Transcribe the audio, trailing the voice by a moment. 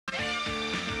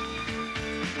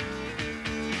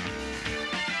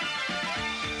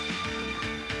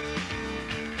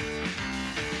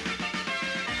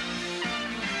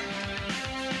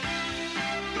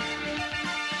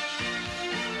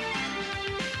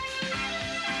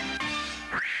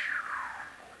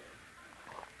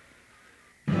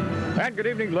And good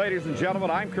evening, ladies and gentlemen.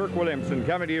 I'm Kirk Williamson,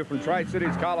 coming to you from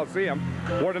Tri-Cities Coliseum,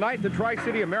 where tonight the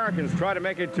Tri-City Americans try to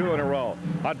make it 2 in a row.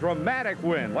 A dramatic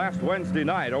win last Wednesday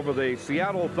night over the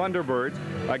Seattle Thunderbirds,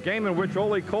 a game in which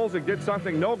Ole Kolzig did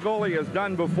something no goalie has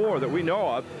done before that we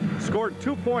know of, scored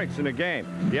 2 points in a game.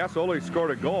 Yes, Ole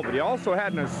scored a goal, but he also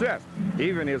had an assist.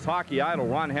 Even his hockey idol,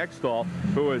 Ron Hextall,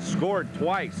 who has scored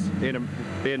twice in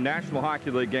National Hockey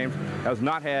League games, has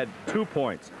not had 2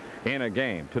 points in a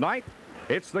game. Tonight,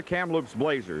 it's the Kamloops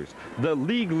Blazers, the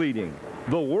league-leading,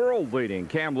 the world-leading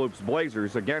Kamloops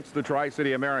Blazers against the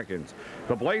Tri-City Americans.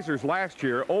 The Blazers last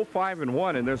year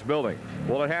 0-5-1 in this building.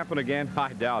 Will it happen again?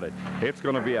 I doubt it. It's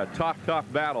going to be a tough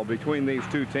battle between these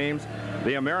two teams.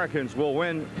 The Americans will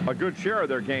win a good share of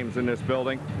their games in this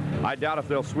building. I doubt if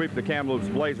they'll sweep the Kamloops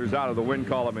Blazers out of the win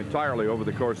column entirely over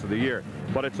the course of the year.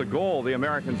 But it's a goal the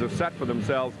Americans have set for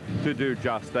themselves to do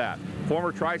just that.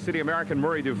 Former Tri-City American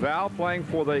Murray Duval playing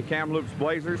for the Kamloops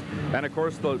Blazers. And, of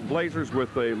course, the Blazers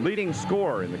with the leading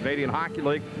scorer in the Canadian Hockey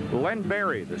League, Len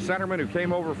Barry, the centerman who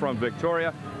came over from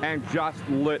Victoria and just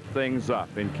lit things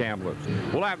up in Kamloops.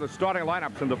 We'll have the starting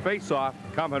lineups and the face-off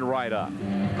coming right up.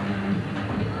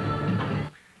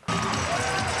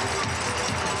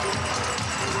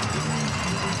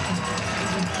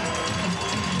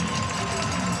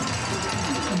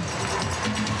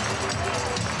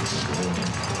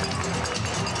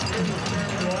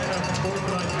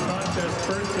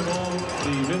 First of all,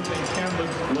 the visiting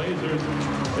Kamloops Blazers,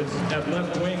 it's at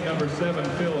left wing, number 7,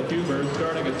 Phil Huber.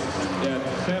 Starting at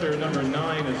center, number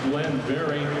 9 is Len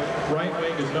Berry. Right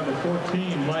wing is number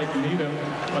 14, Mike Needham.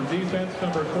 On defense,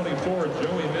 number 24,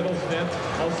 Joey Middlestead.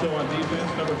 Also on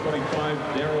defense, number 25,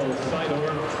 Daryl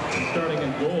Sidor. And starting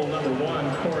in goal, number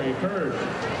 1, Corey Hurd.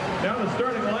 Now the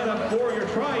starting lineup for your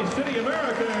Tri-City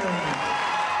Americans.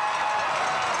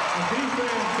 On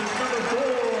defense is number 4,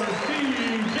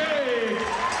 Steve Jakes.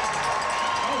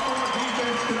 Also on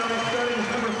defense tonight, starting as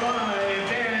number 5,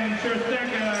 Dan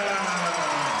Sherstecka.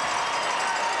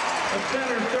 At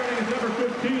center, starting as number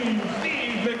 15,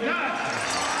 Steve McNutt.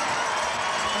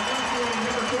 At left wing,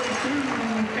 number 22,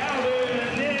 Calvin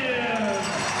Nibbs.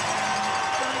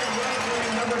 Starting right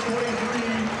wing, number 23,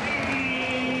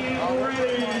 Steve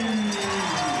O'Reilly.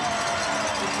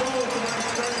 The goal tonight,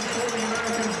 starting for the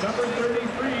Americans, number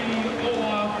 33,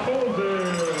 Olaf Kozer.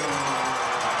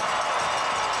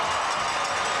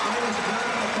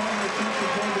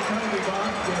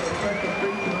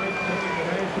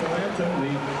 The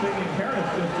singing Harris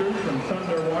sisters from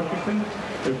Sumner, Washington.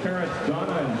 Their parents,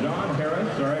 Donna and John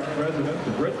Harris, are ex-residents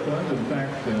of Richland. In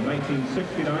fact, in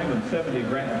 1969 and 70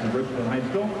 graduates of Richland High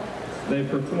School. They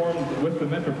performed with the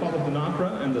Metropolitan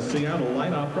Opera and the Seattle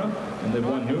Light Opera, and they've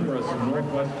won numerous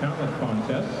Northwest talent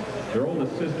contests. Their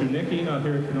oldest sister, Nikki, not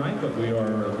here tonight, but we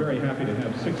are very happy to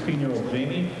have 16-year-old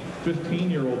Jamie,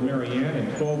 15-year-old Marianne,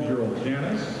 and 12-year-old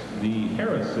Janice, the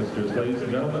Harris sisters, ladies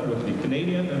and gentlemen, with the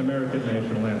Canadian and American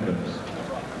national anthems.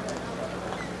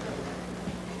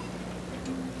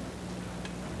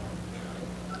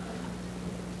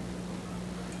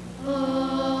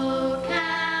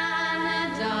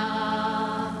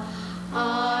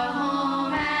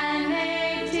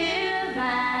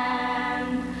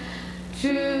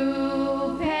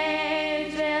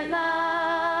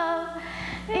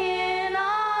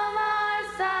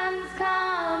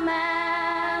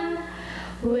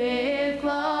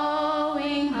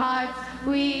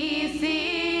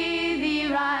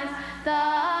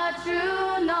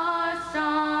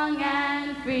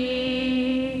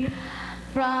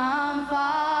 From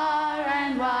far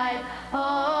and wide,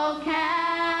 oh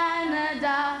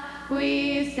Canada,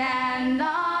 we stand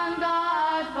on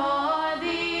guard for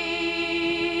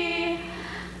thee.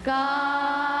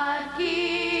 God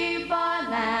keep our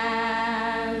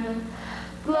land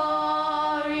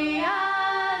glorious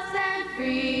and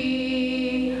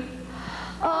free.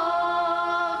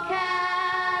 Oh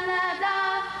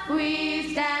Canada,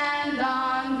 we stand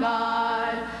on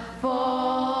guard for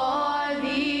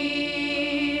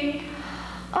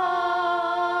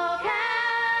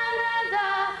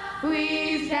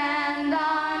we stand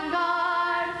on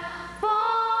guard for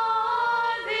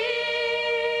thee.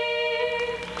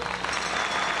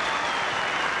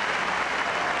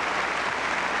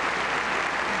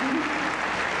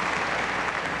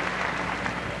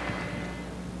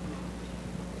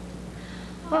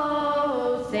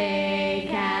 Oh, say,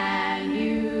 can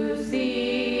you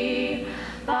see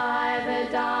by the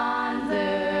dawn's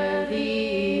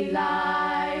early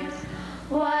light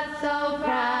what so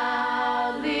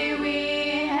proudly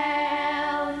we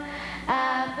hailed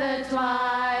at the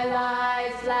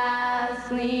twilight's last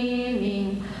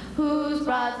gleaming, whose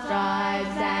broad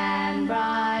stripes and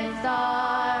bright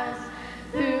stars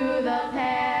through the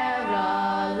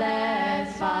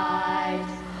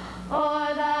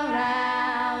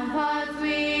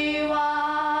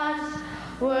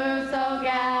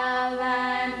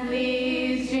gallantly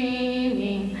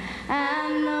streaming,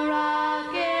 and the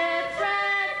rocket's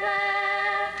red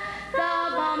glare, the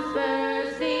bombs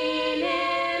bursting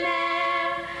in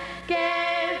air,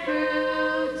 gave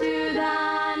proof to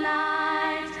the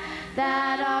night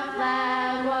that our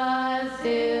flag was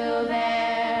still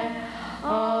there.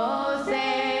 Oh,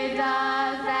 say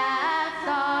does that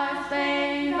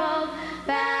star-spangled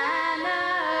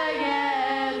banner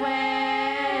yet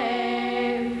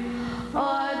wave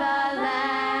o'er the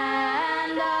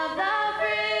land of the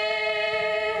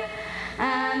free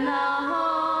and the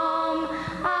home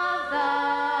of the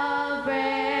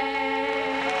brave.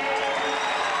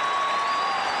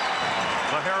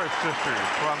 The Harris sisters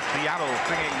from Seattle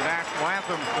singing the national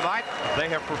anthem tonight. They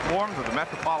have performed with the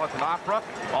Metropolitan Opera,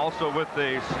 also with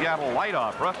the Seattle Light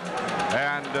Opera,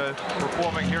 and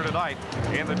performing here tonight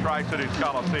in the Tri-Cities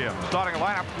Coliseum. Starting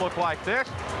lineups look like this.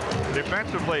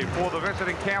 Defensively for the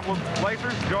visiting Kamloops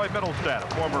Blazers, Joey Middlestead, a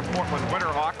former Portland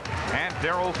Winterhawk, and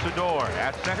Darryl Sador.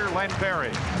 At center, Len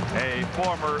Berry, a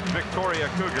former Victoria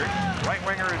Cougar. Right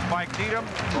winger is Mike Needham.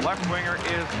 The left winger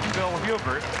is Phil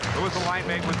Hubert, who was a line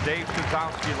mate with Dave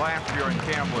Szymborski last year in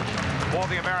Kamloops. For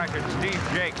the Americans, Steve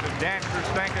Jakes and Dan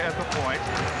Schustanka at the point.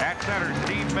 At center,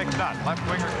 Steve McNutt. Left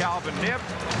winger, Calvin Nibbs.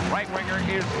 Right winger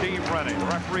is Steve Rennie. The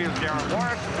referee is Darren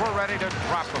Morris. We're ready to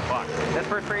drop the puck. This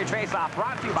first period face-off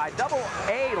brought to you by Double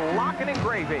A Lock and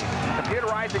Engraving.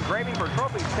 Computerized engraving for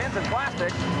trophies, pins, and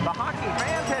plastics. The Hockey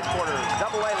Fans Headquarters.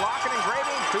 Double A Lock and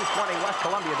Engraving, 220 West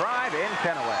Columbia Drive in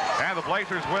Kennewick. And the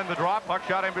Blazers win the draw. Puck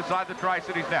shot in beside the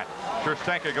Tri-Cities net.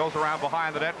 Schustanka goes around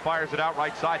behind the net, fires it out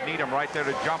right side. Needham right there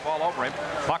to jump all over him.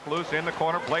 Puck loose in the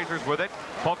corner. Blazers with it.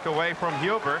 Poked away from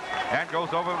Huber and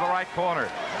goes over to the right corner.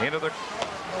 Into the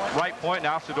right point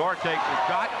now. Sador takes a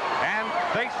shot and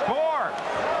they score.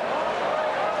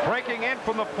 Breaking in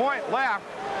from the point left.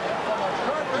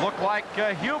 Looked like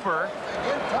Huber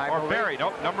or Berry.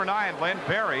 Nope, number 9, Len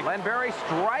Berry. Len Berry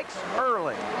strikes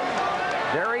early.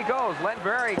 There he goes. Len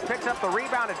Berry picks up the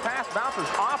rebounded pass, bounces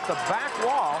off the back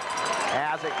wall.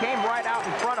 As it came right out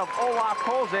in front of Olaf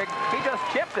Kolzig, he just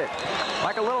chipped it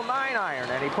like a little 9-iron,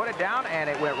 and he put it down, and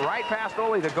it went right past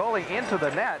Ole, the goalie, into the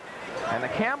net. And the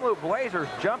Kamloops Blazers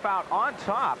jump out on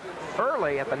top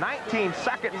early at the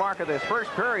 19-second mark of this first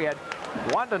period,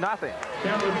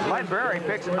 1-0. Len Berry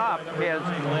picks up his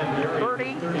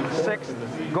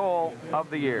 36th goal of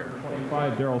the year.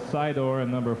 25, Darryl Sador,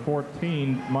 and number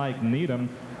 14, Mike Needham,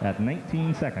 at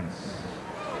 19 seconds.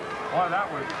 Well,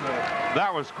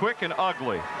 that was quick and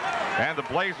ugly. And the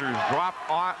Blazers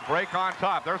break on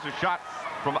top. There's a shot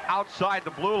from outside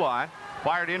the blue line,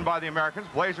 fired in by the Americans.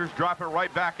 Blazers drop it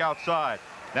right back outside.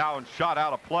 Now and shot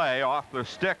out of play off the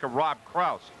stick of Rob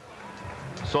Krause.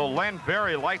 So Len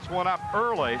Berry lights one up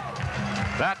early.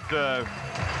 That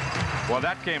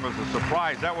came as a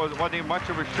surprise. That wasn't even much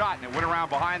of a shot, and it went around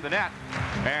behind the net.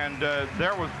 And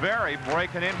there was Berry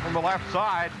breaking in from the left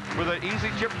side with an easy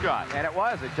chip shot. And it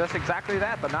was. It's just exactly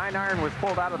that. The 9-iron was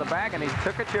pulled out of the bag, and he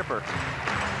took a chipper.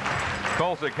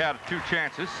 Kolzig had 2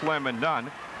 chances, slim and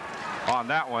none on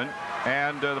that one.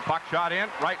 And the puck shot in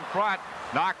right in front,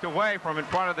 knocked away from in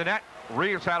front of the net.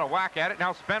 Reeves had a whack at it.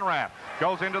 Now Spenrath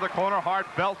goes into the corner, hard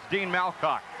belts Dean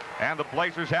Malcock. And the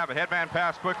Blazers have a headman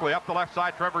pass quickly up the left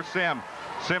side. Trevor Sims.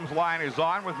 Sims' line is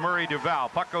on with Murray Duval.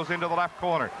 Puck goes into the left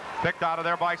corner. Picked out of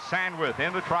there by Sandwith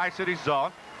in the Tri-City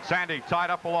zone. Sandy tied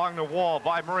up along the wall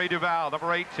by Murray Duval,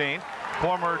 number 18.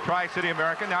 Former Tri-City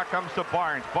American. Now comes to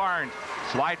Barnes. Barnes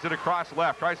slides it across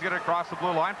left. Tries to get it across the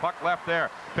blue line. Puck left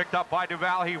there. Picked up by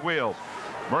Duval. He wheels.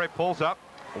 Murray pulls up.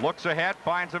 Looks ahead.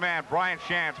 Finds a man. Brian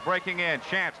Shantz breaking in.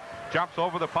 Shantz jumps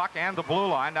over the puck and the blue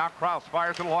line. Now Krause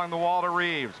fires it along the wall to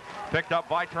Reeves. Picked up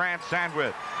by Trans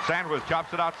Sandwith. Sandwith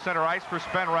chops it out center ice for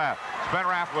Spenrath.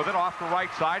 Spenrath with it off the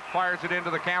right side. Fires it into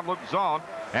the Kamloops zone.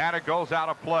 And it goes out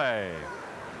of play.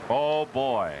 Oh,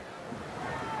 boy.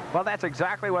 Well, that's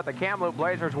exactly what the Kamloops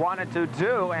Blazers wanted to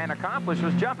do and accomplish,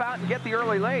 was jump out and get the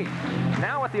early lead.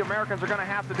 Now what the Americans are going to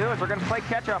have to do is they're going to play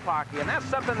catch-up hockey, and that's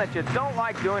something that you don't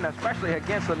like doing, especially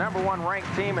against the #1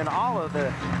 ranked team in all of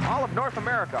North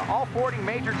America, all 40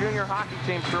 major junior hockey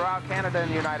teams throughout Canada and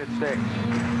the United States.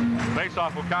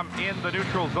 Faceoff will come in the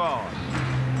neutral zone.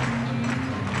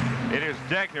 It is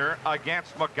Degner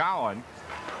against McGowan.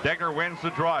 Degner wins the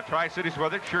draw. Tri-Cities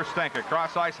with it. Schustanka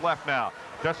cross ice left now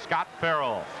to Scott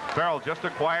Farrell. Farrell just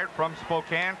acquired from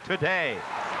Spokane today.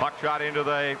 Puck shot into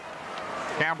the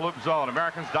Kamloops zone.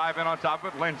 Americans dive in on top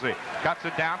of it. Lindsay cuts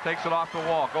it down, takes it off the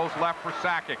wall, goes left for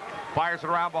Sakic. Fires it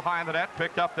around behind the net,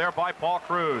 picked up there by Paul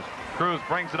Cruz. Cruz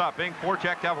brings it up, being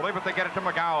forechecked heavily, but they get it to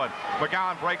McGowan.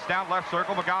 McGowan breaks down left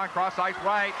circle. McGowan cross ice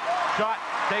right. Shot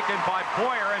taken by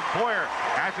Boyer, and Boyer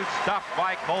has it stopped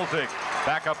by Kolzig.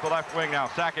 Back up the left wing now.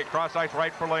 Sakic cross ice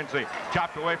right for Lindsay.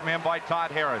 Chopped away from him by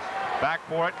Todd Harris. Back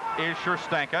for it is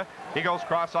Scherstenka. He goes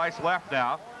cross ice left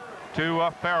now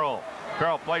to Farrell.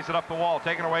 Farrell plays it up the wall,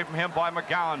 taken away from him by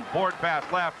McGowan. Board pass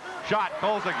left. Shot.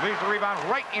 Kolzig leaves the rebound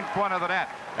right in front of the net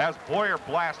as Boyer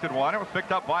blasted one. It was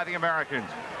picked up by the Americans.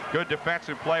 Good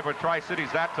defensive play by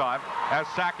Tri-Cities that time as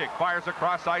Sakic fires a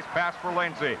cross ice pass for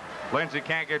Lindsay. Lindsay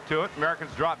can't get to it. Americans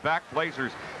drop back.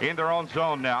 Blazers in their own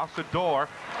zone now. Sador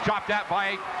chopped at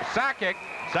by Sakic.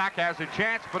 Sack has a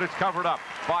chance, but it's covered up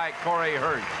by Corey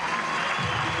Hirsch.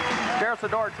 Daryl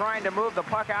Sador trying to move the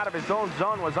puck out of his own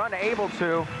zone, was unable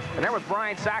to. And there was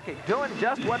Brian Sakic doing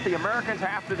just what the Americans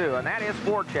have to do, and that is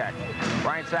forecheck.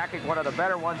 Brian Sakic, one of the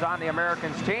better ones on the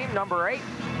Americans team, number 8.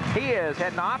 He is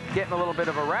heading off, getting a little bit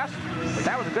of a rest. But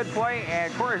that was a good play,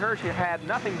 and Corey Hirsch had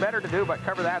nothing better to do but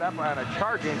cover that up on a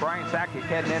charging Brian Sakic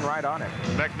heading in right on it.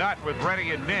 McNutt with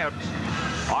Rennie and Nibbs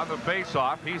on the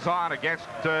faceoff. He's on against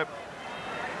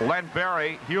Len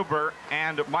Berry, Huber,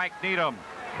 and Mike Needham.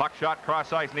 Puck shot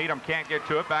cross ice. Needham can't get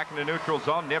to it. Back in the neutral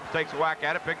zone. Nibbs takes a whack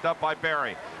at it. Picked up by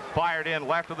Berry. Fired in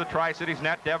left of the Tri-Cities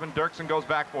net. Devin Dirksen goes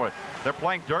back for it. They're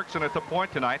playing Dirksen at the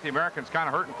point tonight. The Americans kind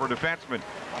of hurting for defensemen.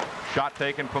 Shot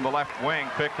taken from the left wing.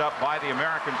 Picked up by the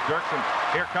Americans. Dirksen.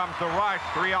 Here comes the rush.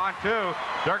 3-on-2.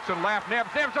 Dirksen left.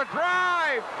 Nibbs. Nibbs a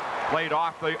drive. Played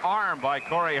off the arm by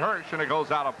Corey Hirsch, and it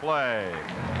goes out of play.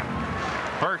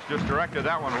 Hirsch just directed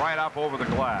that one right up over the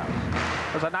glass.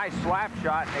 It was a nice slap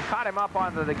shot. They caught him up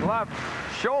onto the glove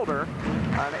shoulder,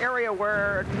 an area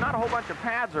where not a whole bunch of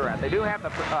pads are at. They do have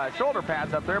the shoulder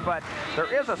pads up there, but there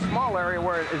is a small area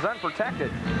where it is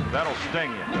unprotected. That'll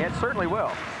sting you. It certainly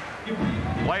will.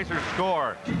 Blazers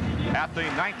score at the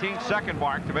 19-second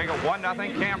mark to make it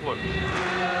 1-0 Kamloops.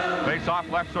 Face off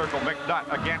left circle. McNutt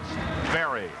against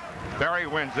Berry. Berry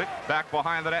wins it. Back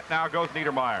behind the net now goes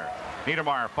Niedermeyer.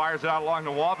 Niedermeyer fires it out along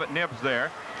the wall, but Nibbs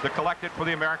there. The collected for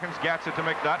the Americans, gets it to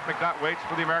McNutt. McNutt waits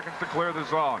for the Americans to clear the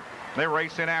zone. They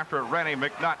race in after it. Rennie,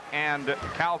 McNutt, and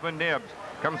Calvin Nibbs.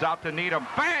 Comes out to Needham.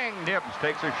 Bang! Nibbs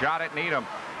takes a shot at Needham.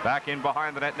 Back in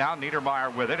behind the net now.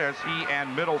 Niedermeyer with it as he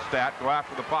and Middlestat go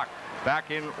after the puck. Back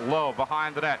in low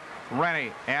behind the net.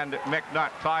 Rennie and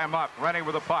McNutt tie him up. Rennie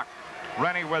with the puck.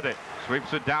 Rennie with it.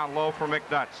 Sweeps it down low for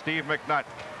McNutt. Steve McNutt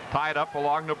tied up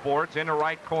along the boards in the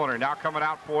right corner. Now coming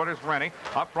out for it is Rennie.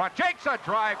 Up front, takes a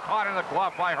drive, caught in the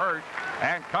glove by Hirsch,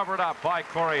 and covered up by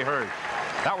Corey Hirsch.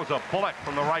 That was a bullet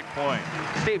from the right point.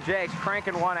 Steve Jakes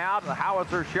cranking one out, the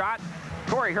howitzer shot.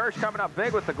 Corey Hirsch coming up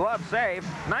big with the glove save.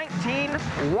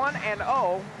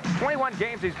 19-1-0. 21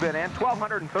 games he's been in,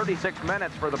 1,236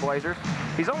 minutes for the Blazers.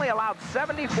 He's only allowed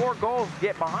 74 goals to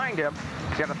get behind him.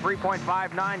 He's got a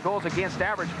 3.59 goals against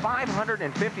average,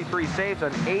 553 saves,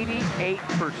 an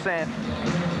 88%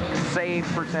 save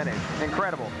percentage.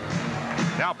 Incredible.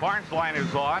 Now Barnes' line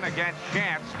is on against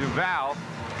Chance, Duval,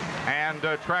 and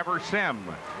Trevor Sim.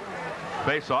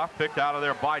 Face-off picked out of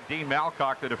there by D.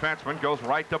 Malcock, the defenseman, goes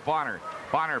right to Bonner.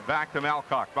 Bonner back to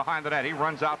Malcock behind the net. He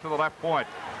runs out to the left point.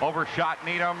 Overshot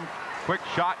Needham. Quick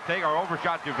shot take, or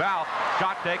overshot Duval.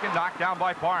 Shot taken, knocked down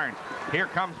by Barnes. Here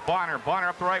comes Bonner. Bonner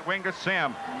up the right wing to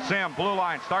Sim. Sim, blue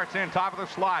line, starts in top of the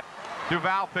slot.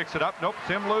 Duval picks it up. Nope,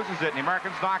 Sim loses it, and the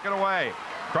Americans knock it away.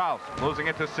 Krause losing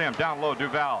it to Sim. Down low,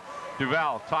 Duval.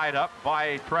 Duval tied up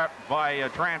by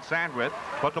Trans Sandwith,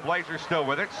 but the Blazers still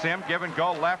with it. Sim give and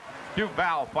go left.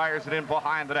 Duval fires it in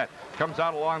behind the net. Comes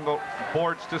out along the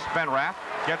boards to Spenrath.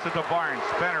 Gets it to Barnes.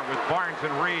 Spenner with Barnes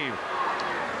and Reeves.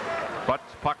 But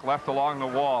puck left along the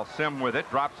wall. Sim with it.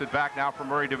 Drops it back now for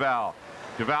Murray Duval.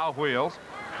 Duval wheels.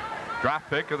 Draft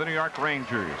pick of the New York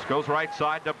Rangers. Goes right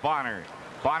side to Bonner.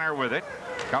 Bonner with it.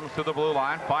 Comes to the blue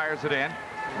line. Fires it in.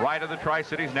 Right of the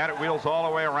Tri-Cities net. It wheels all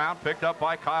the way around. Picked up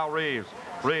by Kyle Reeves.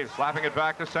 Reeves slapping it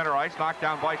back to center ice. Knocked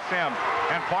down by Sim.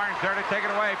 And Barnes there to take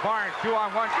it away. Barnes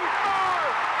 2-on-1. She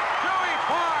scores! Joey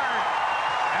Barnes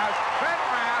as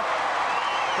Spenrath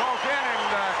goes in and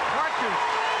crunches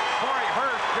Corey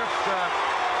Hirsch. Just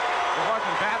it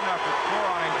wasn't bad enough to score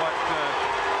on him, but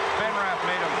Spenrath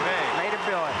made him pay. Made him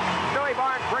feel it. Joey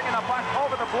Barnes bringing the puck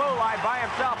over the blue line by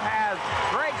himself, has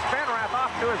Greg Spenrath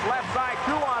off to his left side,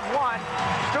 2-on-1.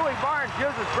 Stewie Barnes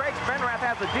uses Greg Spenrath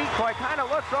as a decoy, kind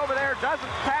of looks over there,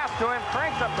 doesn't pass to him,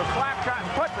 cranks up the slap shot and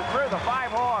puts it through the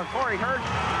 5-hole on Corey Hirsch,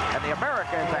 and the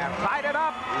Americans have tied it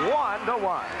up 1-1.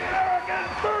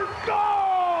 Americans first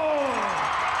goal!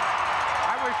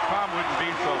 I wish Tom wouldn't be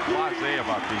so blasé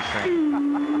about these things.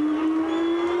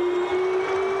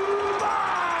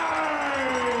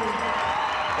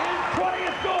 His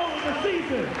 20th goal of the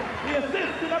season. The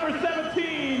assist to number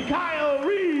 17, Kyle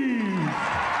Reeves.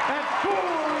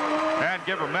 And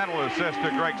give a medalist assist to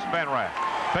Greg Spenrath.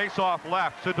 Face off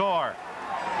left, Sador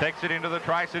takes it into the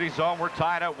Tri-City zone. We're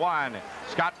tied at 1.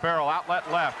 Scott Farrell, outlet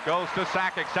left, goes to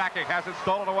Sakic. Sakic has it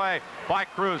stolen away by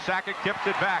Cruz. Sakic tips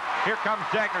it back. Here comes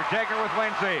Degner. Degner with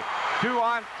Lindsay. 3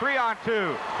 on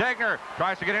 2. Degner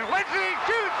tries to get in. Lindsay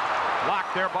shoots!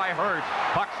 Blocked there by Hirsch.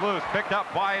 Puck's loose. Picked up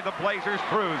by the Blazers.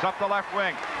 Cruz up the left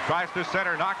wing. Tries to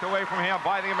center. Knocked away from him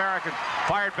by the Americans.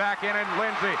 Fired back in, and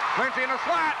Lindsay. Lindsay in the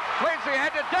slot. Lindsay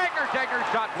head to Degner. Degner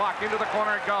shot blocked into the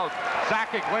corner. It goes.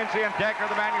 Sakic, Lindsay, and Degner.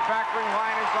 The manufacturing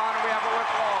line is on, and we have a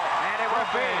whistle. And it will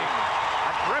be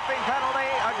a tripping penalty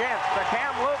against the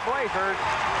Kamloops Blazers,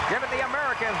 giving the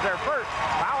Americans their first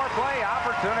power play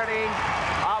opportunity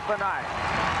of the night.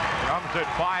 Comes at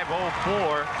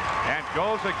 5:04 and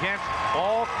goes against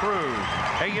all Cruz.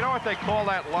 Hey, you know what they call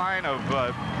that line of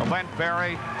Len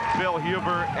Berry, Phil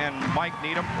Huber, and Mike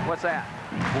Needham? What's that?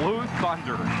 Blue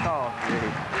Thunder. Oh,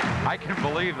 gee. I can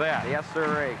believe that. Yes,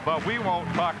 sir. But we won't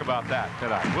talk about that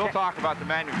tonight. We'll talk about the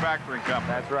manufacturing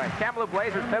company. That's right. Kamloops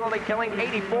Blazers penalty killing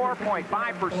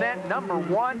 84.5%, number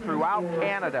 1 throughout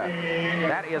Canada.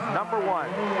 That is number 1.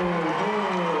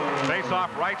 Face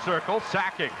off right circle,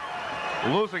 Sakic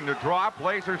losing the draw.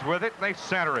 Blazers with it, and they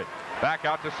center it. Back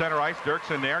out to center ice.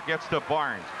 Dirksen there, gets to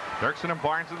Barnes. Dirksen and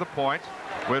Barnes at the points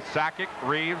with Sakic,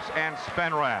 Reeves, and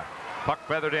Spenrath. Puck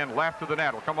feathered in left of the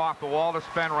net. Will come off the wall to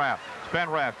Spenrath.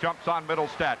 Spenrath jumps on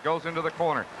Middlestat, goes into the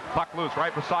corner. Puck loose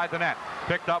right beside the net.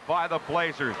 Picked up by the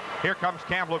Blazers. Here comes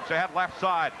Kamloops ahead left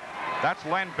side. That's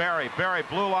Len Berry. Berry,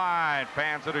 blue line,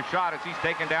 fans at a shot as he's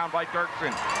taken down by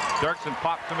Dirksen. Dirksen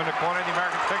pops him in the corner. The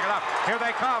Americans pick it up. Here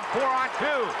they come, 4 on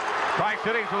 2.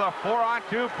 Tri-Cities with a 4 on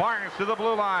 2. Barnes to the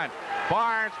blue line.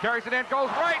 Barnes carries it in, goes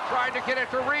right, trying to get it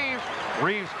to Reeves.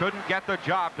 Reeves couldn't get the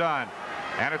job done.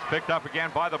 And it's picked up again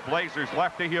by the Blazers,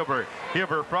 left to Huber.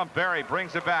 Huber from Berry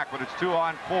brings it back, but it's 2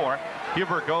 on 4.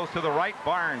 Huber goes to the right.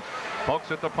 Barnes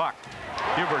pokes at the puck.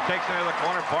 Huber takes it into the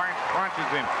corner. Barnes crunches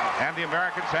in, and the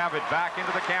Americans have it back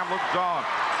into the Kamloops zone.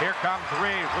 Here comes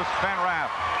Reeves with Spenrath.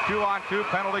 2 on 2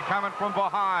 penalty coming from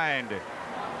behind.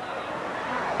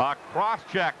 A cross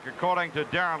check, according to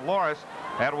Darren Loris,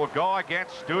 and will go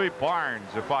against Stewie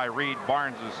Barnes, if I read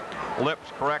Barnes's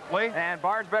lips correctly. And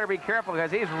Barnes better be careful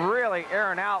because he's really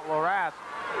airing out Loris.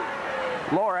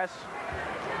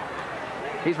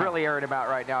 He's really airing him out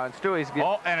right now, and Stewie's good.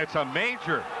 Oh, and it's a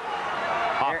major.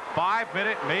 A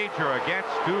 5-minute major against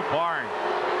Stu Barnes.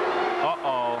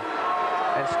 Uh-oh.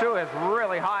 And Stu is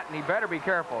really hot, and he better be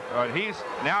careful.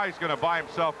 Now he's going to buy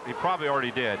himself. He probably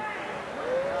already did.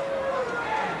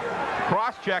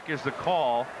 Cross-check is the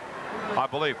call, I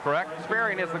believe, correct?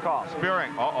 Spearing is the call.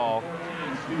 Spearing, uh-oh.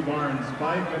 Stu Barnes,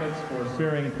 5 minutes for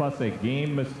spearing plus a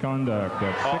game misconduct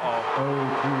of 6:02.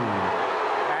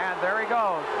 And there he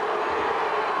goes.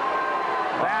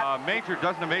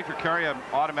 Doesn't a major carry an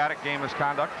automatic game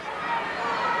misconduct?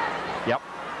 Yep.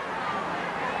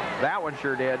 That one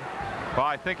sure did. Well,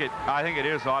 I think it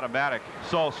is automatic.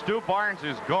 So Stu Barnes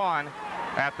is gone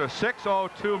at the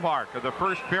 6:02 mark of the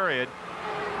first period.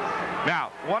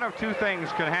 Now, one of two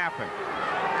things can happen.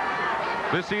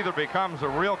 This either becomes a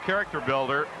real character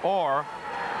builder, or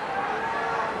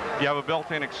you have a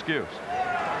built-in excuse.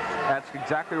 That's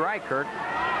exactly right, Kurt.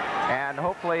 And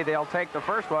hopefully they'll take the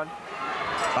first one.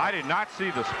 I did not see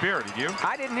the spear, did you?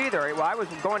 I didn't either. Well, I was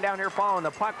going down here following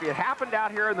the puck. It happened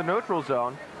out here in the neutral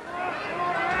zone.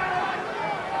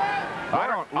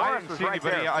 I didn't see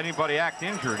anybody act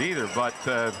injured either, but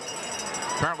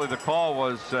apparently the call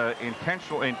was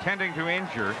intending to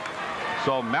injure.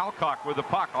 So Malcock with the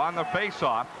puck on the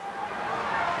faceoff.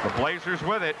 The Blazers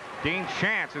with it. Dean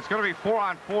Chance. It's going to be 4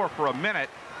 on 4 for a minute.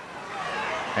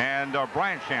 And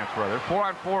Brian Chance, rather. 4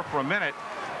 on 4 for a minute.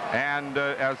 And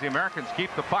as the Americans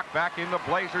keep the puck back in the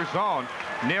Blazer zone,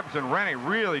 Nibbs and Rennie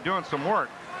really doing some work.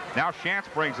 Now Chance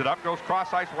brings it up, goes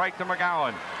cross ice right to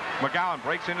McGowan. McGowan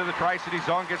breaks into the Tri-City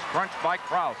zone, gets crunched by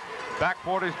Krause.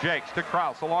 Backboard is Jakes to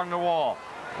Krause along the wall.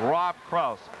 Rob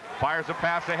Krause fires a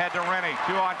pass ahead to Rennie.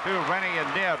 2 on 2, Rennie and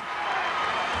Nibbs.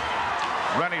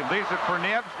 Rennie leaves it for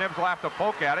Nibbs. Nibbs will have to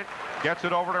poke at it. Gets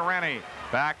it over to Rennie.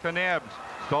 Back to Nibbs.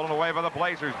 Stolen away by the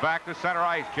Blazers. Back to center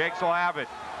ice. Jakes will have it.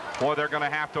 Boy, they're going to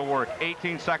have to work.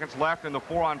 18 seconds left in the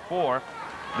 4 on 4.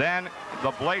 Then the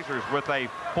Blazers with a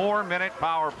 4-minute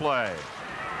power play.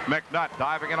 McNutt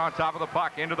diving in on top of the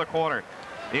puck into the corner.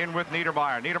 In with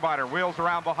Niedermeyer. Niedermeyer wheels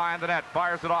around behind the net.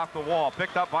 Fires it off the wall.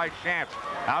 Picked up by Chance.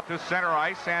 Out to center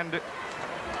ice, and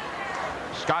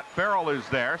Scott Farrell is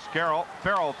there.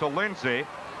 Farrell to Lindsay.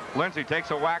 Lindsay takes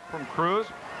a whack from Cruz.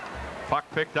 Puck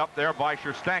picked up there by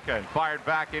Sherstenka and fired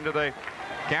back into the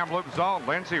Kamloops zone.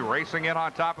 Lindsay racing in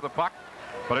on top of the puck,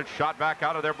 but it's shot back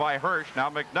out of there by Hirsch. Now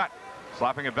McNutt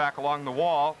slapping it back along the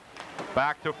wall.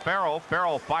 Back to Farrell.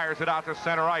 Farrell fires it out to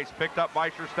center ice. Picked up by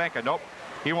Sherstenka. Nope,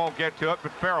 he won't get to it,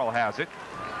 but Farrell has it.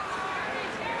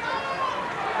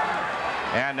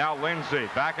 And now Lindsay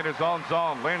back in his own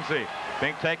zone. Lindsay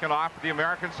being taken off. The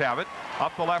Americans have it.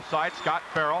 Up the left side, Scott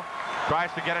Farrell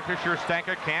tries to get it to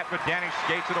Sherstenka. Can't, but Danny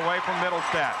skates it away from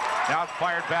Middlestat. Now it's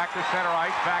fired back to center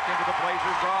ice, back into the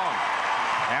Blazer zone.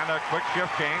 And a quick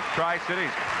shift change.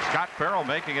 Tri-Cities. Scott Farrell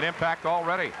making an impact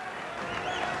already.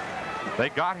 They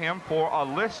got him for a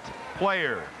list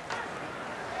player.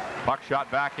 Puck shot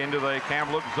back into the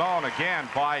Kamloops zone again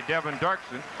by Devin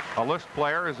Dirksen. A list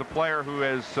player is a player who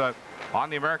is on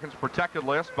the Americans protected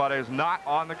list, but is not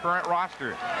on the current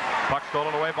roster. Puck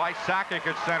stolen away by Sakic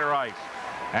at center ice.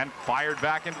 And fired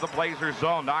back into the Blazers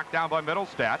zone. Knocked down by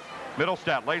Middlestat.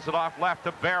 Middlestat lays it off left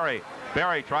to Barry.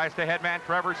 Barry tries to headman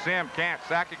Trevor Sim. Can't.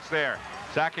 Sakic's there.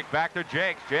 Sakic back to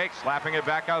Jakes. Jakes slapping it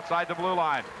back outside the blue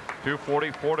line.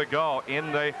 2:44 to go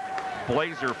in the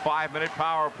Blazer 5-minute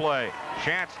power play.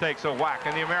 Chance takes a whack,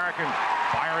 and the Americans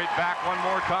fire it back one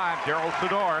more time. Daryl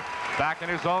Sador back in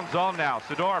his own zone now.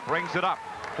 Sador brings it up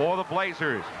for the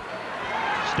Blazers.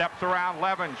 Steps around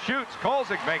Levin, shoots.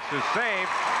 Kolzig makes his save.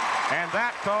 And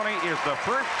that, Tony, is the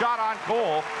first shot on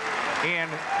goal in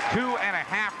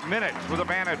 2.5 minutes with a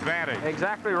man advantage.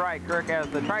 Exactly right, Kirk, as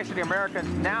the Tri-City Americans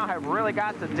now have really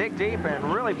got to dig deep and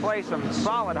really play some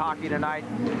solid hockey tonight.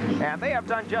 And they have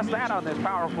done just that on this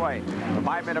power play. The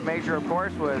 5-minute major, of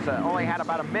course, was only had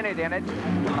about a minute in it.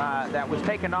 That was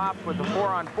taken off with the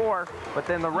 4-on-4. But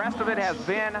then the rest of it has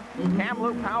been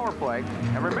Kamloops power play.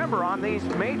 And remember, on these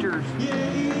majors,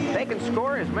 they can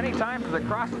score as many times as it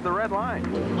crosses the red line.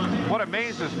 What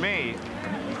amazes me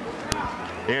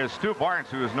is Stu Barnes,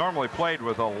 who has normally played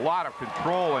with a lot of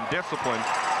control and discipline,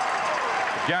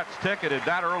 gets ticketed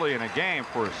that early in a game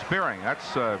for spearing.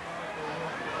 That's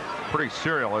pretty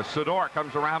serial. As Sador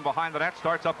comes around behind the net,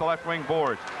 starts up the left wing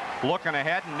boards. Looking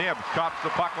ahead, and Nibbs chops the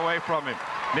puck away from him.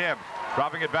 Nibbs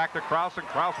dropping it back to Krause, and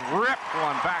Krause rips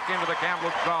one back into the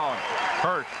Kamloops zone.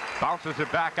 Hirsch bounces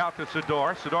it back out to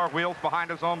Sador. Sador wheels behind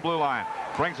his own blue line.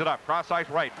 Brings it up, cross ice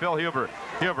right, Phil Huber.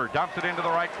 Huber dumps it into the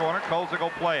right corner. Kolzig will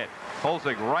play it.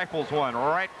 Kolzig rifles one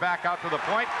right back out to the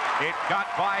point. It got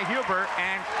by Huber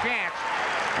and Chance.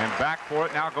 And back for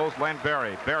it now goes Len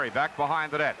Berry. Berry back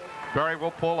behind the net. Berry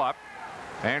will pull up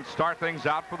and start things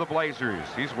out for the Blazers.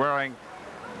 He's wearing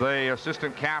the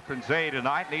assistant captain's A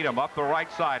tonight. Needham up the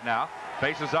right side now.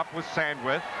 Faces up with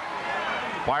Sandwith.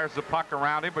 Fires the puck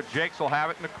around him, but Jakes will have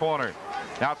it in the corner.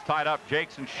 Now it's tied up.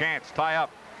 Jakes and Chance tie up.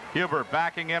 Huber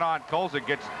backing in on Kolzig.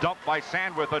 Gets dumped by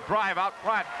Sandwith. A drive out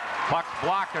front. Puck's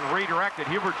blocked and redirected.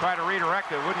 Huber tried to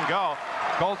redirect it. Wouldn't go.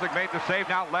 Kolzig made the save.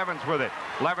 Now Levins with it.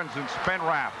 Levins and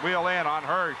Spenrath wheel in on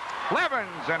Hirsch.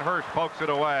 Levins, and Hirsch pokes it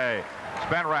away.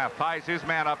 Spenrath ties his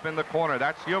man up in the corner.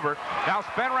 That's Huber. Now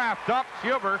Spenrath dumps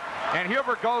Huber, and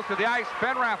Huber goes to the ice.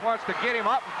 Spenrath wants to get him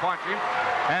up and punch him.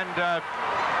 And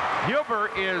Huber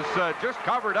is just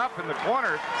covered up in the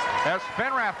corner as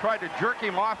Spenrath tried to jerk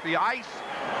him off the ice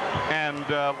and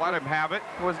let him have it.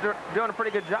 Was doing a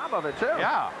pretty good job of it, too.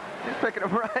 Yeah. He's picking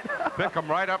him right up. Pick him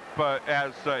right up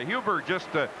as Huber just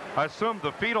assumed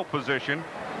the fetal position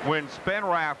when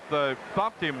Spenrath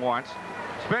thumped him once.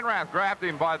 Spenrath grabbed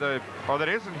him by the, or that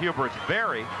isn't Huber, it's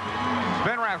Barry.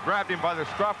 Spenrath grabbed him by the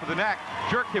scruff of the neck,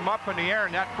 jerked him up in the air,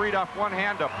 and that freed up one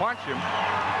hand to punch him.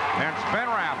 And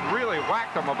Spenrath really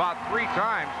whacked him about 3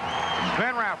 times.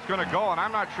 Spenrath's going to go, and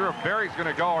I'm not sure if Barry's going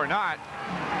to go or not.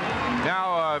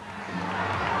 Now,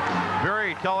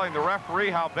 Barry telling the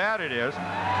referee how bad it is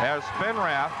as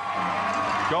Spenrath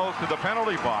goes to the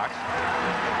penalty box.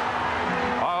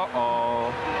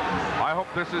 Uh-oh. I hope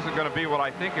this isn't going to be what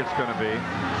I think it's going to be.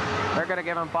 They're going to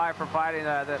give him 5 for fighting.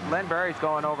 That Len Berry's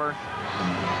going over.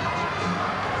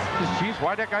 Jeez,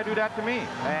 why'd that guy do that to me?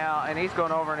 Well, and he's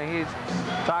going over and he's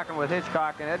talking with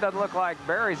Hitchcock, and it doesn't look like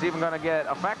Barry's even going to get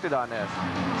affected on this.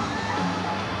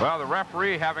 Well, the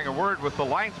referee having a word with the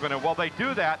linesman, and while they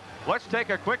do that, let's take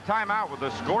a quick timeout with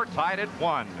the score tied at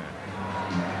 1.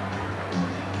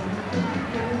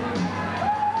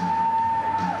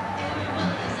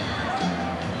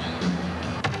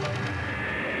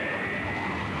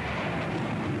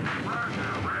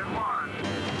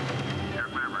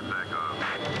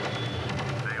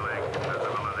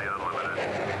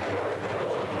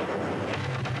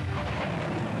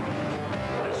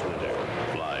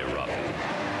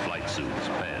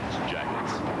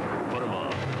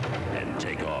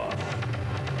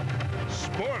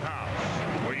 Sport House.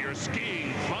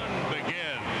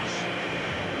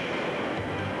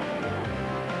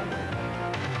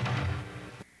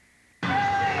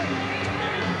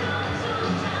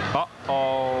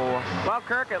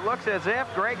 Kirk, it looks as if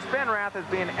Greg Spinrath is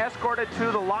being escorted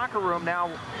to the locker room.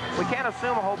 Now, we can't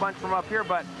assume a whole bunch from up here,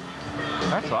 but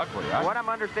that's ugly. What I'm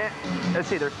understanding, let's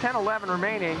see, there's 10-11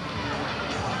 remaining.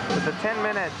 It's a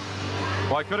 10-minute.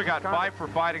 Well, I could have got 5 for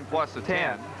fighting plus a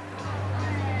 10.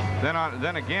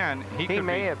 Then again, he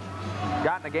may have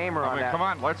gotten a gamer on that. Come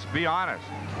on, let's be honest.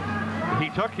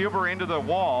 He took Huber into the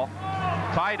wall,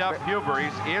 tied up Huber.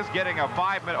 He is getting a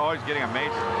 5-minute. Oh, he's getting a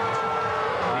major.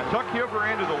 He took Huber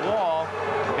into the wall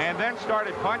and then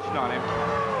started punching on him.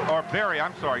 Or Berry,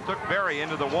 I'm sorry. Took Berry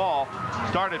into the wall,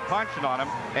 started punching on him,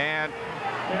 and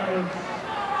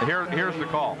here's the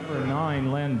call. Number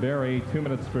 9, Len Berry, 2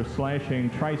 minutes for slashing.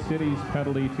 Tri-Cities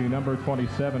penalty to number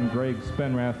 27, Greg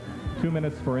Spinrath. 2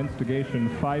 minutes for instigation,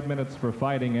 5 minutes for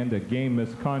fighting, and a game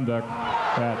misconduct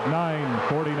at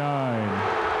 9:49.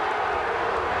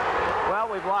 Well,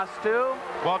 we've lost 2.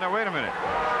 Well, now wait a minute.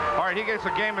 All right, he gets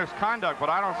a game misconduct, but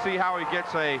I don't see how he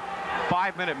gets a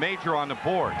 5-minute major on the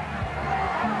board.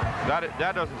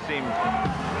 That doesn't seem.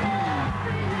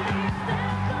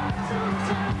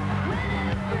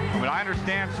 I mean, I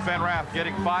understand Spinrath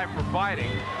getting 5 for fighting,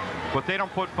 but they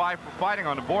don't put 5 for fighting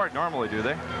on the board normally, do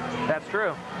they? That's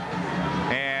true.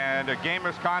 And a game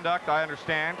misconduct, I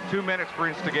understand. 2 minutes for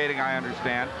instigating, I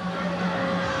understand.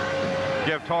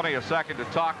 Give Tony a second to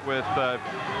talk with the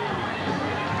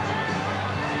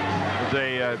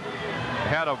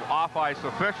head of off-ice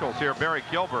officials here, Barry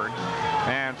Kilburn,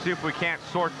 and see if we can't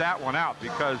sort that one out,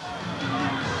 because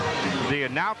the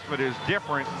announcement is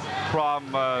different from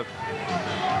the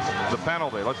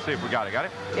penalty. Let's see if we got it. Got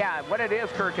it? Yeah, what it is,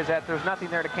 Kirk, is that there's nothing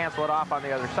there to cancel it off on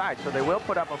the other side. So they will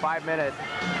put up a 5-minute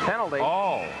penalty.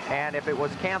 Oh. And if it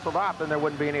was canceled off, then there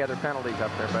wouldn't be any other penalties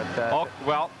up there. But oh,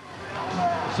 well,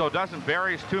 so doesn't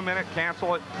Barry's 2-minute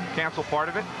cancel part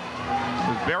of it?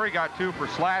 Because Barry got 2 for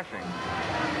slashing.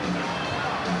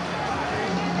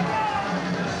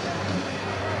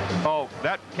 Oh,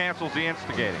 that cancels the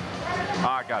instigating.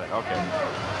 I got it. Okay.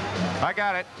 I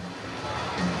got it.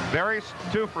 Barry's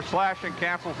 2 for slashing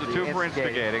cancels the 2 for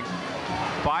instigating.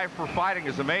 5 for fighting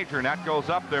is a major, and that goes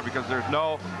up there because there's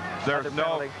no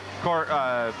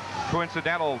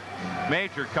coincidental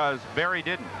major, because Barry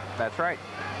didn't. That's right.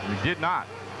 He did not.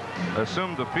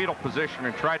 Assumed the fetal position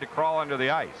and tried to crawl under the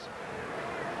ice.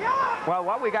 Well,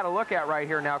 what we got to look at right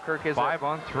here now, Kirk, is 5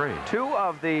 on 3. 2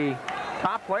 of the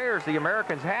top players the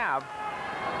Americans have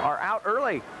are out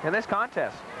early in this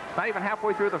contest. Not even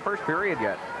halfway through the first period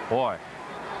yet. Boy,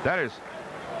 that is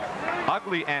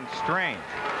ugly and strange.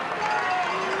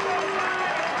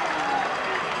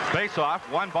 Face-off,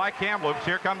 won by Kamloops.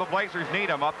 Here come the Blazers.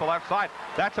 Needham up the left side.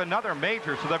 That's another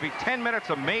major, so there'll be 10 minutes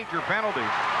of major penalties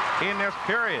in this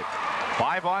period.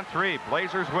 5 on 3.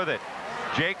 Blazers with it.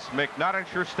 Jakes, McNutt, and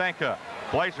Scherstenka.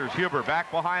 Blazers, Huber back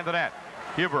behind the net.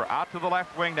 Huber out to the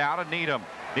left wing now to Needham.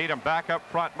 Needham back up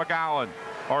front, McGowan.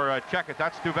 Or check it,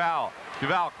 that's Duval.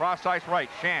 Duval cross ice right.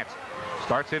 Chance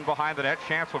starts in behind the net.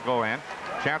 Chance will go in.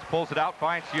 Chance pulls it out,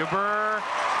 finds Huber.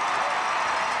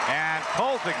 And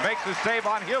Kolzig makes his save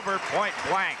on Huber, point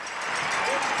blank.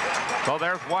 So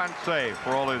there's one save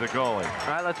for only the goalie. All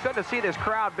right, it's good to see this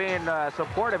crowd being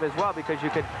supportive as well, because you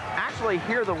could actually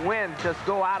hear the wind just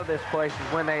go out of this place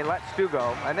when they let Stu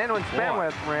go. And then when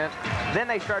Spinrath went, then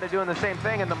they started doing the same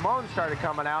thing, and the moans started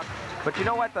coming out. But you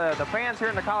know what? The fans here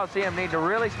in the Coliseum need to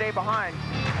really stay behind.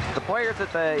 The players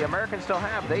that the Americans still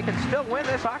have, they can still win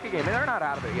this hockey game, and they're not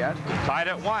out of it yet. Tied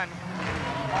at 1.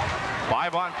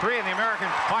 5 on 3, and the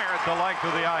Americans fire at the length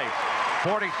of the ice.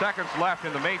 40 seconds left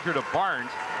in the major to Barnes,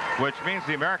 which means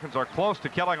the Americans are close to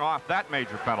killing off that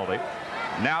major penalty.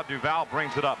 Now Duval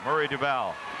brings it up. Murray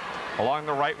Duval along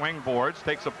the right wing boards,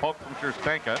 takes a poke from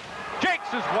Scherstenka.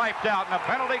 Jakes is wiped out, and a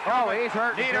penalty. Oh, he's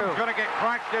hurt. Needham's going to get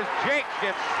crunched as Jakes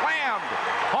gets slammed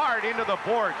hard into the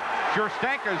board.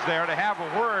 Scherstenka's there to have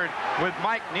a word with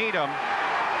Mike Needham.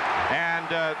 And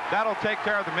that'll take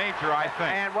care of the major, I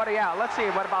think. And what, yeah, let's see,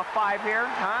 what about 5 here?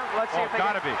 Huh? Let's see if they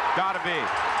gotta be.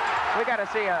 We got to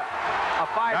see a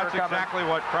 5er. That's exactly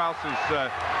what Krause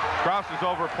is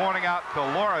over pointing out to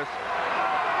Loris,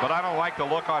 but I don't like the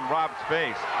look on Rob's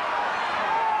face.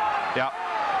 Yeah,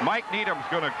 Mike Needham's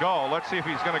going to go. Let's see if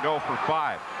he's going to go for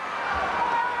 5.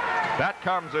 That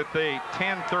comes at the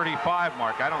 10:35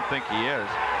 mark. I don't think he is.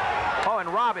 Oh, and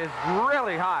Rob is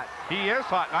really hot. He is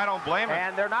hot, and I don't blame him.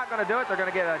 And they're not going to do it. They're going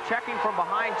to get a checking from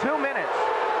behind. 2 minutes.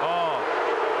 Oh,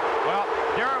 well,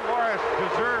 Darren Morris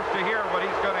deserves to hear what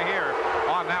he's going to hear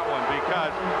on that one,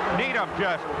 because Needham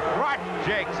just crushed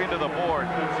Jakes into the board.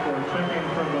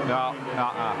 No,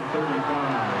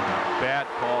 bad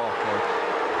call, folks.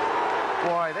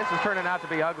 Boy, this is turning out to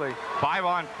be ugly. 5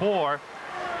 on 4.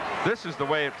 This is the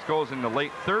way it goes in the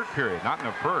late third period, not in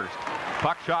the first.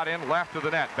 Puck shot in left of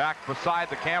the net. Back beside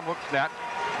the Kamloops net.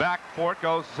 Back for it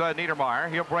goes Niedermeyer.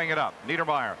 He'll bring it up.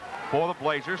 Niedermeyer for the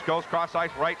Blazers. Goes cross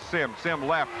ice right. Sim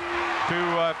left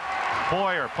to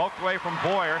Boyer. Poked away from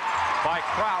Boyer by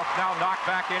Kraus. Now knocked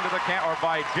back into the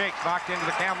by Jakes. Knocked into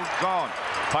the Kamloops zone.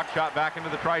 Puck shot back into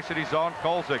the Tri-City zone.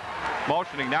 Kolzig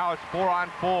motioning. Now it's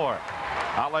 4-on-4.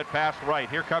 Outlet pass right.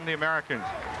 Here come the Americans.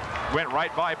 Went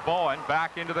right by Bowen.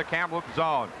 Back into the Kamloops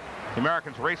zone. The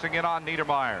Americans racing in on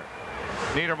Niedermeyer.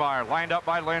 Niedermeyer lined up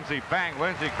by Lindsay. Bang.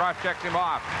 Lindsay cross-checks him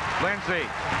off. Lindsay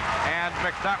and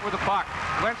McNutt with the puck.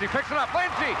 Lindsay picks it up.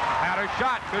 Lindsay had a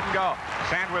shot. Couldn't go.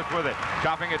 Sandwith with it.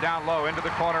 Chopping it down low into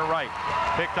the corner right.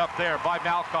 Picked up there by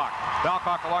Malcock.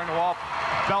 Malcock along the wall.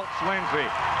 Belts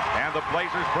Lindsay. And the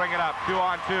Blazers bring it up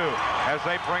 2-on-2 as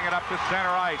they bring it up to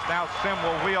center ice. Now Sim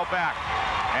will wheel back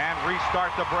and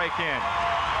restart the break-in.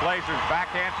 Blazers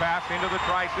backhand pass into the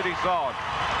Tri-City zone.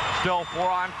 Still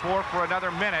 4-on-4 for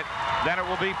another minute. Then it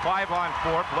will be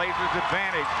 5-on-4. Blazers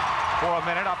advantage for a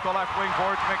minute. Up the left wing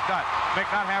boards McNutt.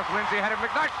 McNutt has Lindsay ahead of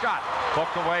McNutt shot.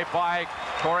 Poked away by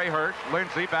Corey Hirsch.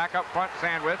 Lindsay back up front.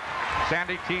 Sandwith.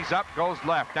 Sandy tees up. Goes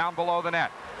left. Down below the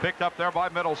net. Picked up there by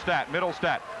Middlestat.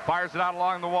 Middlestat fires it out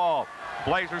along the wall.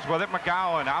 Blazers with it.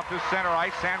 McGowan out to center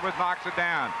ice. Sandwith knocks it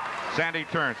down. Sandy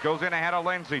turns. Goes in ahead of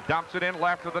Lindsay. Dumps it in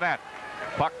left of the net.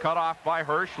 Puck cut off by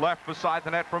Hirsch. Left beside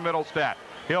the net from Middlestat.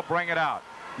 He'll bring it out.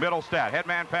 Middlestat.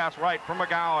 Headman pass right from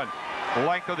McGowan.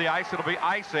 Length of the ice. It'll be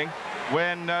icing.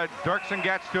 When Dirksen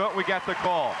gets to it, we get the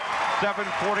call.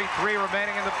 7:43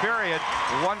 remaining in the period.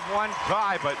 1-1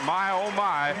 tie, but my, oh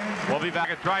my. We'll be back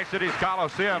at Tri-Cities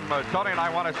Coliseum. Tony and I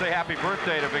want to say happy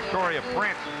birthday to Victoria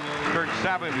Prince. Turned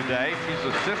 7 today. She's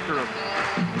the sister of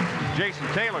Jason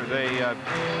Taylor, the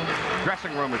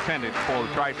dressing room attendant for the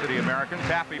Tri-City Americans.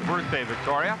 Happy birthday,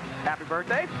 Victoria. Happy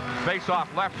birthday.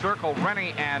 Face-off left circle,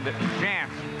 Rennie and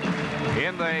Chance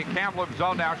in the Kamloops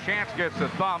zone. Now Chance gets the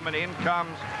thumb, and in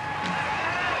comes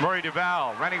Murray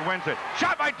Duval. Rennie wins it.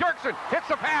 Shot by Dirksen. Hits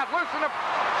the pad. Loose in the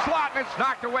slot, and it's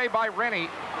knocked away by Rennie.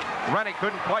 Rennie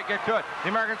couldn't quite get to it. The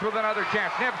Americans with another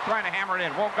chance. Nibbs trying to hammer it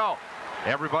in. Won't go.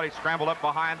 Everybody scrambled up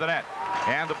behind the net.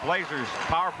 And the Blazers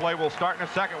power play will start in a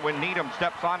second when Needham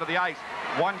steps onto the ice.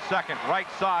 1 second, right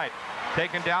side.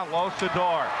 Taken down low,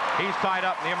 Sador. He's tied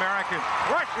up, and the Americans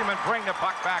crush him and bring the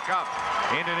puck back up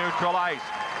into neutral ice.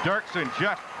 Dirksen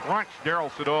just crunched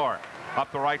Daryl Sador.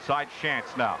 Up the right side,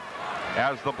 Chance now.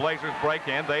 As the Blazers break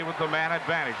in, they with the man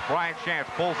advantage. Brian Chance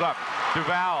pulls up.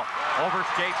 Duval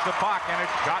overskates the puck, and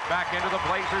it's shot back into the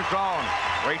Blazer zone.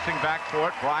 Racing back for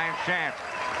it, Brian Chance.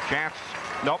 Chance,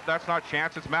 nope, that's not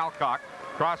Chance, it's Malcock.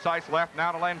 Cross ice left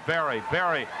now to Len Barry.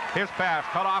 Barry, his pass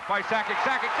cut off by Sakic.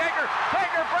 Sakic, Dager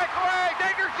breakaway,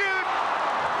 Dager shoots!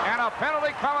 And a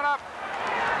penalty coming up.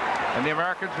 And the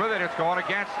Americans with it. It's going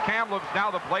against Kamloops.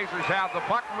 Now the Blazers have the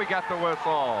puck, and we get the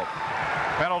whistle.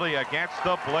 Penalty against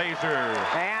the Blazers.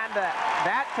 And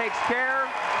that takes care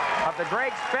of the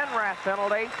Greg Spenrath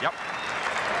penalty. Yep.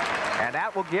 And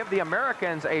that will give the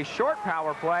Americans a short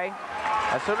power play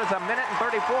as soon as 1 minute and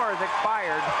 34 is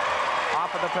expired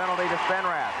off of the penalty to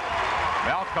Spenrath.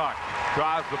 Malcock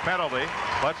draws the penalty.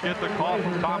 Let's get the call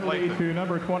from Tom Layton. To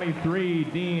number 23,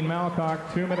 Dean Malcock,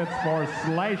 2 minutes for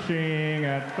slashing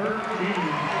at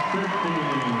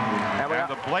 13-15. And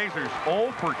the Blazers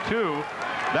 0 for 2.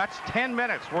 That's 10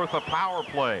 minutes worth of power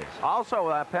plays. Also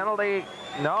a penalty.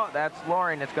 No, that's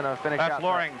Loring that's going to finish out. That's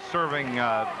Loring serving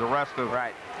the rest of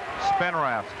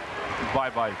Spenrath's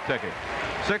bye-bye ticket.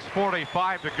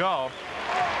 6:45 to go.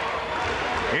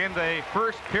 In the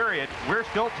first period, we're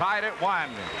still tied at 1.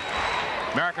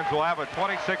 Americans will have a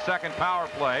 26-second power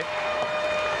play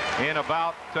in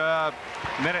about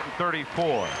minute and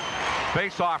 34.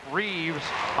 Face-off Reeves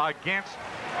against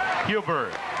Huber.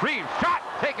 Reeves shot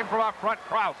taken from up front.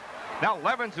 Kraus. Now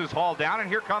Levens is hauled down, and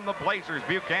here come the Blazers.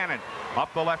 Buchanan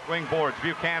up the left wing boards.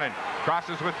 Buchanan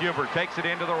crosses with Huber, takes it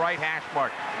into the right hash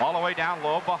mark, all the way down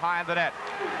low behind the net.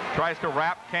 Tries to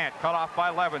wrap, can't. Cut off by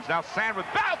Levens. Now Sandwith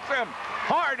bouts him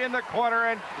hard in the corner,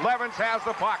 and Levens has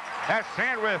the puck as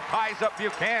Sandwith ties up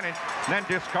Buchanan, and then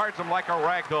discards him like a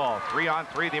rag doll.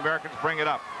 3-on-3, the Americans bring it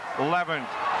up. Levens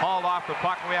hauled off the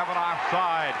puck, and we have an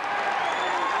offside.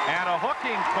 And a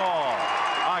hooking call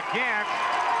against...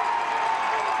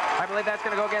 I believe that's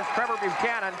going to go against Trevor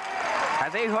Buchanan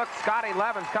as he hooked Scotty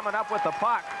Levens coming up with the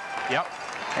puck. Yep.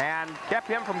 And kept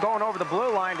him from going over the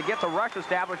blue line to get the rush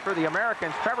established for the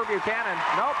Americans. Trevor Buchanan,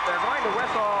 nope, they're going to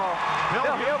whistle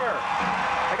Bill Huber.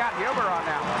 They got Huber on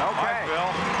that one, okay.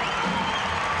 Bill.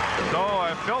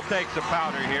 So Phil takes a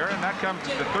powder here, and that comes to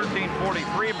the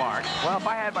 13:43 mark. Well, if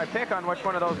I had my pick on which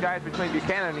one of those guys between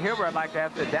Buchanan and Huber I'd like to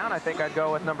have sit down, I think I'd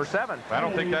go with number 7. I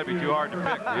don't think that'd be too hard to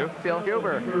pick, do you? Phil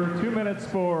Huber. 2 minutes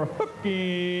for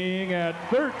hooking at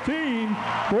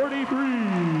 13:43.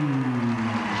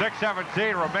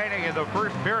 6:17 remaining in the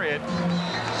first period.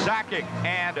 Sakic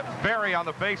and Berry on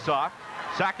the faceoff.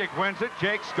 Sakic wins it.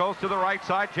 Jakes goes to the right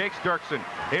side. Jakes Dirksen.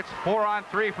 It's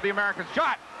 4-on-3 for the Americans.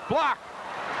 Shot! Block!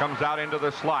 Comes out into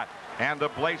the slot. And the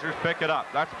Blazers pick it up.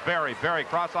 That's Berry. Berry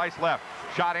cross ice left.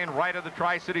 Shot in right of the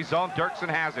Tri-City zone. Dirksen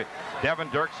has it. Devin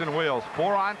Dirksen wheels.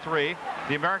 4-on-3.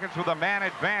 The Americans with a man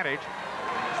advantage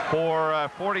for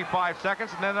 45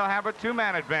 seconds, and then they'll have a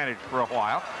 2-man advantage for a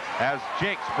while as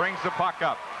Jakes brings the puck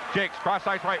up. Jakes cross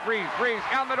ice right. Reeves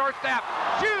on the doorstep.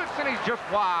 Shoots, and he's just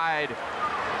wide.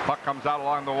 Puck comes out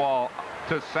along the wall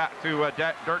to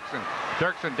Dirksen.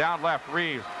 Dirksen down left.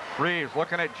 Reeves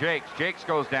looking at Jakes. Jakes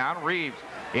goes down. Reeves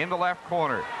in the left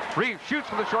corner. Reeves shoots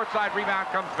from the short side. Rebound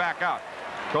comes back out.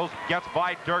 Gets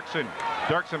by Dirksen.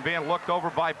 Dirksen being looked over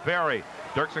by Berry.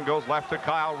 Dirksen goes left to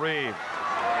Kyle Reeves.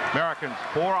 Americans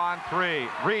 4-on-3.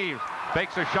 Reeves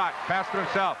fakes a shot. Pass to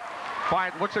himself.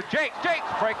 Looks at Jakes.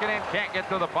 Jakes breaking in. Can't get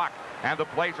to the puck. And the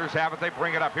Blazers have it. They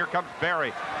bring it up. Here comes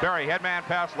Berry. Berry, headman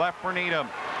pass left for Needham.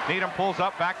 Needham pulls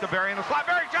up, back to Berry in the slot.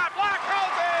 Berry shot, block,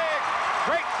 Colzig!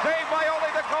 Great save by Ole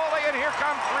the goalie, and here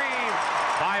comes Reeves.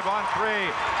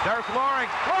 5-on-3. There's Loring.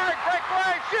 Loring,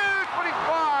 breakaway, shoots, but he's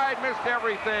wide. Missed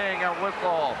everything. A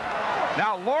whistle.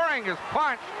 Now Loring is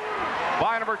punched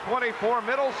by number 24,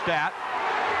 Middlestat.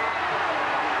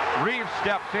 Reeves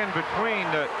steps in between.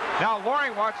 Now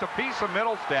Loring wants a piece of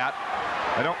Middlestat.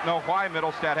 I don't know why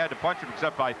Middlestat had to punch him,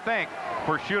 except I think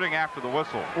for shooting after the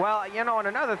whistle. Well, you know, and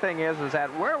another thing is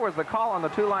that where was the call on the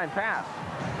 2-line pass?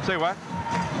 Say what?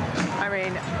 I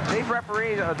mean, these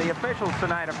referees, the officials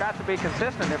tonight have got to be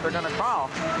consistent if they're going to call.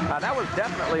 That was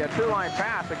definitely a 2-line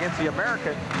pass against the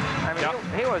Americans. I mean,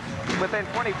 he was within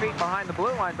 20 feet behind the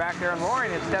blue line back there, and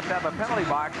Loring had stepped out of a penalty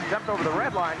box and jumped over the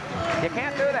red line. You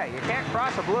can't do that. You can't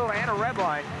cross a blue and a red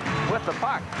line with the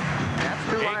puck.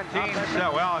 That's 2 lines. 18,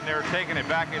 well, and they're taking it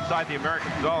back inside the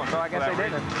American zone. So I guess they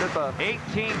didn't.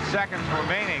 18 seconds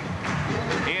remaining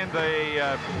in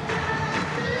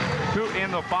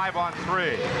the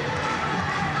 5-on-3.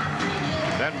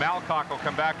 Then Malcock will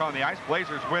come back on the ice.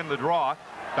 Blazers win the draw.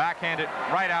 Backhanded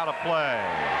right out of play.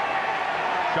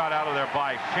 Shot out of there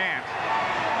by Chance.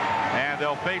 And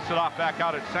they'll face it off back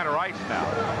out at center ice now.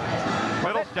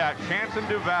 Middlestat, Chance, and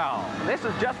Duval. This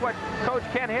is just what Coach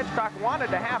Ken Hitchcock wanted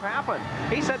to have happen.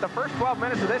 He said the first 12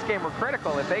 minutes of this game were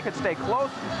critical. If they could stay close,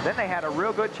 then they had a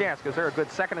real good chance because they're a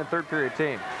good second and third period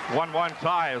team. 1-1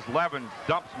 tie as Levin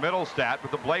dumps Middlestat,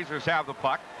 but the Blazers have the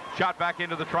puck. Shot back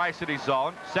into the Tri-City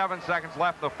zone. 7 seconds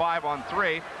left in the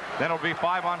 5-on-3. Then it'll be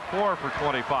 5-on-4 for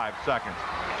 25 seconds.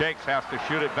 Jakes has to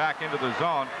shoot it back into the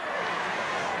zone.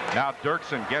 Now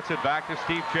Dirksen gets it back to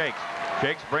Steve Jakes.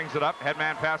 Jakes brings it up.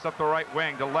 Headman pass up the right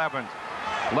wing to Levins.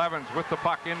 Levins with the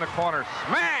puck in the corner.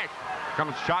 Smash!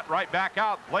 Comes shot right back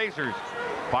out. Blazers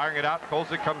firing it out.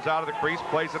 Kolzig comes out of the crease,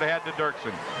 plays it ahead to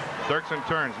Dirksen. Dirksen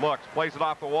turns, looks, plays it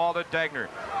off the wall to Degner.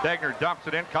 Degner dumps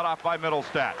it in, cut off by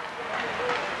Middlestat.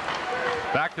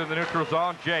 Back to the neutral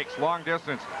zone. Jakes, long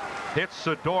distance. Hits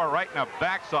Sador right in the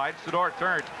backside. Sador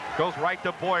turns, goes right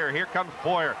to Boyer. Here comes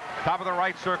Boyer. Top of the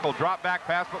right circle. Drop back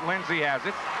pass, but Lindsay has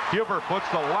it. Huber puts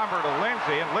the lumber to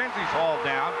Lindsay, and Lindsay's hauled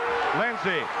down.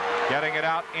 Lindsay getting it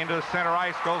out into the center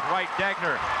ice. Goes right,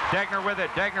 Degner. Degner with it.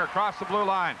 Degner across the blue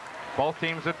line. Both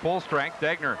teams at full strength.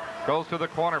 Degner goes to the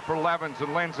corner for Levins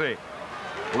and Lindsay.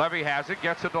 Levy has it,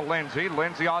 gets it to Lindsay.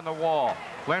 Lindsay on the wall.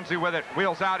 Lindsay with it,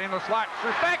 wheels out in the slot.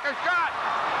 Sherstenka shot!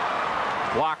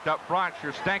 Blocked up front.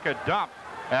 Sherstenka dumped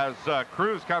as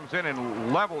Cruz comes in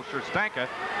and levels Sherstenka.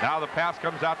 Now the pass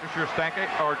comes out to Sherstenka,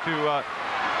 or to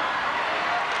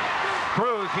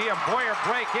Cruz. He and Boyer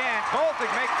break in.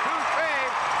 Kolzig makes 2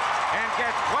 saves and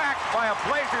gets whacked by a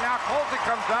Blazer. Now Kolzig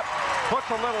comes up, puts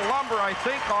a little lumber, I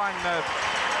think, on...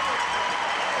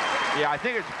 yeah, I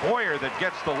think it's Boyer that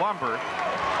gets the lumber.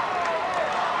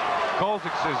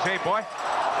 Kolzig says, hey, boy,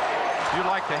 if you'd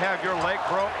like to have your leg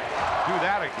broke, do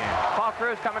that again. Paul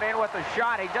Cruz coming in with a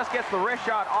shot. He just gets the wrist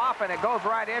shot off, and it goes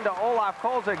right into Olaf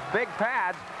Kolzig's big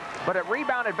pads. But it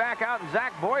rebounded back out, and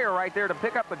Zach Boyer right there to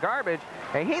pick up the garbage.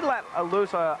 And he let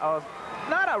loose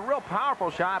not a real powerful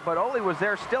shot, but Ole was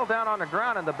there still down on the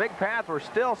ground, and the big pads were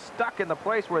still stuck in the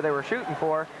place where they were shooting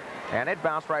for. And it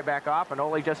bounced right back off, and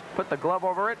Ole just put the glove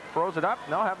over it, throws it up,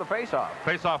 and they'll have the face-off.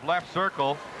 Face-off left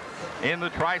circle in the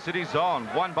Tri-City zone.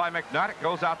 Won by McNutt. It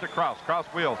goes out to Kraus. Kraus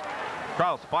wheels.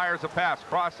 Kraus fires a pass.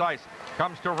 Cross ice.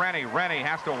 Comes to Rennie. Rennie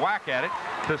has to whack at it.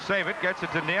 to save it. Gets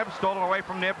it to Nibbs. Stolen away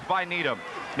from Nibbs by Needham.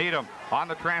 Needham on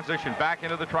the transition. Back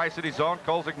into the Tri-City zone.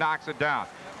 Kolzig knocks it down.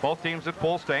 Both teams at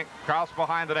full stink. Kraus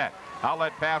behind the net.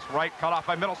 Outlet pass right. Cut off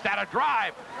by Middlestat. A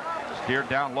drive. Steered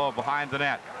down low behind the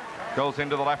net. Goes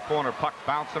into the left corner. Puck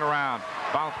bouncing around.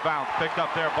 Bounce, bounce. Picked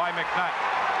up there by McNutt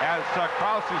as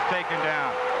Kraus is taken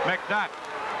down. McNutt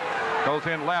goes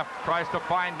in left. Tries to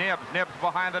find Nibbs. Nibbs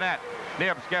behind the net.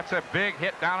 Nibbs gets a big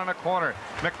hit down in the corner.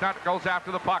 McNutt goes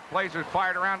after the puck. Blazers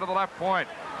fired around to the left point.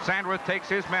 Sandwith takes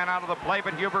his man out of the play,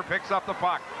 but Huber picks up the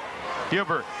puck.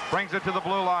 Huber brings it to the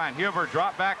blue line. Huber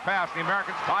drop back pass. The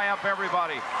Americans tie up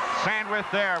everybody. Sandwith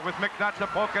there with McNutt to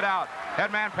poke it out.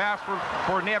 Headman pass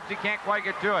for Nibbs. He can't quite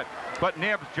get to it, but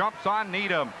Nibbs jumps on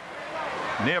Needham.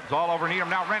 Nibbs all over Needham.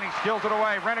 Now Rennie steals it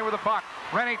away. Rennie with the puck.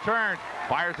 Rennie turns.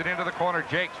 Fires it into the corner.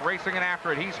 Jake's racing in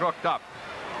after it. He's hooked up.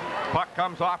 Puck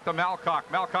comes off to Malcock.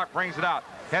 Malcock brings it out.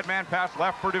 Headman pass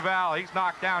left for Duval. He's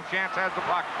knocked down. Chance has the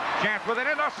puck. Chance with it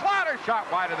in the slaughter shot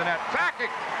wide of the net. Sakic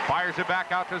fires it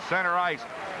back out to center ice.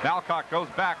 Malcock goes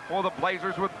back for the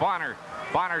Blazers with Bonner.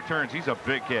 Bonner turns. He's a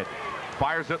big hit.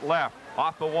 Fires it left.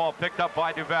 Off the wall. Picked up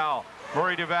by Duval.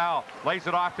 Murray Duval lays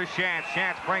it off to Chance.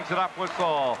 Chance brings it up with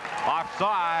Soul.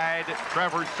 Offside,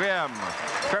 Trevor Sim.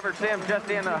 Trevor Sim just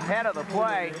in ahead of the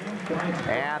play,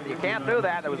 and you can't do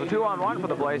that. There was a 2-on-1 for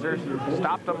the Blazers.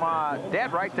 Stopped them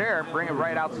dead right there, bring it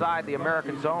right outside the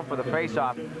American zone for the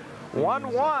faceoff.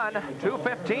 1-1,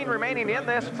 2:15 remaining in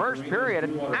this first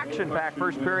period. Action-packed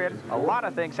first period. A lot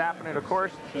of things happening, of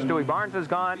course. Stewie Barnes is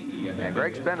gone, and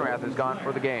Greg Spenrath is gone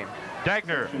for the game.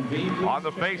 Degner on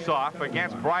the face-off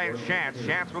against Brian Chance.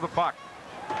 Chance with the puck.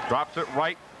 Drops it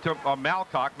right to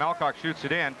Malcock. Malcock shoots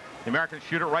it in. The Americans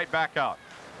shoot it right back out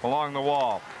along the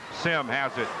wall. Sim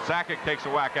has it. Sakic takes a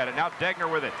whack at it. Now Degner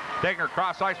with it. Degner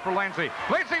cross ice for Lindsay.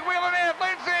 Lindsay wheeling in.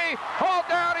 Lindsay hauled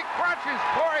down. He crunches.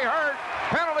 Corey Hurd.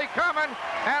 Penalty coming.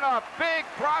 And a big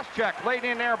cross check laid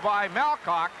in there by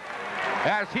Malcock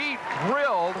as he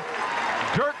drilled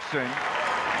Dirksen.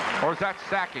 Or is that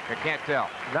Sakic? I can't tell.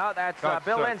 No, that's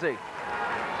Bill Lindsay.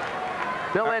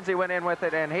 Bill Lindsay went in with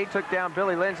it, and he took down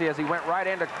Billy Lindsay as he went right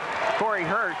into Corey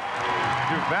Hurd.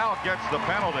 Duval gets the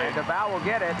penalty. And Duval will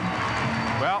get it.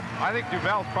 Well, I think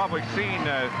Duval's probably seen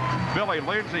Billy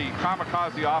Lindsay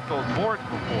kamikaze off those boards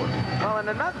before. Well, and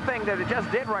another thing that it just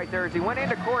did right there is he went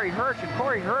into Corey Hirsch, and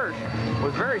Corey Hirsch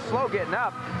was very slow getting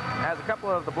up as a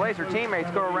couple of the Blazer teammates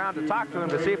go around to talk to him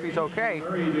to see if he's okay.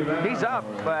 He's up,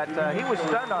 but he was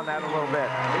stunned on that a little bit.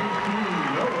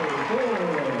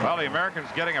 Well, the Americans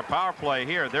getting a power play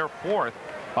here. They're fourth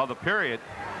of the period.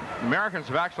 Americans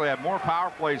have actually had more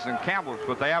power plays than Kamloops,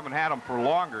 but they haven't had them for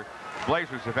longer.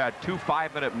 Blazers have had 2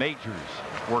 5-minute majors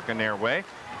working their way.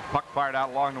 Puck fired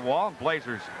out along the wall, and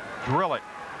Blazers drill it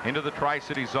into the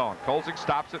Tri-City zone. Kolzig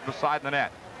stops it beside the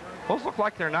net. Those look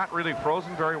like they're not really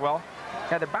frozen very well.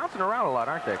 Yeah, they're bouncing around a lot,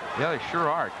 aren't they? Yeah, they sure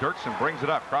are. Dirksen brings it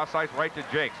up. Cross ice right to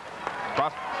Jakes.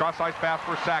 Cross ice pass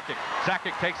for Sakic.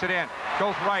 Sakic takes it in.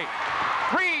 Goes right.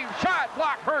 Reeves shot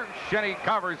block Hirsch, and he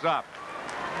covers up.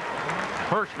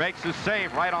 Hirsch makes his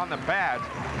save right on the pads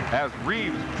as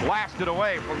Reeves blasted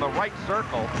away from the right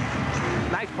circle.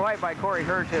 Nice play by Corey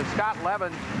Hirsch as Scott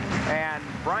Levins and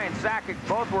Brian Sakic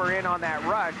both were in on that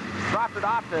rush. Dropped it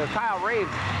off to Kyle Reeves.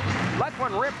 Lets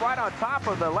one rip right on top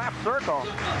of the left circle.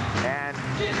 And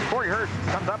Corey Hirsch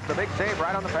comes up with a big save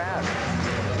right on the pad.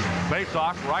 Face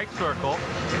off, right circle.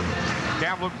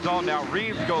 Kamloops zone now.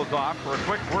 Reeves goes off for a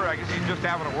quick word. I guess he's just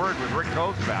having a word with Rick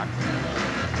Kozbak.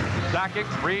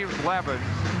 Sakic, Reeves, Levins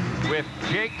with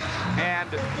Jakes and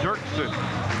Dirksen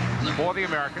for the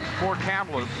Americans. For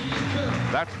Kamloops,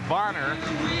 that's Bonner,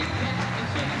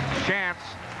 Chance,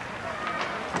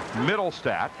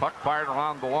 Middlestat. Puck fired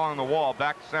around along the wall,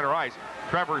 back to center ice.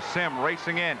 Trevor Sim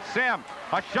racing in. Sim,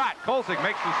 a shot. Kolzig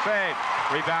makes the save.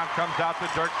 Rebound comes out to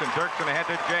Dirksen. Dirksen ahead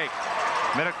to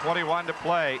Jakes. Minute 21 to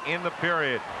play in the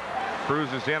period.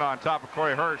 Cruises in on top of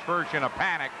Corey Hirsch. Hirsch in a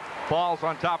panic. Falls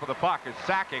on top of the puck as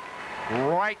Sakic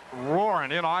right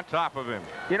roaring in on top of him.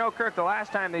 You know, Kirk, the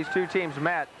last time these two teams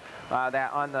met,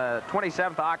 that on the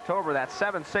 27th of October, that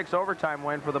 7-6 overtime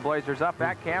win for the Blazers up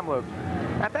at Kamloops.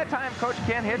 At that time, Coach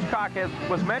Ken Hitchcock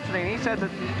was mentioning, he said that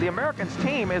the Americans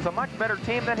team is a much better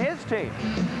team than his team.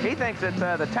 He thinks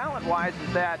that the talent-wise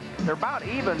is that they're about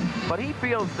even, but he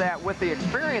feels that with the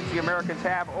experience the Americans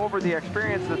have over the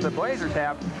experience that the Blazers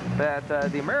have, that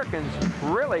the Americans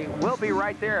really will be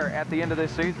right there at the end of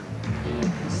this season.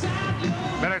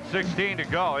 Minute 16 to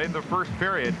go in the first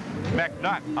period.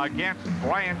 McNutt against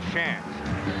Brian Chance.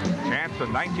 Chance, a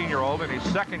 19-year-old in his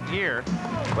second year.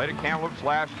 Played at Kamloops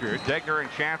last year. Degner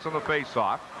and Chance on the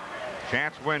face-off.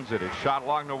 Chance wins it. It's shot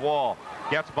along the wall.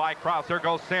 Gets by Kraus. There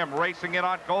goes Sim racing in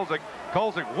on Kolzig.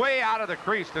 Kolzig way out of the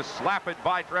crease to slap it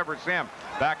by Trevor Sim.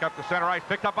 Back up to center ice,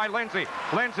 picked up by Lindsay.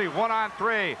 Lindsay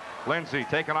 1-on-3. Lindsay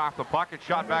taking off the puck, it's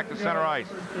shot back to center ice.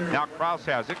 Now Kraus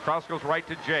has it. Kraus goes right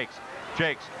to Jakes.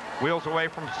 Jakes wheels away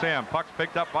from Sim. Puck's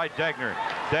picked up by Degner.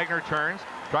 Degner turns,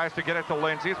 tries to get it to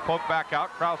Lindsay. It's poked back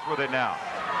out. Kraus with it now.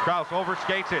 Kraus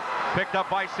overskates it. Picked up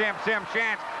by Sim. Sim,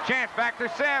 chance. Chance back to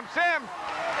Sim. Sim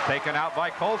taken out by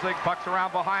Kolzig. Puck's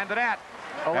around behind the net.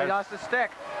 Oh, he lost the stick.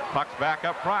 Puck's back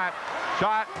up front.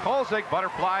 Shot. Kolzig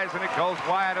butterflies and it goes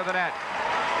wide of the net.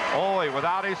 Ole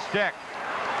without his stick.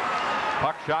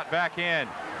 Puck shot back in.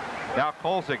 Now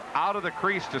Kolzig out of the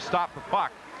crease to stop the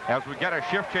puck. As we get a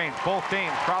shift change, both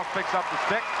teams. Kraus picks up the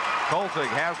stick. Kolzig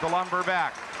has the lumber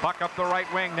back. Puck up the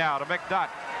right wing now to McNutt.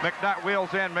 McNutt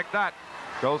wheels in. McNutt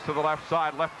goes to the left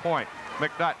side, left point.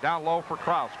 McNutt down low for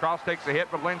Kraus. Kraus takes a hit,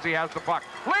 but Lindsay has the puck.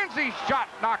 Lindsay's shot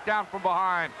knocked down from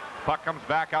behind. Puck comes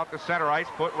back out to center ice.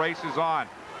 Foot races on.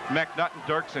 McNutt and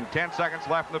Dirksen. 10 seconds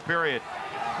left in the period.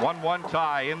 1-1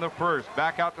 tie in the first.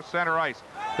 Back out to center ice.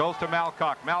 Goes to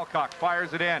Malcock. Malcock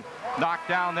fires it in. Knocked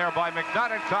down there by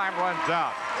McNutt, and time runs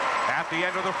out. At the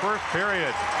end of the first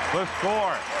period, the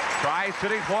score,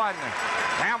 Tri-Cities 1,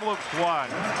 Kamloops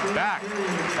 1. Back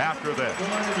after this.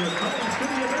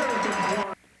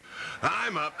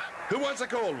 I'm up. Who wants a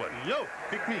cold one? Yo,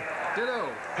 pick me. Ditto.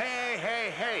 Hey,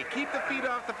 hey, hey, keep the feet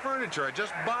off the furniture. I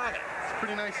just bought it. It's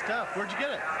pretty nice stuff. Where'd you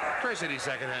get it? Tri-City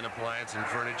secondhand appliance and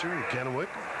furniture in Kennewick.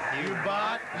 You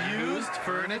bought used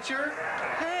furniture?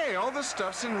 Hey, all the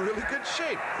stuff's in really good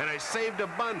shape, and I saved a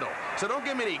bundle. So don't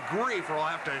give me any grief or I'll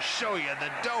have to show you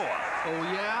the door. Oh,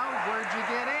 yeah? Where'd you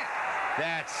get it?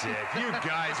 That's it. You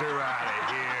guys are out of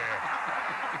here.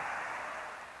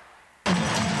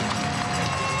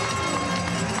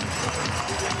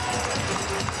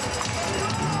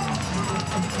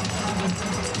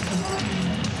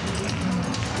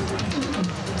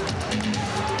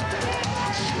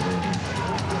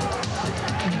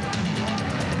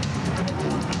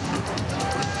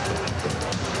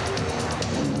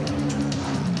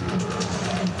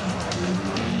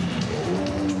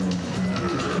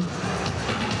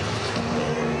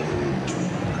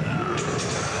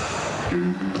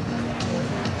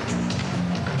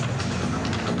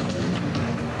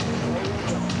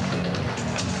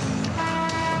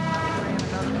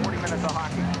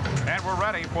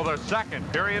 For the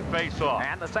second period face-off.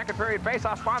 And the second period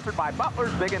face-off sponsored by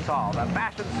Butler's Big and Tall, the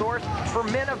fashion source for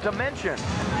men of dimension.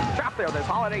 Shop there this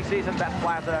holiday season, Best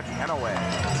Plaza, Kennewick.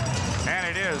 And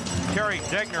it is Kerry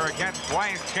Degner against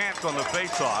Brian Chance on the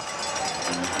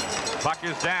face-off. Puck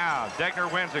is down.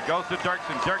 Degner wins it. Goes to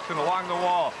Dirksen. Dirksen along the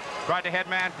wall. Tried to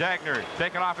headman Degner.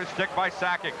 Taken off his stick by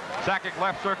Sakic. Sakic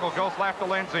left circle. Goes left to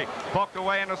Lindsay. Poked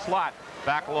away in the slot.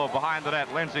 Back low behind the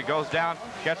net. Lindsay goes down.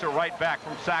 Gets it right back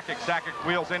from Sakic. Sakic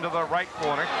wheels into the right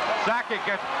corner. Sakic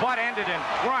gets butt-ended in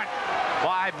front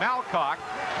by Malcock.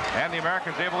 And the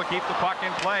Americans able to keep the puck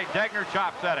in play. Degner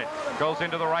chops at it. Goes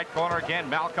into the right corner again.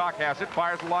 Malcock has it.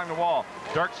 Fires along the wall.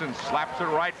 Dirksen slaps it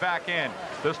right back in.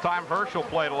 This time Herschel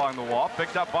played along the wall.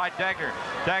 Picked up by Degner.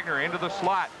 Degner into the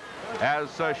slot. As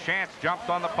Chance jumps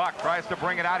on the puck, tries to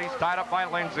bring it out. He's tied up by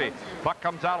Lindsay. Puck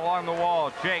comes out along the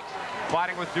wall. Jakes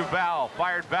fighting with Duval.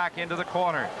 Fired back into the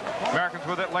corner. Americans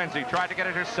with it. Lindsay tried to get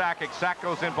it to Sakic. Sack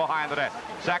goes in behind the net.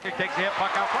 Sakic takes a hit.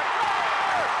 Puck out front.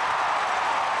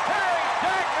 Terry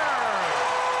Degner!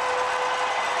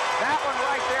 That one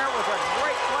right there was a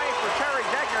great play for Terry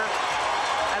Degner.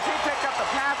 As he picked up the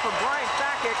pass from Brian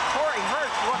Sakic, Corey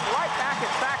Hurst looked right back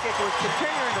at Sakic, was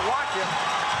continuing to watch him.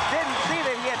 Didn't see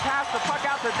that he had passed the puck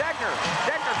out to Degner.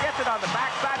 Degner gets it on the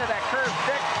backside of that curved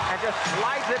stick and just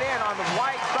slides it in on the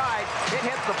wide side. It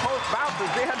hits the post, bounces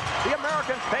in. The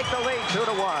Americans take the lead 2-1.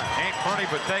 Ain't pretty,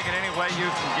 but take it any way you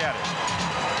can get it.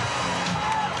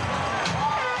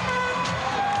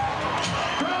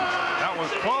 That was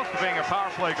close to being a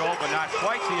power play goal, but not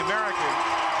quite. The Americans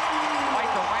light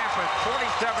the lamp at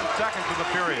 47 seconds of the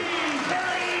period.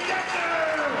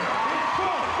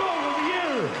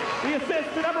 The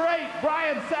assist to number 8,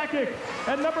 Brian Sakic,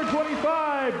 and number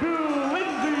 25, Boo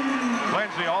Lindsay.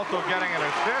 Lindsay also getting an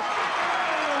assist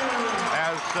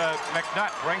as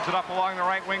McNutt brings it up along the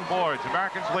right wing boards.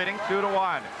 Americans leading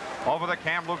 2-1 over the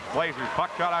Kamloops Blazers. Puck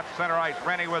shot out to center ice.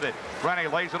 Rennie with it. Rennie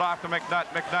lays it off to McNutt.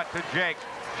 McNutt to Jakes.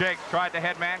 Jakes tried to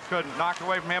headman, couldn't. Knocked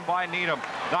away from him by Needham.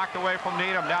 Knocked away from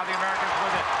Needham. Now the Americans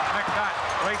with it. McNutt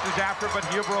races after, but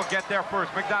Huber will get there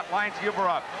first. McNutt lines Huber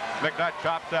up. McNutt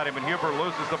chops at him, and Huber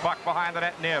loses the puck behind the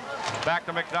net. Nibs. Back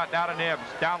to McNutt, now to Nibs.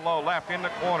 Down low, left in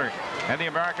the corner. And the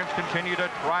Americans continue to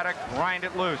try to grind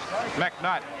it loose.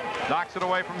 McNutt knocks it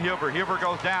away from Huber. Huber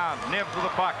goes down. Nibs with the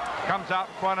puck. Comes out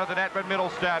in front of the net, but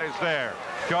Middlestad is there.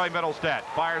 Joey Middlestat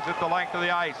fires at the length of the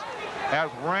ice as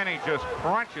Rennie just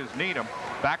crunches Needham.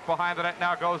 Back behind the net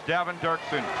now goes Devin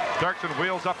Dirksen. Dirksen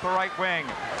wheels up the right wing.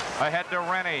 Ahead to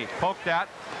Rennie. Poked at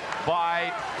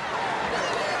by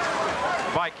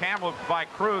Kamloops, by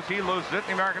Cruz. He loses it.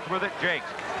 The Americans with it. Jakes.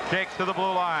 Jakes to the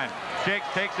blue line. Jakes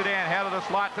takes it in. Head of the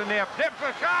slot to Nibbs. Nibbs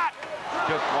a shot!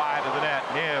 Just wide of the net.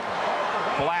 Nibbs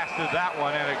blasted that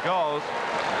one, and it goes.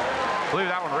 I believe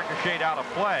that one ricocheted out of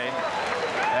play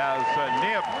as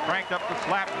Nibbs cranked up the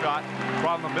slap shot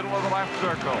from the middle of the left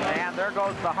circle. And there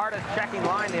goes the hardest checking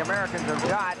line the Americans have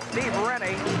got. Steve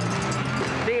Rennie,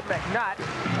 Steve McNutt,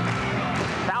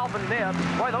 Calvin Nibbs.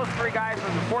 Boy, those three guys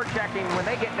from the forechecking, when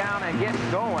they get down and get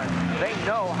going, they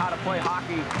know how to play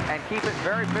hockey and keep it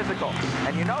very physical.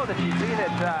 And you know that you see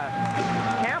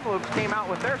that Kamloops came out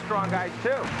with their strong guys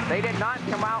too. They did not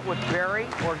come out with Barry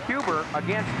or Huber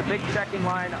against the big checking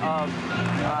line of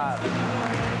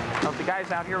the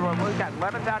guys out here. We've got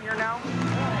Levens out here now.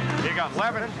 You got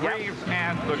Levens, yep. Reeves,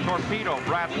 and the torpedo,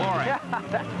 Brad Loring. Yeah,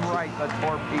 that's right, the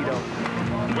torpedo.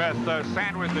 With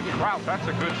Sandwich and Trout, that's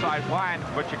a good-sized line.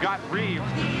 But you got Reeves,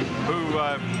 who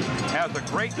has a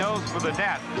great nose for the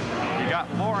net. You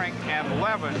got Loring and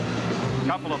Levens, a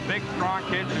couple of big, strong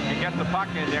kids who can get the puck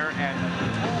in there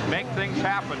and make things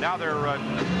happen. Now they're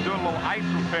doing a little ice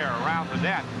repair around the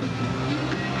net,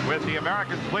 with the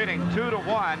Americans leading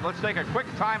 2-1. Let's take a quick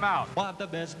timeout. Want the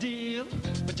best deal,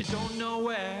 but you don't know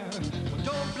where. Well,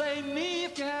 don't blame me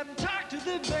if you haven't talked to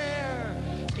the bear.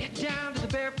 Get down to the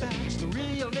Bear Facts, the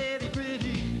real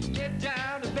nitty-gritty. Get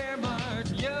down to Bear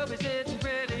Mart, you'll be sitting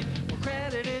pretty. Well,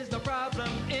 credit is no problem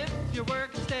if you're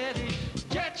working steady.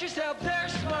 Get yourself there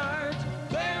smart,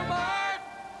 Bear Mart.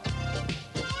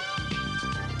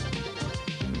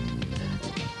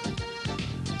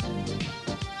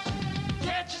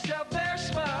 Get yourself there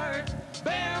smart,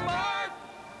 Bear Mart.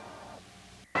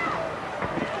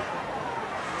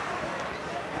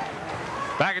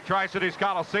 Back at Tri-Cities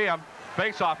Coliseum,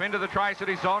 face-off into the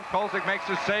Tri-City zone. Kolzig makes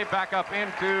his save back up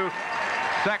into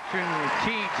section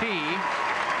TT,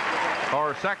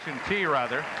 or section T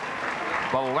rather,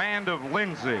 the land of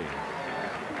Lindsay.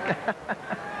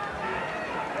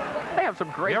 They have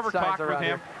some great you ever sides talked with him?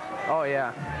 Here. Oh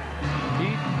yeah.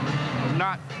 He's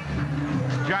not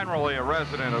generally a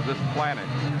resident of this planet.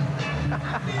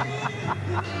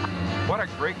 What a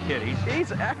great kid.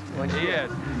 He's excellent. He is.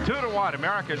 2-1,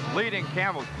 Americans leading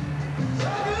Kamloops.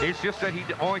 He's just said he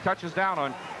only touches down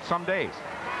on some days.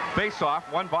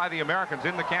 Face-off won by the Americans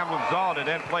in the Kamloops zone and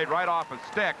then played right off a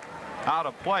stick out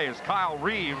of play as Kyle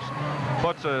Reeves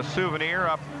puts a souvenir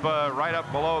up right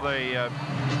up below the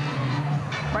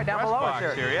right down below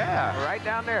us here. Yeah. Right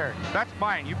down there. That's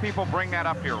mine. You people bring that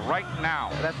up here right now.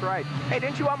 That's right. Hey,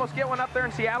 didn't you almost get one up there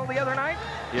in Seattle the other night?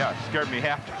 Yeah, it scared me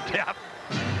half to death.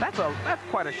 That's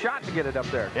quite a shot to get it up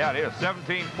there. Yeah, it is.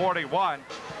 17:41.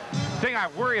 Thing I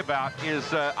worry about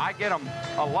is I get them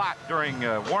a lot during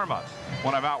warm-ups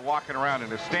when I'm out walking around in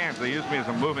the stands. They use me as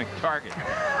a moving target.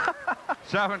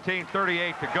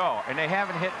 17:38 to go, and they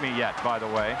haven't hit me yet, by the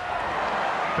way.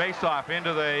 Face-off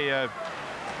into the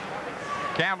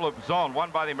Kamloops zone,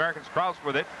 won by the Americans. Kraus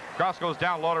with it. Kraus goes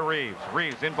down low to Reeves.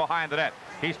 Reeves in behind the net.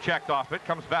 He's checked off it,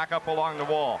 comes back up along the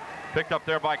wall. Picked up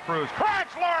there by Cruz. Crunch!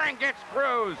 Loring gets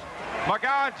Cruz.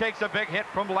 McGowan takes a big hit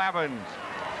from Levens.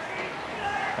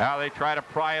 Now they try to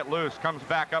pry it loose. Comes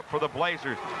back up for the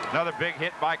Blazers. Another big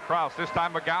hit by Kraus. This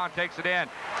time McGowan takes it in.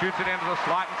 Shoots it into the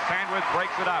slot, and Sandwich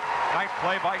breaks it up. Nice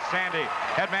play by Sandy.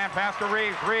 Headman pass to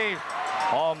Reeves. Reeves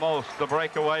almost the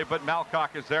breakaway, but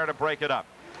Malcock is there to break it up.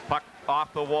 Puck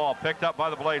off the wall. Picked up by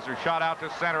the Blazers. Shot out to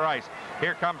center ice.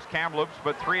 Here comes Kamloops,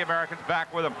 but three Americans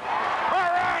back with him.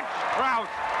 Kraus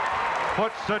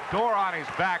puts Sador on his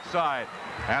backside.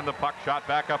 And the puck shot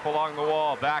back up along the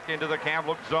wall. Back into the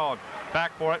Kamloops zone.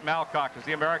 Back for it, Malcock, as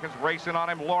the Americans racing on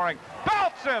him. Loring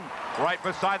belts him right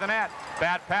beside the net.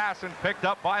 Bad pass and picked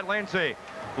up by Lindsay.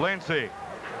 Lindsay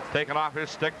taken off his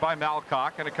stick by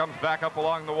Malcock, and it comes back up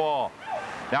along the wall.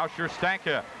 Now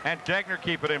Sherstanka and Degner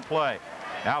keep it in play.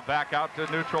 Now back out to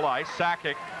neutral ice.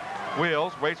 Sakic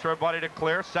wheels, waits for everybody to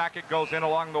clear. Sakic goes in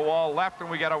along the wall left, and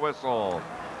we get a whistle.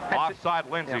 Offside,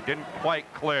 Lindsay didn't quite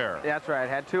clear. That's right.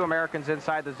 Had two Americans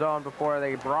inside the zone before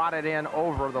they brought it in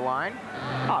over the line.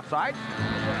 Offside.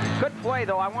 Good play,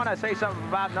 though. I want to say something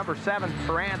about number 7,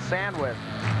 Ferran Sandwich,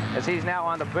 as he's now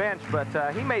on the bench. But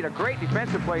he made a great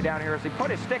defensive play down here as he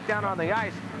put his stick down on the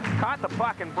ice, caught the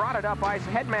puck, and brought it up ice,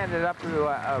 headmaned it up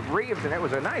to Reeves, and it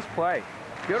was a nice play.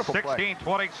 Beautiful play.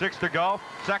 16:26 to go.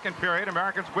 Second period.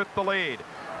 Americans with the lead.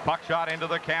 Puck shot into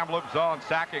the Kamloops zone.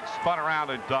 Sakic spun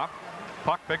around and dumped.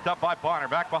 Puck picked up by Bonner.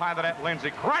 Back behind the net, Lindsay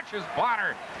crunches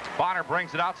Bonner Bonner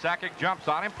brings it out. Sakic jumps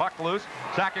on him. Puck loose.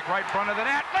 Sakic right in front of the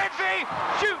net. Lindsay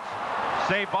shoots.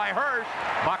 Saved by Hirsch.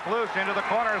 Puck loose into the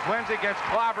corner as Lindsay gets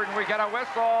clobbered, and we get a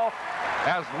whistle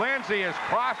as Lindsay is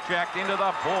cross-checked into the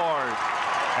boards.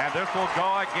 And this will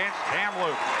go against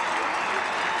Kamloops.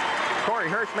 Corey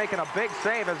Hirsch making a big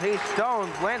save as he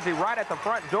stones Lindsay right at the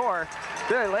front door.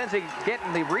 Billy Lindsay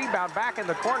getting the rebound back in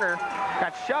the corner.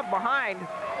 Got shoved behind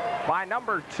by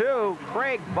number 2,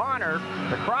 Craig Bonner.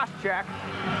 The cross-check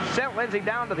sent Lindsay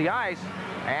down to the ice.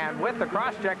 And with the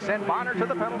cross-check, sent Bonner to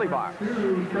the penalty box.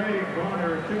 Craig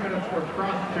Bonner, 2 minutes for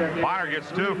cross-checking. Bonner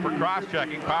gets 2 for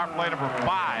cross-checking. Power play number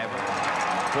 5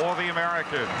 for the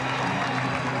Americans.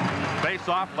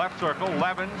 Face-off, left circle,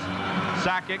 Levens,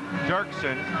 Sakic,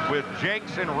 Dirksen with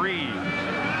Jakes and Reeves.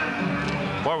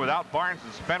 Boy, without Barnes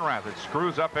and Spenrath, it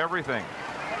screws up everything.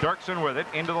 Dirksen with it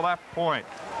into the left point.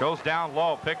 Goes down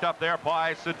low, picked up there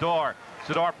by Sidor.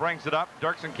 Sidor brings it up.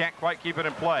 Dirksen can't quite keep it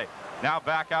in play. Now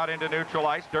back out into neutral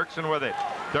ice. Dirksen with it.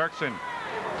 Dirksen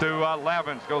to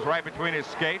Levens. Goes right between his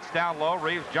skates. Down low.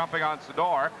 Reeves jumping on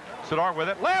Sidor. Sidor with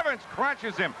it. Levens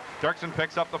crunches him. Dirksen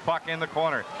picks up the puck in the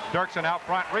corner. Dirksen out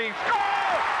front. Reeves. Goal!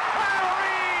 Kyle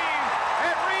Reeves!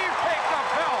 And Reeves takes a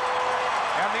belt.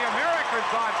 And the Americans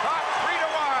on top 3-1.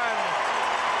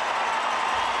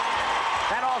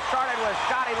 That all started with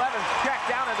Scotty Levens' check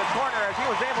down in the corner as he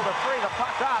was able to free the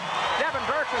puck up. Devin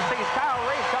Dirksen sees Kyle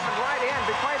Reeves coming right in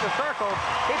between the circles.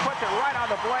 He puts it right on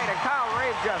the blade, and Kyle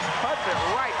Reeves just puts it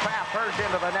right past Hirsch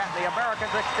into the net. The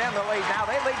Americans extend the lead. Now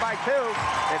they lead by 2.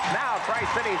 It's now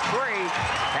Tri-Cities 3,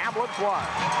 Kamloops 1.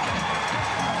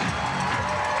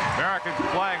 Americans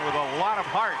playing with a lot of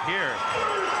heart here.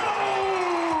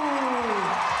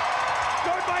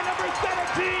 Scored by number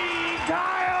 17,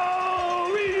 Kyle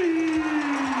Reeves.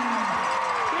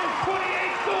 His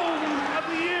 28th goal of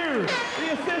the year. The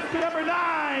assist to number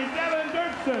 9, Devin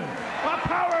Dirksen. A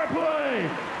power play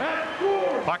at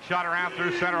 4. Puck shot around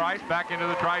through center ice, back into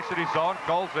the Tri-City zone.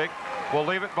 Golzig will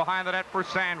leave it behind the net for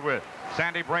Sandwith.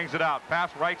 Sandy brings it out. Pass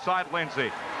right side,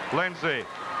 Lindsay. Lindsay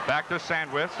back to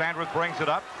Sandwith. Sandwith brings it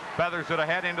up. Feathers it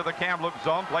ahead into the Kamloops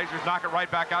zone. Blazers knock it right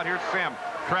back out. Here's Sim.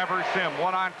 Trevor Sim,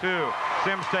 1-on-2.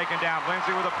 Sim's taken down.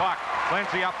 Lindsay with a puck.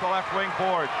 Lindsay up the left wing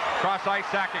boards. Cross ice,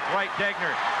 Sakic, right,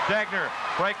 Degner. Degner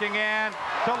breaking in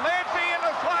to Lindsay in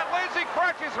the slot. Lindsay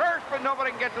crunches Hirsch, but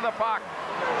nobody can get to the puck.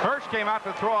 Hirsch came out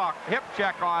to throw a hip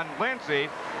check on Lindsay.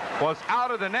 Was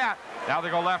out of the net. Now they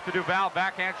go left to Duval.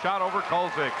 Backhand shot over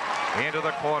Kolzig. Into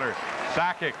the corner.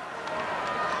 Sakic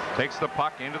takes the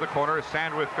puck into the corner as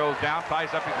Sandwith goes down,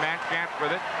 ties up his man chance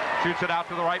with it, shoots it out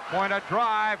to the right point, a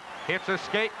drive, hits a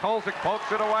skate, Kolzig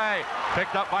pokes it away,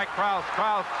 picked up by Krause.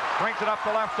 Krause brings it up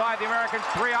the left side, the Americans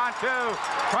 3-on-2,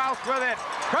 Krause with it,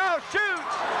 Krause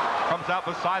shoots, comes out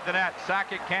beside the net,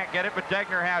 Sakic can't get it, but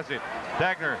Degner has it.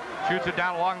 Degner shoots it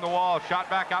down along the wall, shot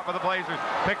back out by the Blazers,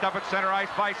 picked up at center ice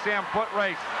by Sam, foot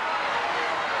race,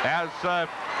 as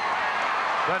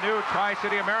the new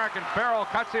Tri-City American, Farrell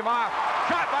cuts him off.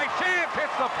 Shot by Shams,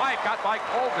 hits the pipe, got by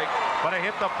Kolzig, but it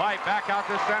hit the pipe, back out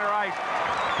to center ice.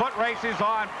 Foot race is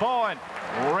on, Bowen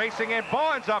racing in,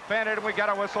 Bowen's upended, and we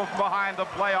got a whistle from behind the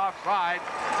play offside.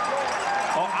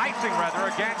 Oh, icing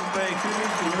rather, against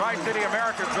the Tri-City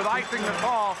Americans with icing the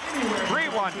call.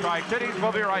 3-1 Tri-Cities,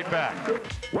 we'll be right back.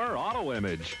 We're Auto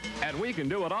Image, and we can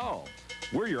do it all.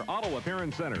 We're your auto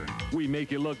appearance center. We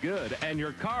make you look good and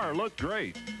your car look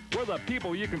great. We're the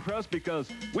people you can trust because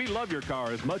we love your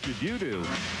car as much as you do.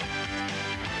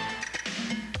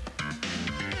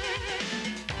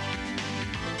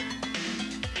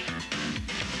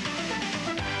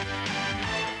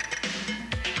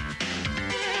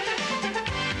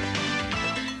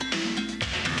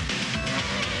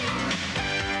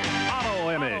 Auto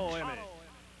Image.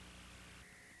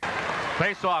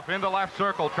 Face-off in the left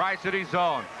circle, Tri-City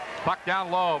zone. Puck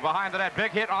down low, behind the net.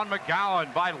 Big hit on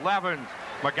McGowan by Levens.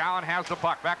 McGowan has the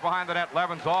puck, back behind the net.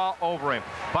 Levens all over him.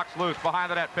 Puck's loose, behind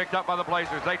the net, picked up by the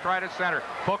Blazers. They try to center,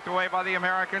 poked away by the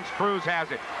Americans. Cruz has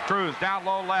it. Cruz down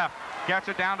low left, gets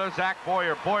it down to Zach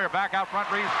Boyer. Boyer back out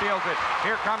front, Reeves steals it.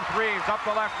 Here comes Reeves up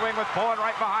the left wing with Bowen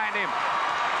right behind him.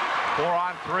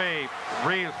 4-on-3,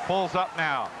 Reeves pulls up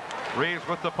now. Reeves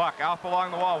with the puck, out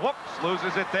along the wall. Whoops,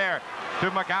 loses it there to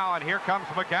McGowan. Here comes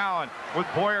McGowan with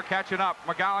Boyer catching up.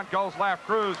 McGowan goes left.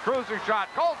 Cruz. Cruz's shot.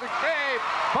 Kolzig save.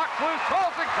 Puck loose.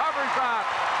 Kolzig covers up.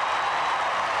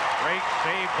 Great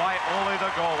save by Ole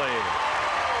the goalie.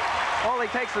 Ole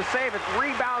takes the save. It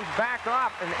rebounds back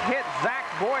up and hits Zach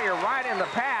Boyer right in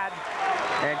the pad.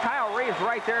 And Kyle Reeves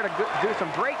right there to do some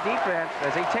great defense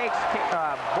as he takes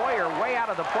Boyer way out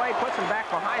of the play, puts him back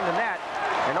behind the net.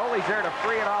 And Ole's there to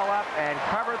free it all up and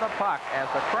cover the puck as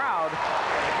the crowd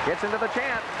gets into the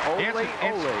chant.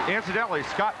 Ole. Incidentally,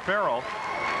 Scott Farrell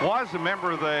was a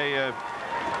member of the,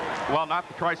 well, not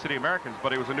the Tri-City Americans,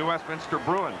 but he was a New Westminster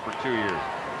Bruin for 2 years.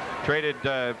 Traded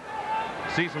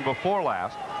season before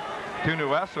last to New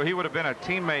West, so he would have been a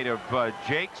teammate of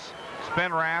Jakes,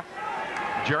 Spenrath,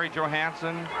 Jerry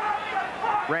Johansson,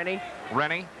 Rennie.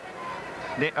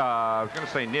 I was going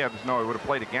to say Nibs. No, he would have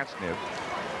played against Nibs.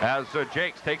 As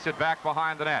Jakes takes it back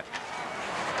behind the net.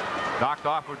 Knocked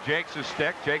off of Jakes'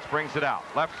 stick. Jakes brings it out.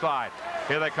 Left side.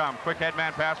 Here they come. Quick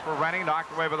headman pass for Rennie.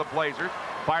 Knocked away by the Blazers.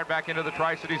 Fired back into the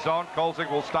Tri-City zone. Kolzig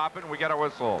will stop it, and we get a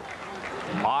whistle.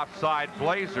 Offside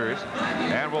Blazers,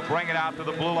 and we'll bring it out to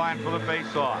the blue line for the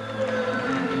face-off.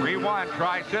 3-1,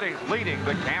 Tri-Cities leading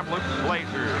the Kamloops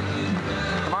Blazers.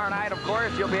 Tomorrow night, of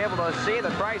course, you'll be able to see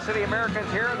the Tri-City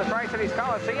Americans here in the Tri-Cities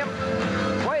Coliseum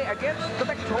play against the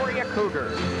Victoria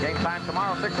Cougars. Game time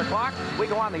tomorrow, 6 o'clock. We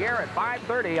go on the air at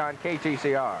 5:30 on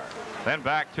KTCR. Then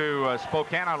back to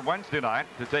Spokane on Wednesday night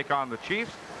to take on the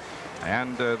Chiefs,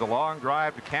 and the long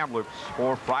drive to Kamloops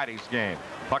for Friday's game.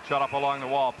 Puck shot up along the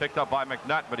wall, picked up by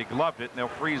McNutt, but he gloved it, and they'll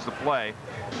freeze the play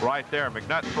right there.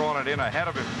 McNutt throwing it in ahead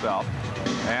of himself,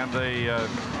 and the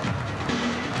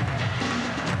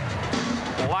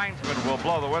linesman will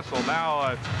blow the whistle.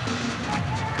 Now,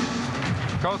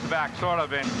 Kozebak sort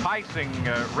of enticing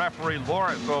referee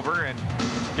Loris over and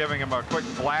giving him a quick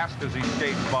blast as he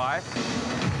skates by.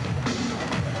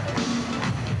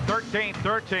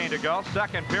 13-13 to go,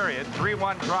 second period,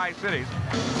 3-1 Tri-Cities,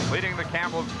 leading the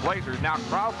Kamloops Blazers. Now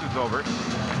Krause is over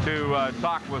to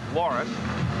talk with Loris.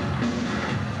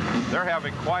 They're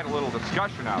having quite a little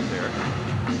discussion out there.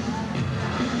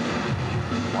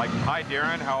 Like, hi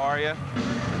Darren, how are you?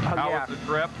 How was the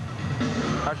trip?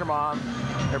 How's your mom?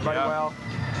 Everybody well?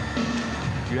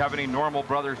 Do you have any normal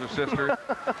brothers or sisters?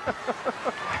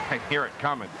 I hear it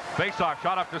coming. Face-off,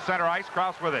 shot up to center ice.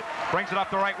 Krause with it. Brings it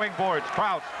up the right wing boards.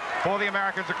 Krause for the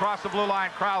Americans across the blue line.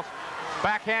 Krause,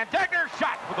 backhand. Degner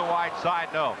shot with the wide side.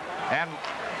 No. And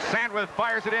Sandwith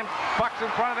fires it in. Puck's in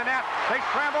front of the net. They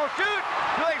scramble, shoot.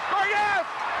 Do they score? Yes!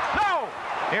 No!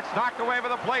 It's knocked away by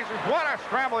the Blazers. What a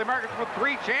scramble. The Americans with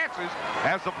 3 chances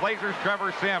as the Blazers'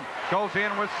 Trevor Sim goes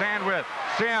in with Sandwith.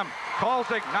 Sim.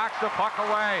 Kolzig knocks the puck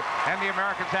away, and the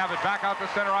Americans have it. Back out to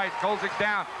center ice. Kolzig's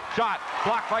down. Shot.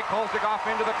 Blocked by Kolzig off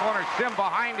into the corner. Sim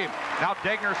behind him. Now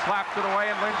Degner slaps it away,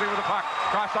 and Lindsay with the puck.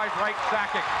 Cross ice right,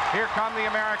 Sakic. Here come the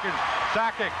Americans.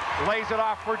 Sakic lays it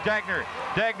off for Degner.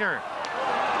 Degner.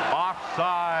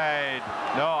 Offside.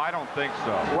 No, I don't think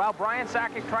so. Well, Brian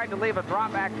Sakic tried to leave a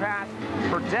drop-back pass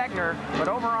for Degner, but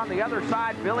over on the other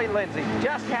side, Billy Lindsay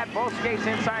just had both skates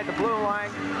inside the blue line.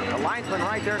 The linesman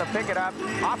right there to pick it up.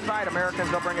 Offside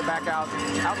Americans, they'll bring it back out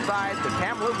outside the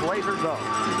Kamloops Blazers zone.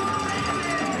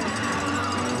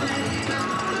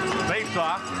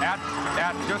 Face-off at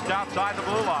just outside the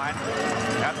blue line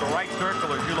at the right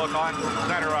circle as you look on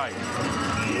center ice.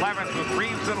 Levens with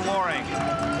Reeves and Loring.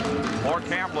 For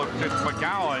Kamloops, it's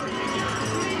McGowan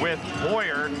with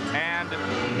Boyer and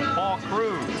Paul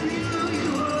Cruz.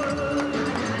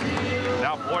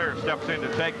 Now Boyer steps in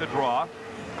to take the draw.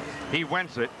 He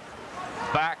wins it.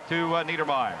 Back to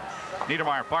Niedermeyer.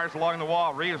 Niedermeyer fires along the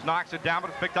wall. Reeves knocks it down,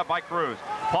 but it's picked up by Cruz.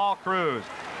 Paul Cruz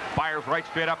fires right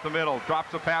straight up the middle.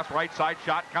 Drops the pass, right side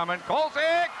shot coming.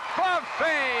 Kolzig, glove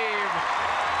save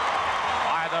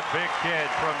by the big kid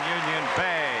from Union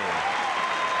Bay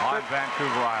on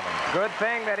Vancouver Island. Good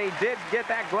thing that he did get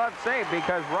that glove save,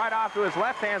 because right off to his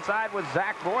left-hand side was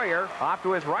Zach Boyer. Off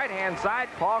to his right-hand side,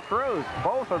 Paul Cruz.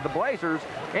 Both of the Blazers,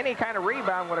 any kind of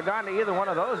rebound would have gone to either one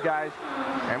of those guys,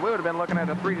 and we would have been looking at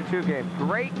a 3-2 game.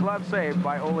 Great glove save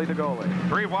by Ole the goalie.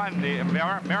 3-1, the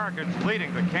Americans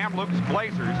leading the Kamloops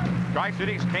Blazers.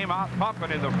 Tri-Cities came out pumping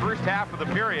in the first half of the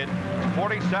period.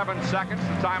 47 seconds,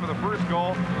 the time of the first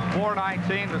goal.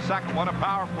 4:19, the second one, a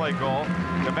power play goal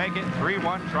to make it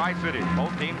 3-1 Tri-Cities.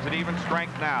 Both teams at even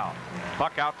strength now.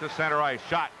 Puck out to center ice.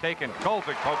 Shot taken.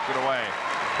 Kolzig pokes it away.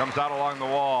 Comes out along the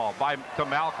wall to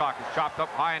Malcock. Is chopped up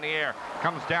high in the air.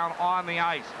 Comes down on the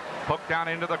ice. Poked down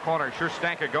into the corner.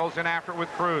 Scherstenka goes in after it with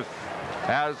Cruz.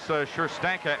 As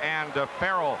Scherstenka and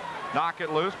Farrell knock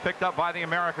it loose. Picked up by the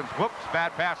Americans. Whoops,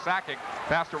 bad pass. Sakic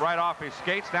passed it right off his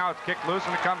skates. Now it's kicked loose,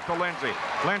 and it comes to Lindsay.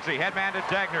 Lindsay, headman to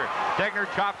Degner. Degner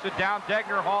chops it down.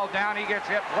 Degner hauled down. He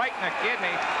gets hit right in the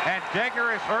kidney, and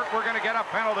Degner is hurt. We're going to get a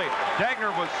penalty.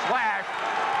 Degner was slashed,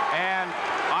 and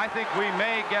I think we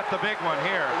may get the big one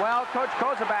here. Well, Coach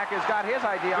Kozebak has got his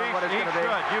idea on what it's going to be. He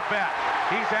should, you bet.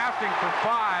 He's asking for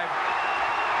 5.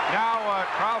 Now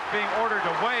Krause being ordered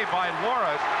away by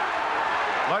Loris.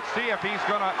 Let's see if he's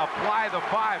going to apply the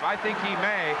 5. I think he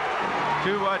may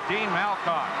to Dean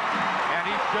Malcock. And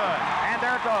he should. And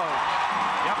there it goes.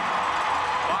 Yep.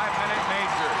 5-minute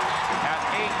major at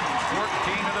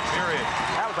 8:14 of the period.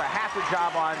 That was a hatchet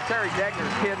job on Terry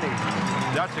Degner's kidney.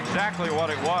 That's exactly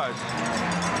what it was.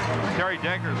 Terry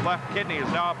Degner's left kidney is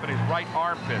now up in his right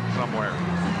armpit somewhere.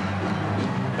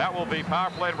 That will be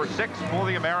power play number 6 for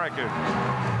the Americans.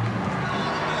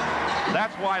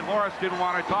 That's why Loris didn't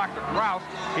want to talk to Krause.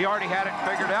 He already had it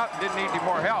figured out and didn't need any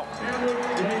more help.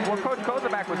 Well, Coach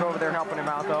Kozubak was over there helping him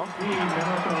out, though.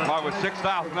 Along with 6,000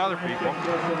 other people.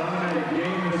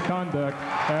 Game misconduct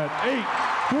at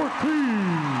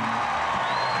 8:14.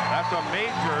 That's a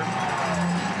major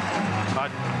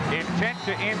intent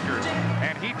to injure,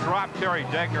 and he dropped Terry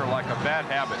Degner like a bad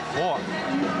habit. Boy.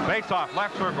 Face-off,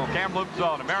 left circle, Kamloops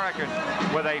zone. Americans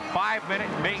with a 5-minute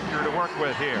major to work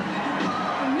with here.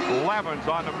 Levens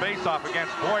on the face-off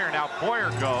against Boyer. Now Boyer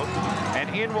goes, and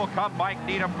in will come Mike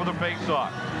Needham for the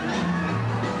face-off.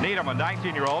 Needham, a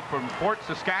 19-year-old from Fort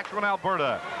Saskatchewan,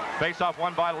 Alberta. Face-off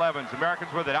won by Levens.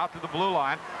 Americans with it out to the blue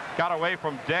line. Got away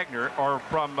from Degner, or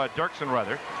from Dirksen,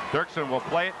 rather. Dirksen will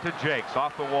play it to Jakes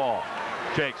off the wall.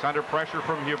 Jakes under pressure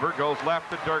from Huber, goes left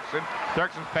to Dirksen.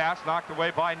 Dirksen's pass knocked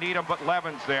away by Needham, but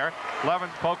Levens there.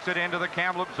 Levens pokes it into the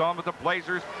Kamloops zone, but the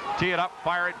Blazers tee it up,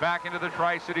 fire it back into the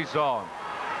Tri-City zone.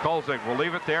 Kolzig will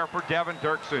leave it there for Devin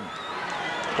Dirksen.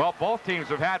 Well, both teams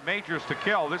have had majors to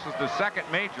kill. This is the second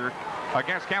major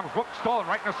against Kamloops. Whoops, stolen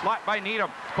right in the slot by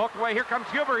Needham. Poked away. Here comes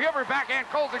Huber. Huber backhand.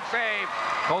 Kolzig save.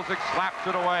 Kolzig slaps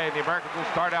it away. The Americans will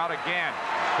start out again.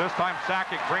 This time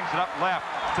Sakic brings it up left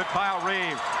to Kyle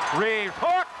Reeves. Reeves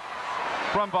hook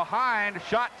from behind.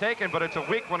 Shot taken, but it's a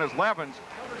weak one as Levens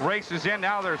races in.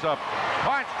 Now there's a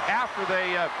punch after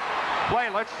they play.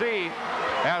 Let's see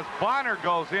as Bonner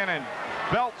goes in and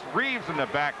belts Reeves in the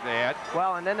back of the head.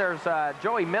 Well, and then there's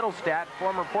Joey Middlestat,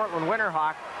 former Portland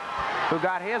Winterhawk, who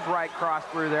got his right cross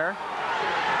through there.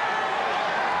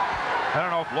 I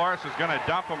don't know if Loris is going to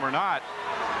dump him or not.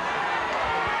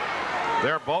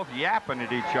 They're both yapping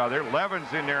at each other.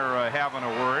 Levens in there having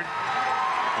a word.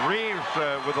 Reeves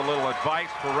with a little advice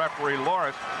for referee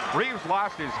Loris. Reeves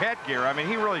lost his headgear. I mean,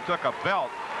 he really took a belt.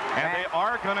 And they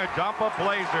are going to dump a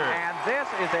Blazer. And this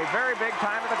is a very big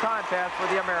time of the contest for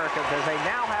the Americans as they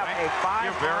now have a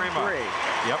 5-on-3.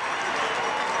 Yep.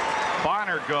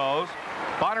 Bonner goes.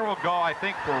 Bonner will go, I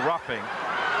think, for roughing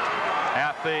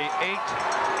at the 8.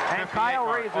 And Kyle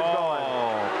Reeves is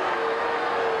going.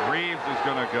 Reeves is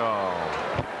going to go.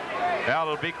 Now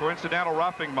it'll be coincidental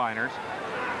roughing, minors.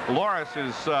 Loris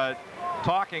is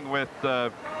talking with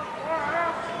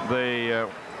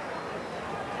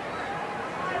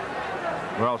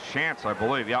well, Shantz, I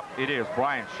believe. Yep, it is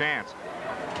Brian Shantz.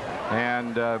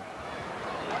 And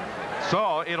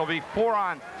so it'll be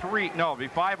 4-on-3. No, it'll be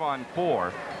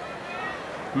 5-on-4.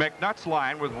 McNutt's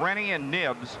line with Rennie and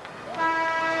Nibbs.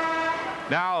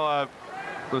 Now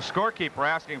the scorekeeper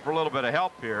asking for a little bit of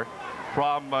help here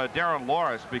from Darren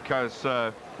Loris because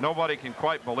nobody can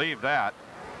quite believe that.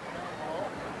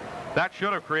 That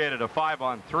should have created a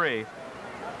 5-on-3,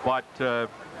 but it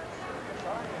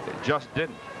just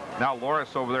didn't. Now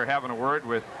Loris over there having a word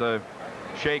with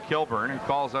Shea Kilburn, who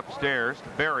calls upstairs to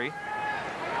Barry.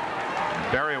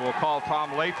 Barry will call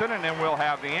Tom Layton, and then we'll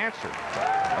have the answer,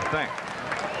 I think.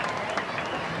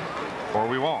 Or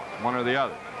we won't, one or the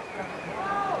other.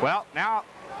 Well, now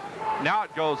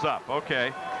it goes up,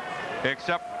 okay.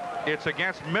 Except it's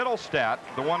against Middlestat,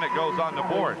 the one that goes on the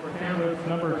board.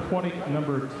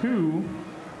 Number 2,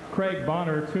 Craig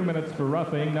Bonner, 2 minutes for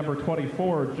roughing. Number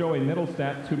 24, Joey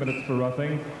Middlestat, 2 minutes for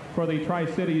roughing. For the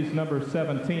Tri-Cities, number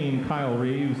 17, Kyle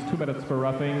Reeves, 2 minutes for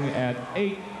roughing at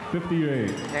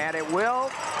 8:58. And it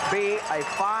will be a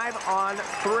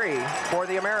 5-on-3 for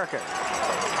the Americans.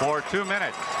 For 2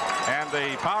 minutes. And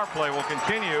the power play will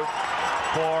continue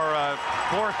for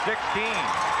 4:16.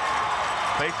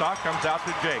 Face-off comes out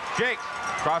to Jakes. Jakes,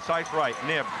 cross ice right.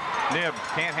 Nibbs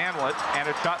can't handle it, and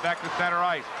it's shot back to center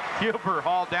ice. Huber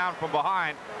hauled down from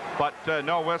behind, but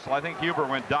no whistle. I think Huber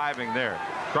went diving there.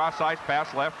 Cross ice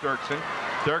pass left, Dirksen.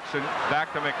 Dirksen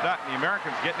back to McNutt. And the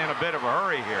Americans getting in a bit of a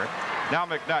hurry here. Now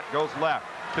McNutt goes left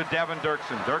to Devin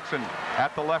Dirksen. Dirksen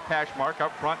at the left hash mark,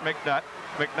 up front McNutt.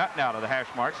 McNutt now to the hash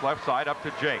marks, left side up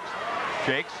to Jakes.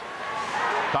 Jakes,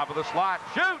 top of the slot,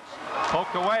 shoots!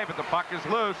 Poked away, but the puck is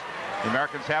loose. The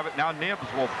Americans have it now. Nibbs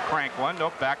will crank one.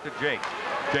 Nope, back to Jakes.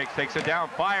 Jakes takes it down,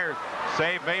 fires.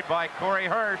 Save made by Corey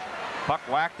Hirsch. Puck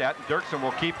whacked at, and Dirksen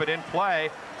will keep it in play.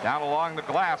 Down along the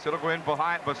glass. It'll go in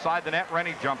beside the net.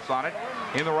 Rennie jumps on it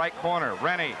in the right corner.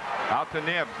 Rennie out to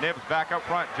Nibbs. Nibbs back up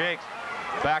front. Jakes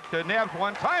back to Nibbs.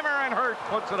 One-timer, and Hirsch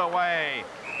puts it away.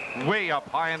 way up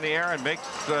high in the air and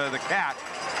makes the catch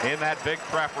in that big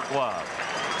trapper glove.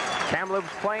 Kamloops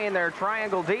playing their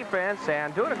triangle defense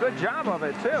and doing a good job of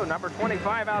it, too. Number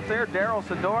 25 out there, Daryl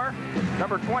Sador.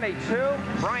 Number 22,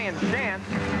 Brian Shantz.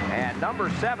 And number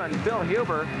 7, Phil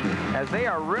Huber, as they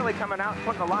are really coming out and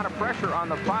putting a lot of pressure on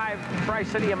the 5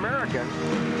 Tri-City Americans.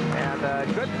 And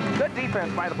good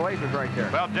defense by the Blazers right there.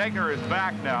 Well, Degner is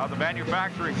back now, the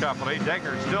manufacturing company.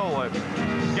 Degner still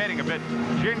skating a bit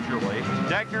gingerly.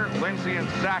 Degner, Lindsay, and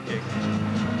Sakic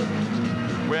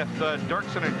with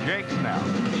Dirksen and Jakes now.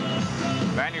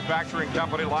 Manufacturing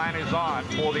company line is on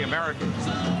for the Americans.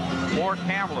 For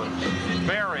Kamloops,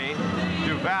 Barry,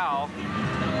 Duval,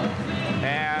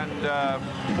 and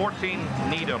 14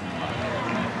 Needham.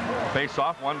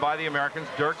 Face-off won by the Americans.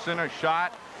 Dirksen, a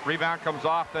shot. Rebound comes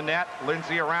off the net.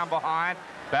 Lindsay around behind.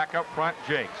 Back up front,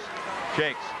 Jakes.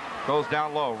 Jakes goes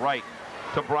down low, right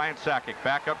to Brian Sakic.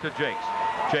 Back up to Jakes.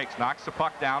 Jakes knocks the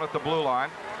puck down at the blue line.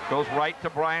 Goes right to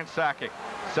Brian Sakic.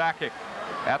 Sakic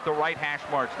at the right hash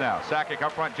marks now. Sakic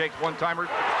up front. Jakes one-timer.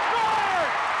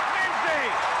 Scores! Lindsay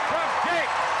from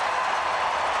Jakes.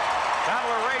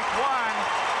 That'll erase one.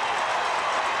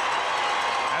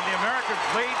 And the Americans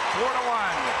lead 4-1.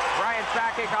 Brian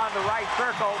Sakic on the right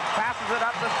circle, passes it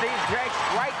up to Steve Jakes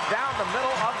right down the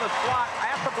middle of the slot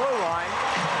at the blue line.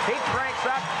 He cranks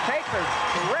up, takes a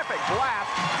terrific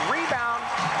blast, rebound,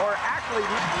 or actually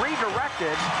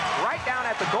redirected right down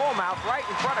at the goal mouth, right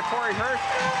in front of Corey Hirsch,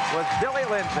 was Billy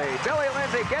Lindsay. Billy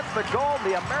Lindsay gets the goal.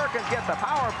 The Americans get the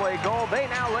power play goal. They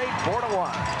now lead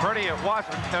 4-1. Pretty it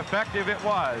wasn't. Effective it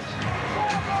was.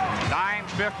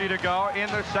 9:50 to go in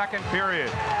the second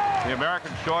period. The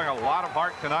Americans showing a lot of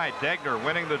heart tonight. Degner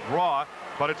winning the draw,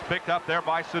 but it's picked up there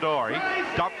by Sador.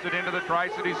 He dumps it into the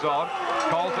Tri-City zone.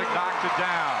 Kolzig knocks it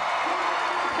down.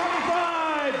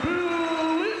 25,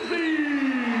 Bill Lindsay,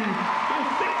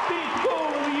 his 16th goal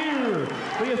of the year.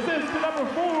 The assist to number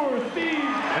 4, Steve.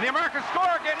 And the Americans score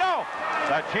again. No,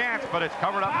 a chance, but it's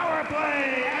covered up. Power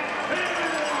play.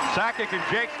 Sakic and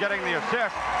Jakes getting the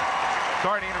assist.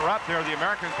 Sorry to interrupt there. The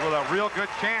Americans with a real good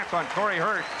chance on Corey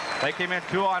Hirsch. They came in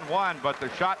 2-on-1, but the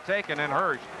shot taken and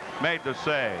Hirsch made the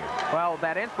save. Well,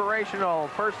 that inspirational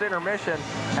first intermission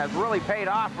has really paid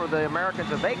off for the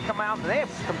Americans as they come out and they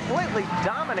have completely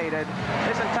dominated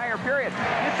this entire period.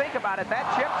 You think about it, that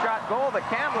chip shot goal that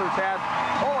Kamloops has,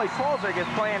 Ole Kolzig is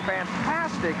playing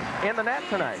fantastic in the net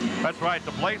tonight. That's right.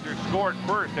 The Blazers scored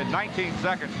first in 19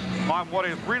 seconds on what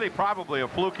is really probably a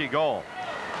fluky goal.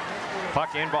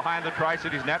 Puck in behind the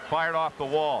Tri-Cities net, fired off the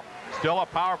wall. Still a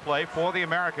power play for the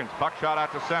Americans. Puck shot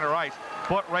out to center ice.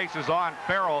 Foot races on.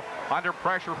 Farrell under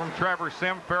pressure from Trevor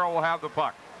Sim. Farrell will have the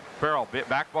puck. Farrell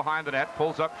back behind the net,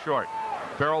 pulls up short.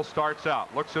 Farrell starts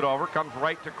out, looks it over, comes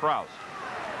right to Krause.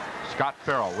 Scott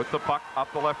Farrell with the puck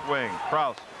up the left wing.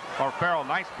 Farrell,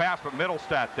 nice pass from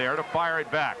Middlestat there to fire it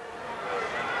back.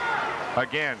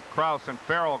 Again, Krause and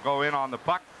Farrell go in on the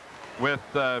puck with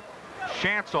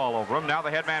Shantz all over him. Now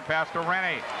the headman pass to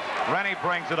Rennie. Rennie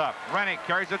brings it up. Rennie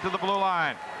carries it to the blue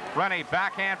line. Rennie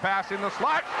backhand pass in the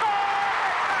slot.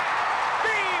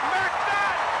 Steve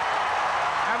McNutt!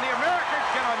 And the Americans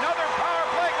get another power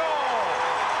play goal.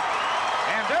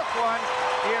 And this one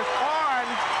is on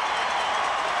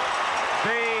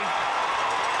the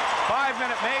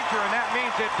 5-minute major, and that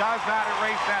means it does not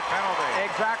erase that penalty.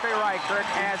 Exactly right, Kirk.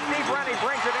 As Steve Rennie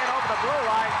brings it in over the blue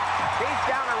line, he's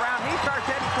down around. He starts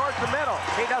heading towards the middle.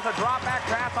 He does a drop-back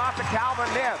pass off to Calvin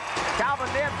Nibbs. Calvin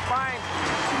Nibbs finds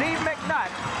Steve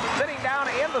McNutt sitting down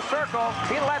in the circle.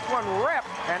 He lets one rip,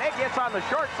 and it gets on the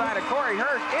short side of Corey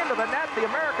Hirsch into the net. The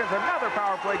Americans another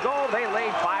power play goal. They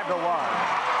lead 5-1.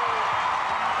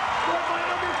 By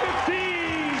number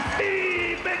 15,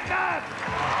 Steve McNutt.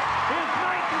 His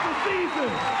 9th of the season.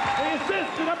 The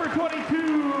assist to number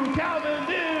 22, Calvin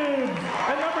Nibbs.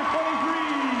 And number 23,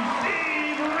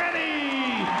 Steve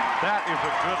Rennie. That is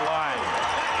a good line.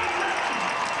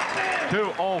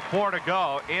 2:04 to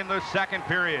go in the second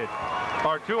period.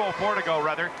 Or 2:04 to go,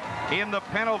 rather, in the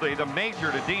penalty, the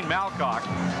major to Dean Malcock.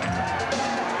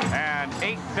 And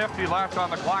 8:50 left on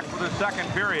the clock for the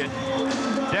second period.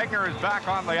 Degner is back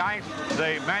on the ice,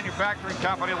 the manufacturing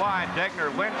company line.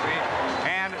 Degner, Lindsay,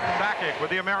 and Sakic with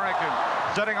the Americans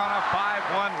sitting on a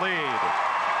 5-1 lead.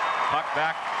 Puck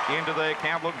back into the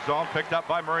Kamloops zone, picked up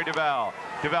by Murray Duval.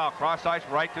 Duval cross ice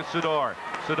right to Sador.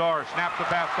 Sador snaps the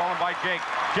pass, stolen by Jake.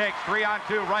 Jake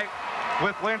 3-on-2 right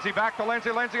with Lindsay. Back to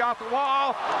Lindsay. Lindsay off the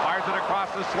wall. Fires it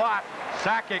across the slot.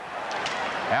 Sakic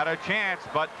had a chance,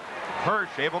 but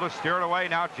Hirsch able to steer it away.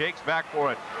 Now Jake's back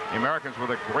for it. The Americans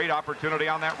with a great opportunity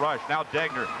on that rush. Now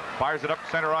Degner fires it up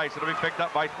center ice. It'll be picked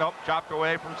up by, chopped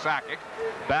away from Sakic.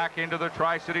 Back into the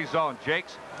Tri-City zone.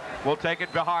 Jake's will take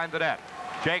it behind the net.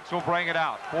 Jakes will bring it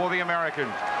out for the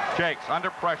Americans. Jakes under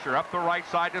pressure up the right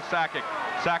side to Sakic.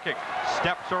 Sakic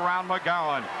steps around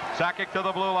McGowan. Sakic to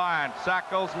the blue line. Sack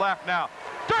goes left now.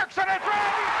 Dirksen is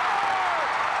ready!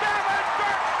 Devin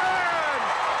Dirksen!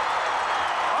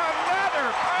 Another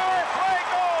power play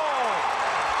goal!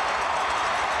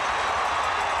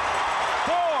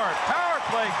 4 power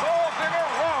play goals in a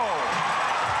row.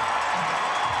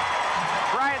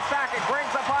 Brian Sakic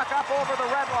brings the puck up over the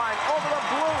red line, over the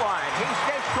blue line. He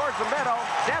skates towards the middle.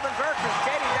 Devin Dirksen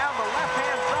skating down the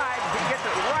left-hand side. He gets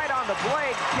it right on the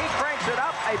blade. He cranks it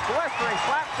up. A blistering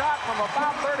slap shot from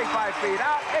about 35 feet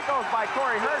out. It goes by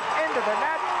Corey Hirsch into the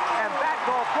net, and that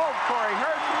goal pulled Corey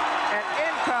Hirsch. And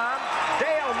in comes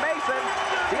Dale Mason,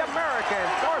 the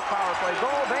Americans' 4th power play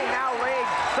goal. They now lead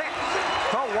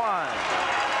 6-1.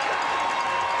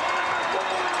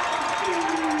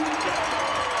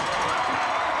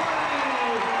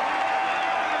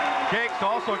 Jakes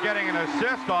also getting an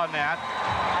assist on that,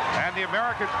 and the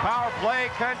Americans' power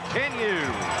play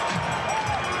continues.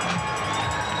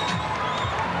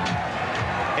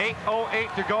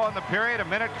 8:08 to go in the period,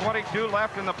 1:22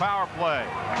 left in the power play.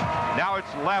 Now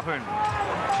it's Levin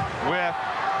with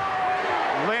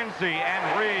Lindsay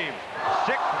and Reeves.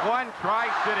 6-1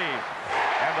 Tri-Cities.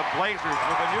 And the Blazers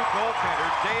with a new goaltender,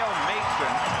 Dale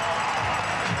Mason.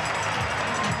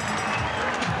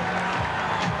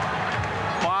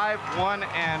 One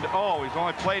and he's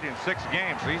only played in 6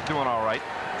 games, so he's doing all right.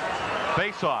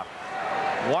 Face-off,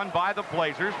 won by the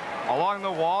Blazers along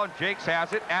the wall, and Jakes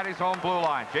has it at his own blue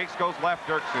line. Jakes goes left,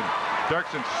 Dirksen.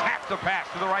 Dirksen snaps the pass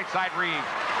to the right side, Reeves.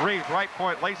 Reeves, right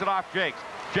point, lays it off Jakes.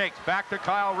 Jakes back to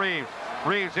Kyle Reeves.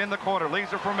 Reeves in the corner,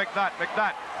 leaves it for McNutt.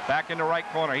 McNutt back in the right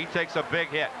corner. He takes a big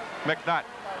hit. McNutt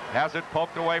has it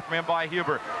poked away from him by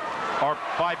Huber. Or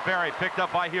by Barry, picked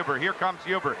up by Huber. Here comes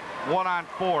Huber,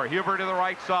 1-on-4. Huber to the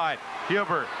right side.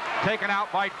 Huber taken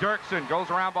out by Dirksen, goes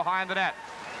around behind the net.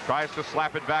 Tries to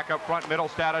slap it back up front.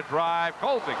 Middlestad a drive.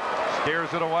 Kolzig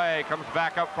steers it away. Comes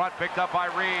back up front, picked up by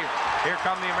Reeves. Here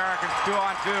come the Americans,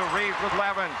 2-on-2. Reeves with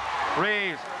Levens.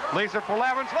 Reeves leaves it for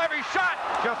Levens. Levy shot!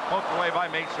 Just poked away by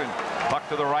Mason. Puck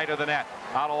to the right of the net.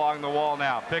 Out along the wall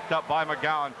now. Picked up by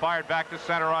McGowan. Fired back to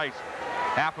center ice.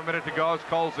 Half a minute to go as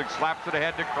Kolzig slaps it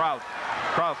ahead to Krause.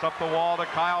 Krause up the wall to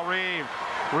Kyle Reeves.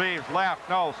 Reeves left.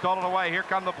 No, stolen away. Here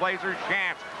come the Blazers.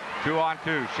 Chance.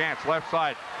 2-on-2. Chance left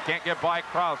side. Can't get by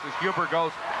Krause as Huber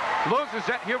goes. Loses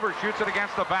it. Huber shoots it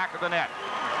against the back of the net.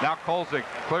 Now Kolzig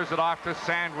clears it off to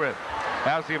Sandwith.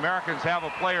 As the Americans have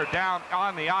a player down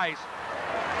on the ice.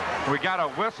 We got a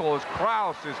whistle as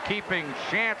Krause is keeping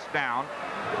Chance down.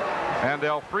 And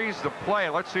they'll freeze the play.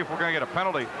 Let's see if we're going to get a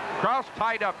penalty. Krause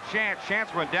tied up Chance.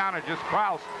 Chance went down, and just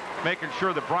Krause making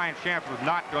sure that Brian Chance was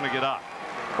not going to get up.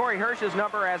 Corey Hirsch's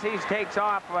number as he takes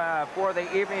off for the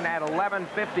evening at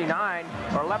 11:59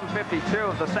 or 11:52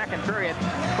 of the second period.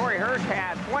 Corey Hirsch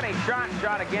had 20 shots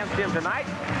shot against him tonight.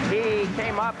 He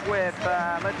came up with,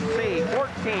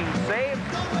 14 saves,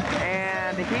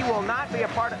 and he will not be a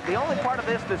part of, the only part of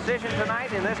this decision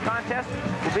tonight in this contest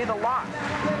will be the loss.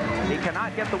 He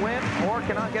cannot get the win or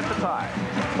cannot get the tie.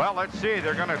 Well, let's see.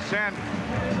 They're going to send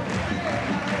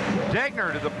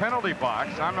Degner to the penalty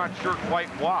box. I'm not sure quite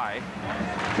why.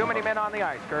 Too many men on the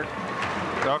ice, Kurt.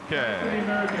 Okay. The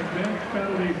American bench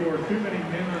penalty for too many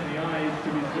men on the ice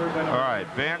to be served by all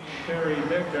right, bench. Terry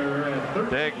Degner at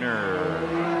Degner.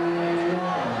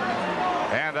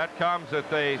 And that comes at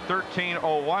the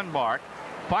 13:01 mark.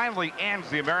 Finally ends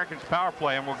the Americans' power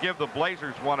play, and we'll give the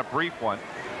Blazers a brief one.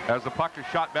 As the puck is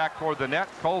shot back toward the net,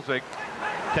 Kolzig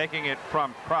taking it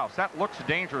from Krause. That looks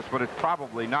dangerous, but it's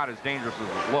probably not as dangerous as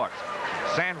it looks.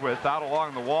 Sandwith out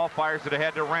along the wall, fires it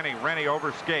ahead to Rennie. Rennie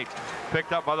over skates.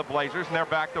 Picked up by the Blazers, and they're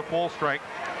back to full strength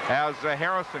as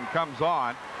Harrison comes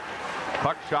on.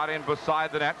 Puck shot in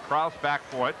beside the net. Krause back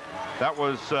for it. That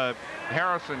was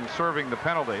Harrison serving the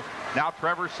penalty. Now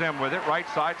Trevor Sim with it. Right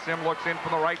side. Sim looks in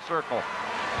from the right circle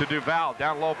to Duval.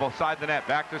 Down low beside the net.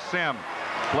 Back to Sim.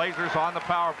 Blazers on the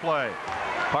power play.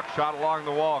 Puck shot along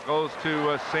the wall. Goes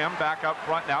to Sim. Back up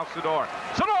front now. Sidor.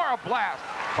 Sidor, a blast.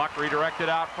 Puck redirected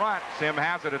out front. Sim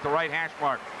has it at the right hash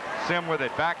mark. Sim with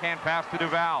it. Backhand pass to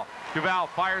Duval. Duval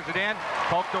fires it in.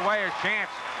 Poked away. A chance.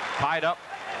 Tied up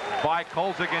by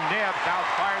Kolzig and Nibbs. Now it's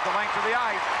fired the length of the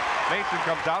ice. Mason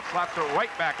comes out. Slaps it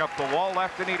right back up the wall.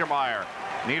 Left to Niedermeyer.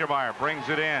 Niedermeyer brings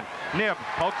it in. Nibbs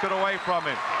pokes it away from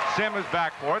him. Sim is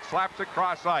back for it. Slaps it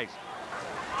cross ice.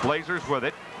 Blazers with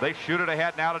it. They shoot it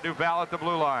ahead now to Duval at the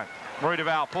blue line. Murray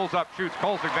Duval pulls up, shoots.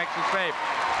 Kolzig makes a save.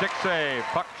 Stick save.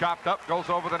 Puck chopped up, goes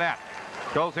over the net.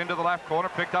 Goes into the left corner,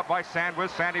 picked up by Sandwith.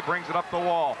 Sandy brings it up the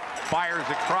wall. Fires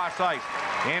it cross ice.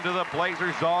 into the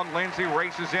Blazer zone. Lindsay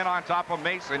races in on top of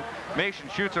Mason. Mason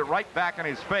shoots it right back in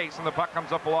his face, and the puck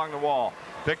comes up along the wall.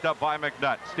 Picked up by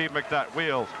McNutt. Steve McNutt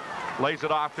wheels, lays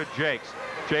it off to Jakes.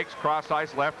 Jakes cross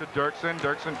ice left to Dirksen.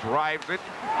 Dirksen drives it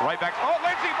right back. Oh,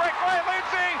 Lindsay breakaway.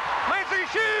 Lindsay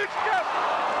shoots. Just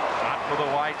not for the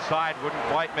wide side. Wouldn't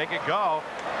quite make it go.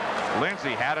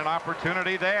 Lindsay had an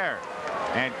opportunity there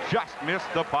and just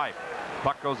missed the pipe.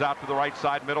 Puck goes out to the right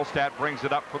side. Middlestat brings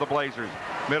it up for the Blazers.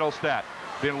 Middlestat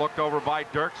being looked over by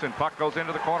Dirksen. Puck goes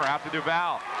into the corner out to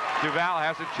Duval. Duval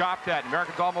has it chopped at.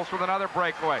 Americans almost with another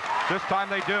breakaway. This time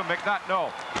they do. McNutt,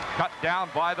 no. Cut down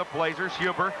by the Blazers.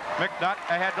 Huber. McNutt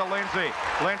ahead to Lindsay.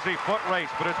 Lindsay foot race,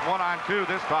 but it's 1-on-2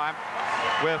 this time.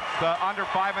 With under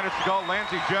 5 minutes to go,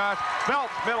 Lindsay just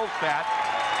belts Middlestat.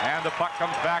 And the puck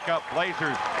comes back up.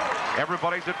 Blazers.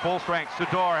 Everybody's at full strength.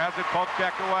 Sador has it poke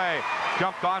checked away.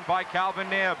 Jumped on by Calvin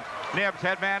Nibbs. Nibbs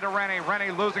headman to Rennie.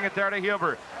 Rennie losing it there to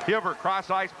Huber. Huber cross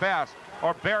ice pass.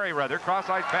 Or Barry rather. Cross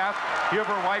ice pass.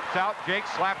 Huber wipes out. Jake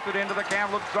slaps it into the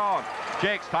Kamloops zone.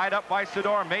 Jake's tied up by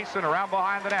Sador. Mason around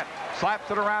behind the net. Slaps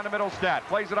it around to Middlestat.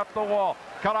 Plays it up the wall.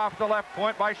 Cut off the left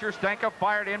point by Sherstenka.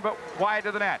 Fired in but wide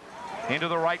to the net. Into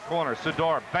the right corner.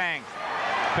 Sador. Bang.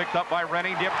 Picked up by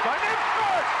Rennie. Nibbs. Nibbs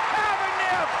scores! Calvin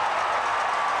Nibbs!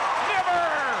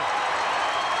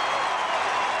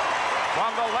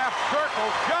 From the left circle,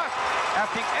 just at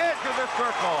the edge of the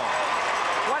circle.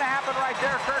 What happened right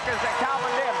there, Kirk, is that Calvin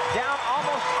Nibbs, down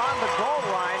almost on the goal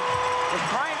line, was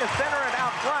trying to center it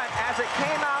out front. As it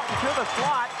came out into the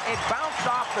slot, it bounced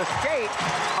off the skate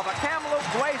of a Kamloops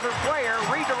Blazer player,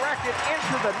 redirected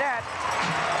into the net,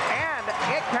 and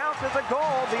it counts as a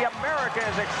goal. The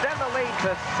Americans extend the lead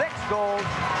to 6 goals,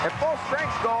 a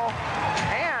full-strength goal,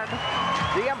 and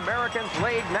the Americans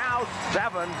lead now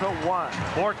 7-1.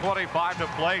 4:25 to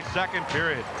play, second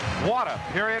period. What a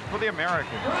period for the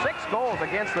Americans. 6 goals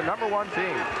against the #1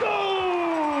 team.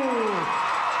 Goal!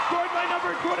 Scored by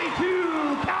number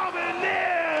 22, Calvin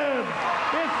Nibbs.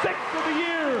 His 6th of the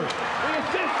year. The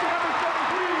assist to number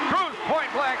 73. Cruz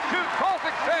point blank, shoots,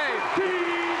 Kolchak save.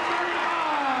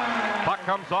 39. Puck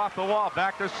comes off the wall,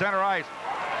 back to center ice.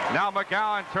 Now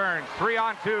McGowan turns,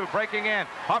 3-on-2, breaking in,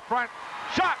 up front.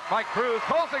 Shot by Cruz.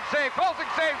 Kolchak save.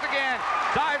 Kolchak saves again.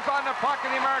 Dives on the puck,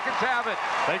 and the Americans have it.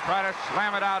 They try to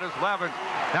slam it out as Levens.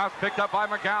 Now it's picked up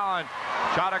by McGowan.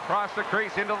 Shot across the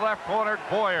crease into the left corner.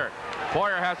 Boyer.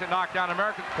 Boyer has it knocked down.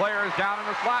 Americans player is down in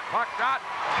the slot. Puck shot.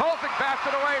 Kolchak bats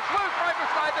it away. It's loose right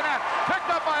beside the net.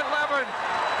 Picked up by Levens.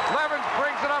 Levens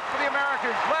brings it up for the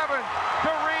Americans. Levens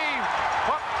to Reeves.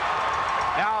 Puck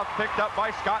now picked up by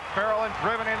Scott Farrell and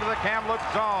driven into the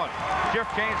Kamloops zone.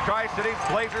 Shift change, Tri-Cities,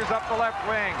 Blazers up the left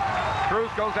wing. Cruz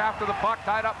goes after the puck,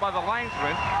 tied up by the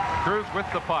linesman. Cruz with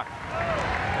the puck.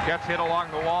 Gets hit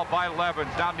along the wall by Levens.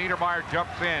 Now Niedermeyer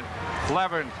jumps in.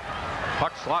 Levens.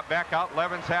 Puck slot back out.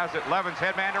 Levens has it. Levens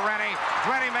headman to Rennie.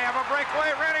 Rennie may have a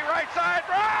breakaway. Rennie right side.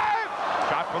 Drive!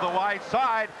 Shot for the wide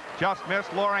side. Just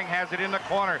missed. Loring has it in the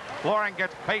corner. Loring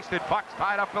gets pasted. Puck's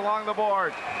tied up along the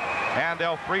boards. And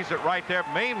they'll freeze it right there,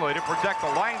 mainly to protect the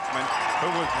linesman, who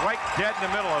was right dead in the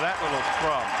middle of that little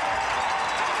scrum.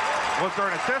 Was there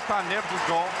an assist on Nibbs'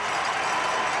 goal?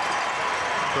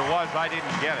 There was. I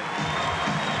didn't get it.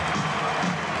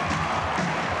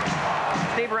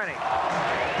 Steve Rennie.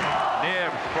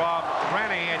 Nibbs from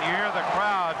Rennie, and you hear the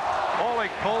crowd.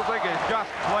 Oleg Kolchak is just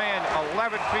playing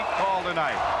 11 feet tall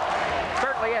tonight.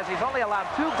 Certainly is. He's only allowed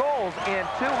 2 goals in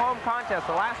 2 home contests,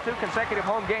 the last 2 consecutive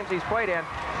home games he's played in.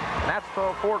 And that's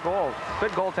for 4 goals.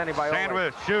 Good goaltending by Oleg.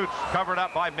 Sandwich shoots, covered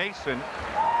up by Mason.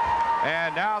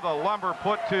 And now the lumber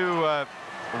put to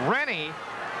Rennie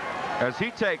as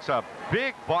he takes a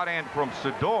big butt end from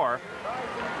Sador.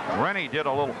 Rennie did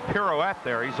a little pirouette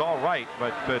there. He's all right,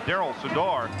 but Daryl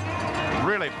Sador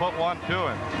really put one to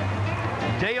him.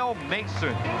 Dale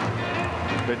Mason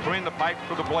between the pipes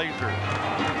for the Blazers.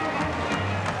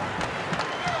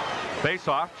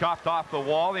 Face-off, chopped off the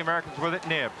wall. The Americans with it,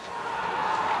 Nibbs.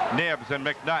 Nibbs and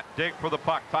McNutt dig for the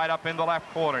puck, tied up in the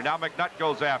left corner. Now McNutt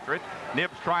goes after it.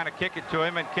 Nibbs trying to kick it to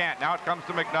him and can't. Now it comes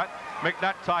to McNutt.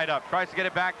 McNutt tied up, tries to get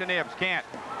it back to Nibbs, can't.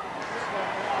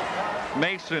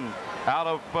 Mason out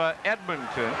of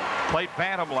Edmonton, played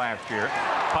Bantam last year.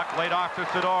 Puck laid off to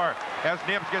Sador as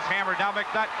Nibbs gets hammered. Now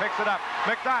McNutt picks it up.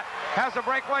 McNutt has a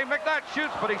breakaway. McNutt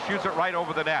shoots, but he shoots it right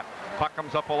over the net. Puck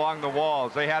comes up along the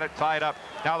walls. They had it tied up.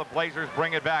 Now the Blazers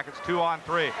bring it back. It's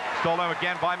 2-on-3. Stolen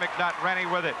again by McNutt. Rennie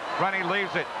with it. Rennie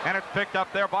leaves it, and it's picked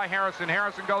up there by Harrison.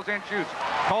 Harrison goes in, shoots.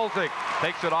 Kolchak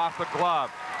takes it off the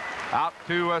glove. Out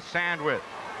to Sandwith.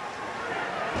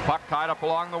 Puck tied up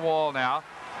along the wall now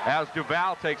as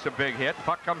Duval takes a big hit.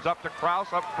 Puck comes up to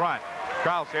Krause up front.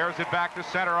 Krause airs it back to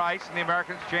center ice, and the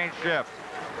Americans change shifts.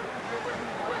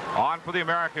 On for the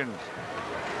Americans.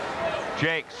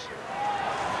 Jakes.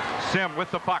 Sim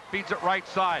with the puck, feeds it right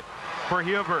side for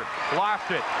Huber. Lost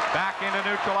it. Back into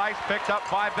neutral ice, picked up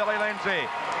by Billy Lindsay.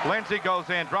 Lindsay goes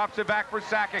in, drops it back for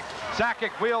Sakic.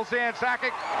 Sakic wheels in,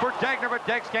 Sakic for Degner, but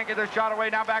Jakes can't get the shot away.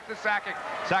 Now back to Sakic.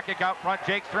 Sakic out front,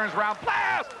 Jakes turns around,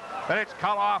 blast! And it's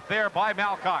cut off there by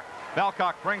Malcock.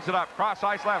 Malcock brings it up, cross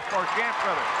ice left for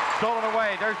Schamsberger. Stolen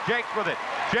away, there's Jakes with it.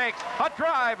 Jakes, a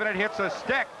drive, and it hits a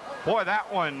stick. Boy,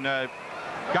 that one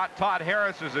got Todd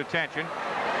Harris's attention.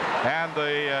 And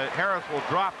Harris will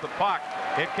drop the puck.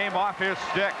 It came off his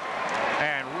stick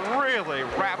and really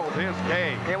rattled his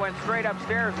cage. It went straight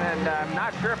upstairs, and I'm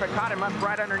not sure if it caught him up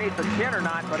right underneath the chin or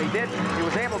not, but he did. He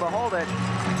was able to hold it,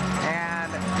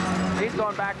 and he's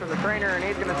going back to the trainer, and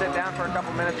he's going to sit down for a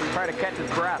couple minutes and try to catch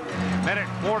his breath. Minute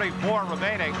 44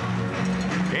 remaining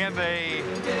in the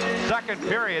second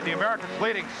period. The Americans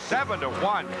leading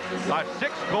 7-1. A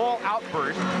 6-goal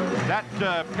outburst. That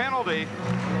penalty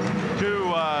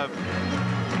to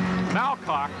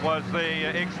Malcock was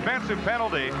the expensive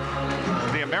penalty.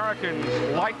 The Americans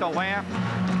light the lamp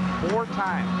 3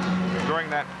 times during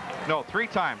that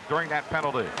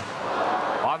penalty.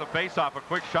 On the faceoff, a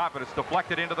quick shot, but it's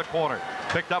deflected into the corner.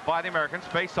 Picked up by the Americans.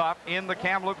 Faceoff in the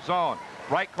Kamloops zone.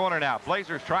 Right corner now.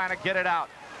 Blazers trying to get it out.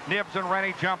 Nibbs and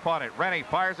Rennie jump on it. Rennie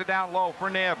fires it down low for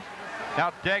Nibbs.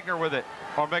 Now Degner with it,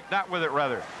 or McNutt with it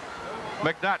rather.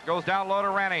 McNutt goes down low to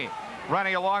Rennie.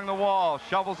 Rennie along the wall,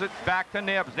 shovels it back to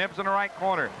Nibbs. Nibbs in the right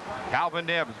corner. Calvin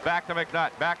Nibbs back to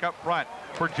McNutt, back up front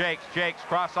for Jakes. Jakes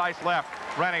cross ice left.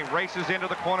 Rennie races into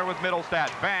the corner with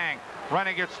Middlestat. Bang!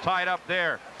 Rennie gets tied up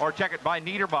there, or check it by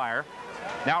Niedermeyer.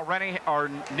 Now Rennie, or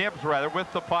Nibbs rather,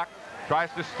 with the puck, tries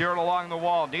to steer it along the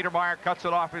wall. Niedermeyer cuts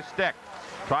it off his stick.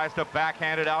 Tries to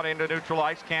backhand it out into neutral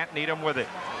ice. Can't. Needham with it.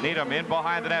 Needham in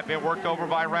behind the net, being worked over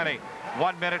by Rennie.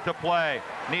 1 minute to play.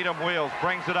 Needham wheels,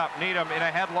 brings it up. Needham in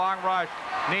a headlong rush.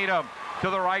 Needham to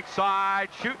the right side,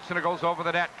 shoots, and it goes over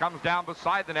the net. Comes down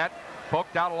beside the net,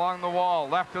 poked out along the wall.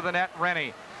 Left to the net,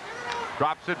 Rennie.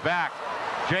 Drops it back.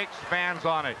 Jake spans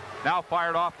on it. Now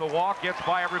fired off the wall, gets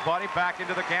by everybody, back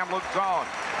into the Kamloops zone.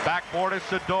 Backboard is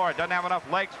Sador. Doesn't have enough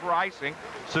legs for icing.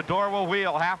 Sador will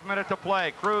wheel. Half a minute to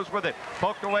play. Cruz with it.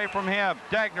 Poked away from him.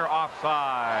 Degner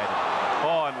offside.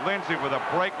 Oh, and Lindsay with a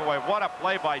breakaway. What a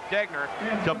play by Degner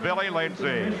to Billy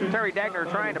Lindsay. Terry Degner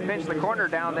trying to pinch the corner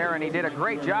down there, and he did a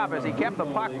great job as he kept the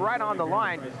puck right on the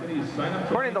line.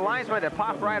 According to the linesman, it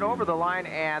popped right over the line,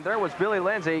 and there was Billy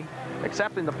Lindsay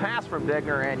accepting the pass from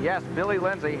Degner. And yes, Billy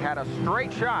Lindsay had a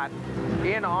straight shot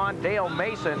in on Dale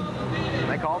Mason.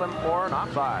 They called him for an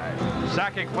offside.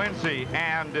 Sakic, Lindsay,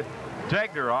 and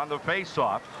Degner on the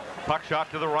face-off. Puck shot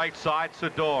to the right side,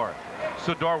 Sador.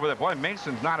 Sador with it. Boy,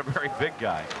 Mason's not a very big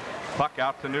guy. Puck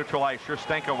out to neutral ice.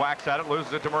 Sherstenka whacks at it,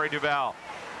 loses it to Murray Duval.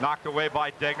 Knocked away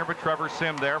by Degner, but Trevor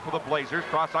Sim there for the Blazers.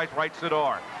 Cross ice right,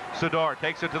 Sador. Sador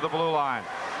takes it to the blue line.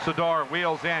 Sador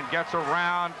wheels in, gets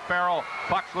around Farrell.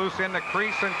 Puck's loose in the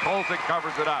crease, and Kolzig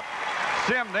covers it up.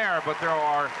 Sim there, but there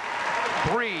are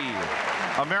 3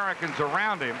 Americans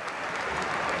around him,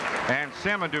 and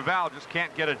Sim and Duval just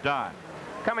can't get it done.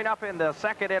 Coming up in the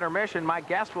second intermission, my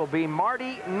guest will be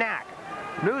Marty Knack,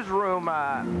 newsroom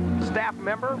staff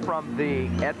member from the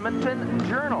Edmonton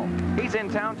Journal. He's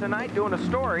in town tonight doing a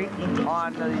story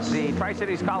on the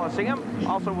Tri-Cities Coliseum.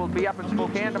 Also will be up in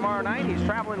Spokane tomorrow night. He's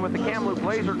traveling with the Kamloops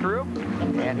Blazer crew,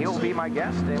 and he'll be my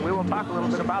guest, and we will talk a little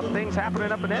bit about things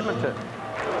happening up in Edmonton.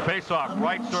 Face-off,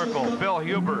 right circle, Phil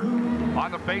Huber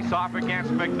on the face-off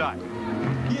against McNutt.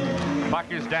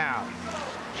 Puck is down.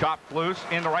 Chopped loose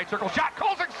in the right circle. Shot,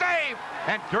 Kolzig save!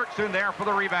 And Dirksen there for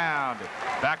the rebound.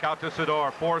 Back out to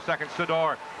Sador. 4 seconds,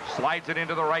 Sador slides it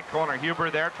into the right corner.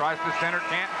 Huber there, tries to center,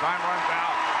 can't. Time runs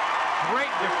out.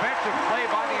 Great defensive play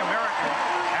by the Americans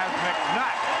as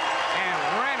McNutt and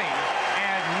Rennie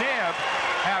and Nibb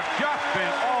have just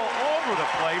been all over the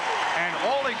place, and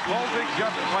Ole Kolzig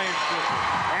just playing super.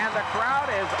 And the crowd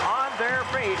is on their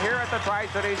feet here at the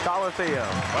Tri-Cities Coliseum.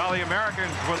 Well, the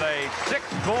Americans with a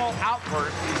 6-goal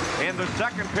outburst in the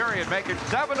second period make it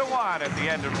 7-1 at the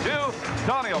end of 2.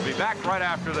 Tony will be back right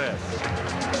after this.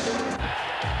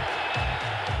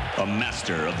 A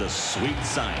master of the sweet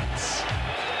science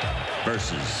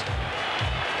versus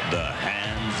the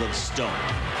hands of stone.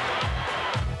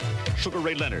 Sugar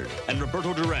Ray Leonard and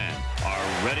Roberto Duran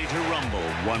are ready to rumble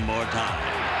one more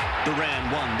time.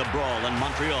 Duran won the brawl in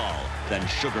Montreal, then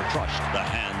Sugar crushed the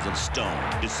hands of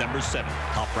stone. December 7th,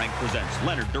 Top Rank presents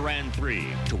Leonard Duran 3.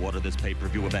 To order this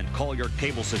pay-per-view event, call your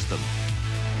cable system.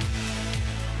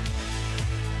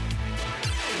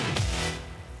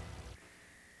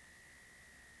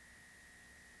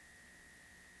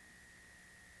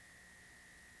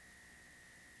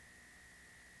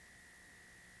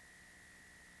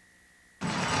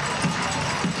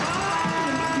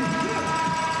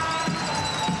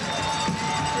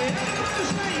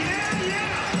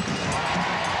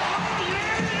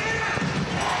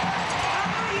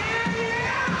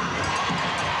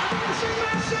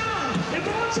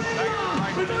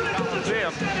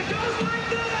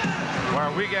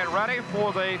 ready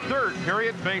for the third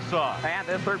period face-off. And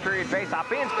this third period face-off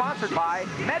being sponsored by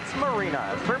Mets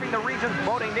Marina, serving the region's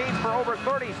boating needs for over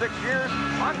 36 years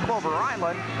on Clover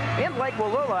Island in Lake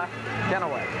Wallula,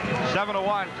 Kennewick.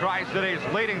 7-1, Tri-Cities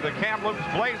leading the Kamloops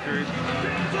Blazers.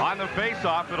 On the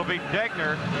face-off, it'll be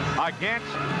Degner against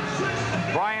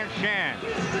Brian Shan.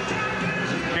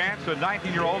 Chance, a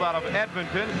 19-year-old out of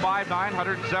Edmonton, 5'9",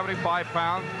 175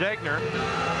 pounds. Degner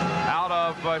out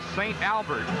of St.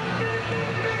 Albert,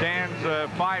 stands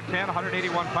 5'10",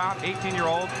 181 pounds,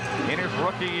 18-year-old in his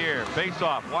rookie year.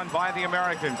 Face-off won by the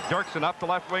Americans. Dirksen up the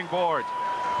left wing boards,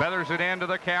 feathers it into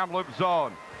the Kamloops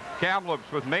zone.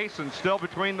 Kamloops with Mason still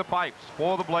between the pipes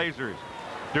for the Blazers.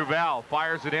 Duval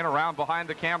fires it in around behind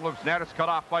the Kamloops net. It's cut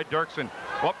off by Dirksen.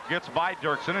 Whoop, gets by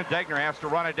Dirksen, and Degner has to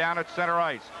run it down at center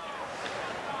ice.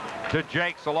 To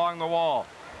Jakes along the wall.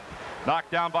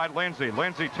 Knocked down by Lindsay.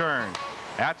 Lindsay turns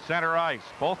at center ice.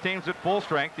 Both teams at full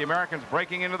strength. The Americans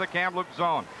breaking into the Kamloops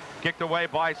zone. Kicked away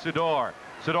by Sidor.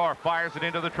 Sidor fires it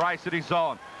into the Tri-City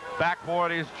zone. Back for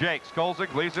it is Jakes.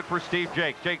 Kolzig leaves it for Steve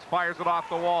Jakes. Jakes fires it off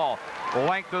the wall.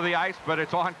 Length of the ice, but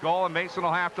it's on goal, and Mason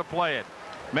will have to play it.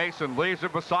 Mason leaves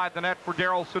it beside the net for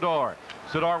Daryl Sidor.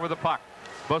 Sidor with the puck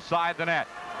beside the net.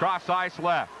 Cross ice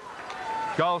left.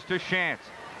 Goes to Shantz.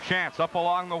 Shantz up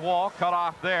along the wall, cut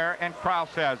off there, and Kraus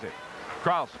has it.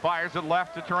 Kraus fires it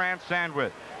left to Terran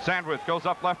Sandwith. Sandwith goes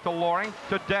up left to Loring,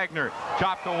 to Degner.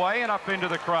 Chopped away and up into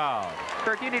the crowd.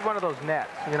 Kirk, you need one of those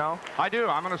nets, you know? I do.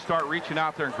 I'm going to start reaching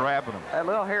out there and grabbing them. That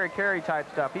little Harry Carey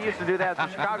type stuff. He used to do that at the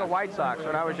Chicago White Sox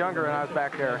when I was younger and I was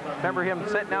back there. Remember him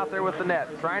sitting out there with the net,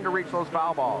 trying to reach those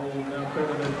foul balls.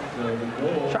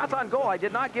 Shots on goal. I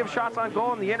did not give shots on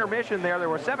goal in the intermission there. There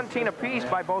were 17 apiece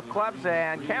by both clubs,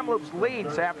 and Kamloops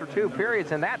leads after 2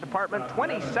 periods in that department,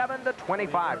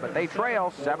 27-25. But they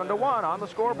trail 7-1 on the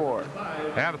scoreboard.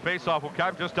 And the faceoff will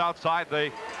come just outside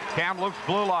the Kamloops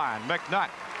blue line. McNutt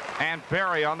and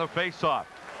Barry on the faceoff.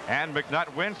 And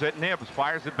McNutt wins it. Nibbs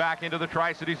fires it back into the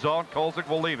Tri-City zone. Kolzig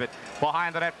will leave it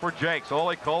behind the net for Jakes.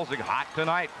 Ole Kolzig hot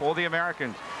tonight for the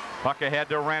Americans. Puck ahead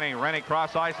to Rennie. Rennie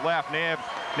cross ice left. Nibbs.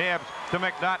 Nibbs to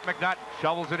McNutt. McNutt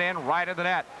shovels it in right of the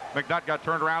net. McNutt got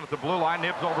turned around at the blue line.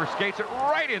 Nibbs overskates it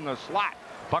right in the slot.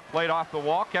 Puck played off the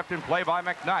wall. Kept in play by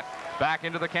McNutt. Back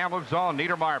into the Kamloops zone.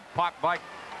 Niedermeyer popped by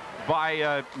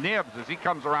Nibbs as he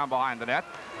comes around behind the net.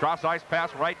 Cross ice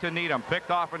pass right to Needham. Picked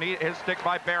off his stick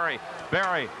by Barry.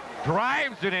 Barry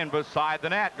drives it in beside the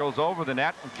net. Goes over the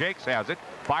net. Jakes has it.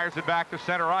 Fires it back to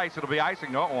center ice. It'll be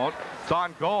icing. No, it won't. It's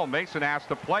on goal. Mason has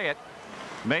to play it.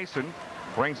 Mason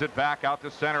brings it back out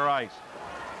to center ice.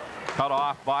 Cut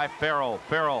off by Farrell.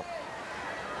 Farrell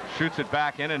shoots it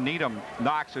back in, and Needham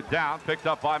knocks it down. Picked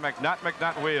up by McNutt.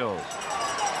 McNutt wheels.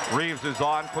 Reeves is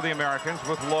on for the Americans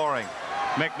with Loring.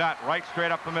 McNutt right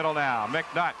straight up the middle now.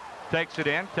 McNutt takes it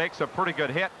in, takes a pretty good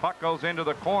hit. Puck goes into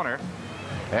the corner,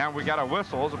 and we got a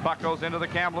whistle as the puck goes into the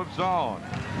Kamloops zone.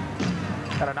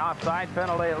 Got an offside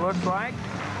penalty, it looks like,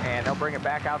 and they'll bring it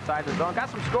back outside the zone. Got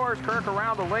some scores, Kirk,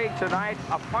 around the league tonight.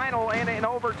 A final in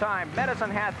overtime.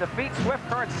 Medicine has defeat Swift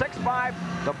Current 6-5.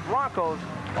 The Broncos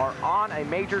are on a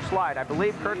major slide. I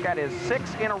believe, Kirk, that is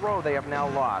 6 in a row they have now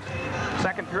lost.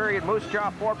 Second period, Moose Jaw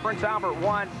 4, Prince Albert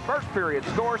 1. First period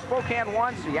score, Spokane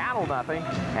 1, Seattle nothing.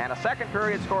 And a second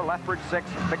period score, Lethbridge 6,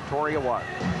 Victoria 1.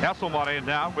 Esselman in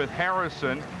now with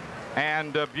Harrison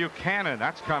and Buchanan.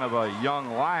 That's kind of a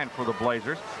young line for the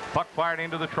Blazers. Puck fired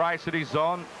into the Tri-City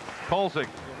zone. Kolzig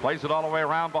plays it all the way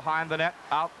around behind the net,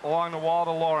 out along the wall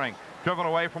to Loring. Driven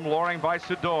away from Loring by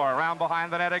Sidor. Around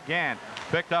behind the net again.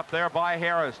 Picked up there by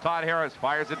Harris. Todd Harris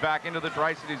fires it back into the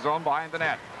Tri-City zone behind the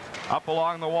net. Up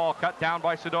along the wall, cut down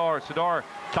by Sidor. Sidor,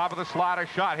 top of the slot, a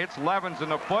shot. Hits Levens in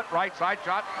the foot, right side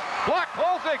shot. Block,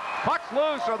 Kolzig. Puck's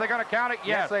loose. Are they going to count it?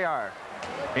 Yes, they are.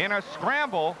 In a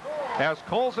scramble as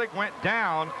Kolzig went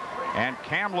down, and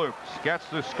Kamloops gets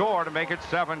the score to make it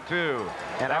 7-2.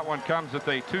 And that one comes at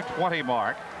the 2:20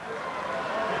 mark.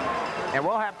 And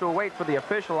we'll have to wait for the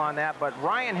official on that, but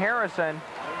Ryan Harrison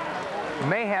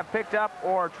may have picked up,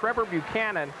 or Trevor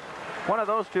Buchanan, one of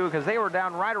those two, because they were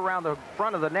down right around the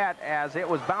front of the net as it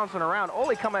was bouncing around.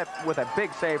 Ole come up with a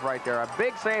big save right there. A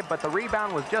big save, but the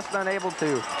rebound was just unable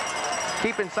to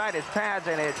keep inside his pads,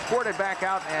 and it squirted back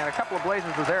out, and a couple of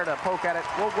Blazers were there to poke at it.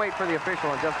 We'll wait for the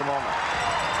official in just a moment.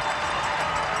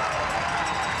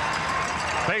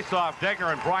 Face-off,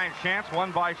 Degner and Brian Shantz,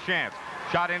 won by Shantz.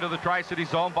 Shot into the Tri-City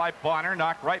zone by Bonner,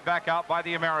 knocked right back out by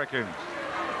the Americans.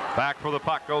 Back for the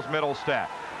puck goes Middlestat.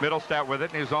 Middlestat with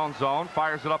it in his own zone,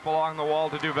 fires it up along the wall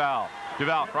to Duval.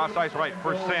 Duval cross ice right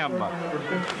for Sim.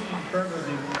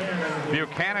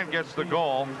 Buchanan gets the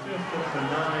goal.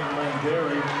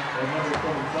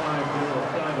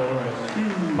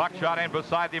 Puck shot in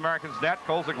beside the Americans' net.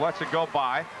 Kolzig lets it go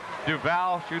by.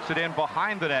 Duval shoots it in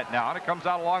behind the net now, and it comes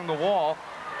out along the wall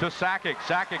to Sakic.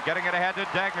 Sakic getting it ahead to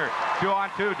Degner.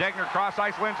 2-on-2. Degner cross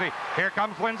ice Lindsay. Here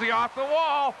comes Lindsay off the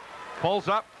wall. Pulls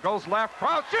up, goes left,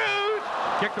 cross shoots!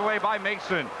 Kicked away by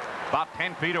Mason. About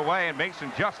 10 feet away, and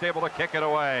Mason just able to kick it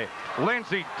away.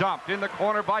 Lindsay dumped in the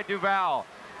corner by Duval.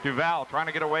 Duval trying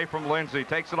to get away from Lindsay.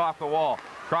 Takes it off the wall.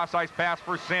 Cross ice pass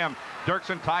for Sim.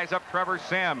 Dirksen ties up Trevor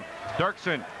Sim.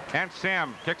 Dirksen and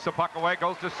Sim kicks the puck away,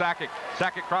 goes to Sakic.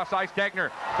 Sakic cross ice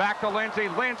Degner. Back to Lindsay.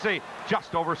 Lindsay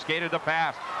just overskated the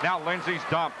pass. Now Lindsay's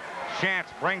dumped. Chance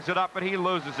brings it up, but he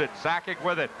loses it. Sakic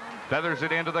with it. Feathers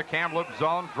it into the Kamloops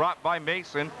zone. Dropped by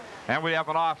Mason. And we have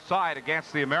an offside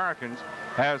against the Americans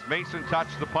as Mason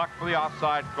touched the puck for the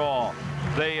offside call.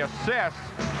 The assists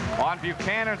on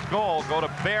Buchanan's goal go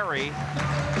to Barry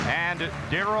and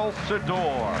Daryl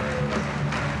Sador.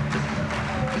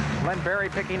 Len Barry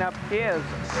picking up his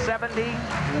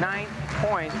 79th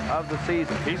point of the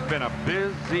season. He's been a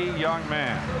busy young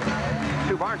man.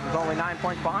 Stu Barnes is only 9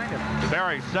 points behind him.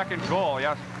 Barry's second goal.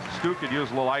 Yes, Stu could use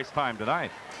a little ice time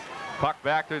tonight. Puck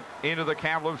back into the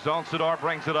Kamloops zone. Sador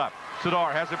brings it up.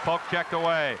 Sador has it poke checked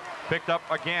away. Picked up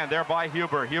again there by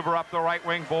Huber. Huber up the right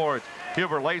wing boards.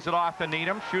 Huber lays it off to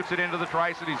Needham. Shoots it into the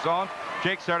Tri-City zone.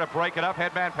 Jake's there to break it up.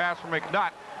 Headman pass from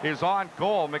McNutt is on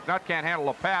goal. McNutt can't handle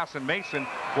a pass, and Mason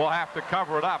will have to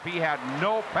cover it up. He had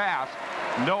no pass,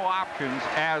 no options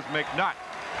as McNutt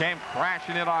came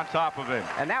crashing in on top of him.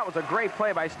 And that was a great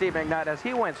play by Steve McNutt as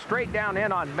he went straight down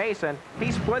in on Mason.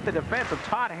 He split the defense of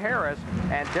Todd Harris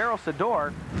and Daryl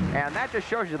Sador, and that just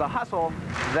shows you the hustle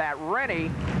that Rennie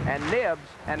and Nibbs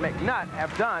and McNutt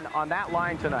have done on that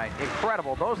line tonight.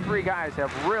 Incredible. Those three guys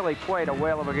have really played a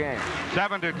whale of a game.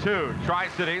 7-2.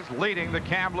 Tri-Cities leading the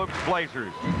Kamloops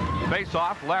Blazers.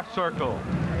 Face-off left circle.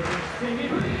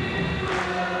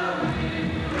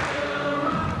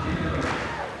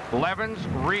 Levens,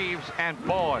 Reeves, and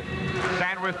Boyd.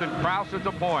 Sandwith and Krause at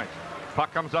the points.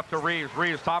 Puck comes up to Reeves.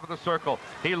 Reeves top of the circle.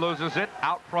 He loses it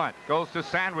out front. Goes to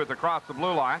Sandwith across the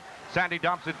blue line. Sandy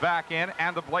dumps it back in,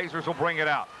 and the Blazers will bring it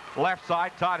out. Left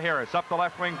side, Todd Harris up the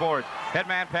left wing boards.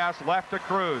 Headman pass left to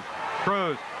Cruz.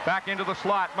 Cruz back into the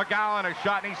slot. McGowan a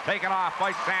shot, and he's taken off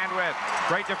by Sandwith.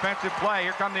 Great defensive play.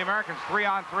 Here come the Americans,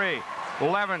 3-on-3.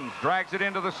 Levens drags it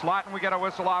into the slot, and we get a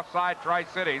whistle offside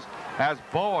Tri-Cities as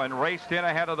Bowen raced in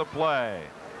ahead of the play.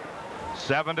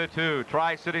 7-2.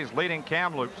 Tri-Cities leading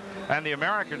Kamloops, and the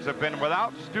Americans have been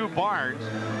without Stu Barnes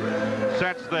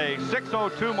since the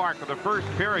 6:02 mark of the first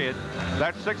period.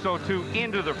 That's 6:02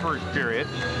 into the first period.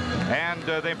 And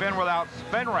they've been without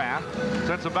Spenrath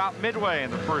since about midway in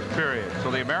the first period.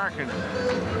 So the Americans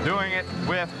doing it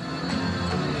with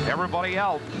everybody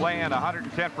else playing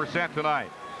 110%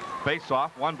 tonight.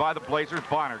 Face-off, won by the Blazers.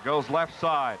 Bonner goes left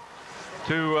side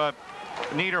to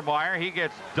Niedermeyer. He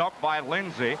gets dumped by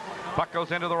Lindsay. Puck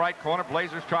goes into the right corner.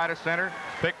 Blazers try to center.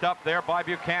 Picked up there by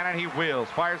Buchanan. He wheels.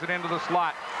 Fires it into the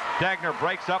slot. Degner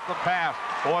breaks up the pass.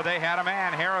 Boy, they had a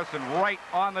man. Harrison right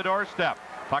on the doorstep.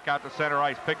 Puck out to center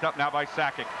ice. Picked up now by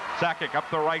Sakic. Sakic up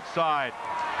the right side.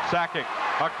 Sakic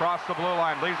across the blue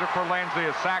line. Leaves it for Lindsay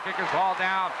as Sakic is hauled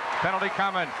down. Penalty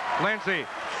coming. Lindsay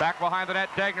back behind the net.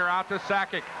 Degner out to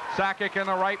Sakic. Sakic in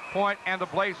the right point, and the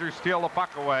Blazers steal the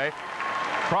puck away.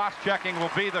 Cross-checking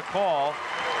will be the call.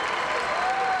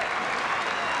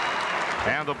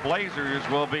 And the Blazers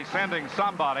will be sending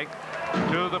somebody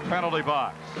to the penalty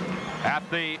box at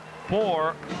the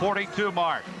 4:42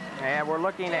 mark. And we're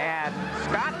looking at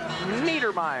Scott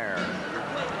Niedermeyer.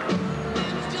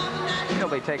 He'll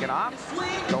be taken off,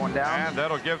 going down. And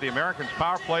that'll give the Americans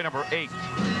power play number 8.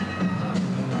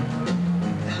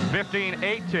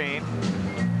 15-18.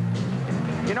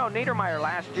 You know, Niedermeyer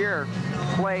last year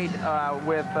played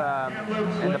with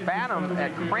in the Bantam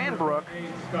at Cranbrook.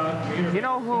 You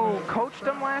know who coached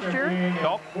him last year?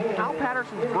 Nope. Al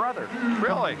Patterson's brother.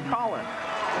 Really? Colin.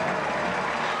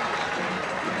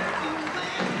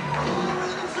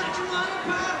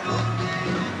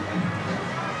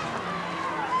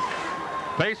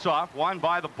 Face-off won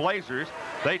by the Blazers.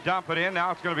 They dump it in.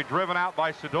 Now it's going to be driven out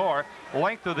by Sador.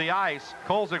 Length of the ice.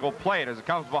 Kolzig will play it as it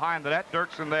comes behind the net.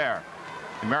 Dirksen there.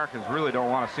 The Americans really don't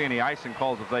want to see any icing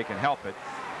calls if they can help it.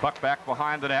 Puck back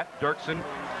behind the net. Dirksen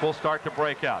will start to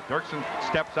break out. Dirksen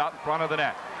steps out in front of the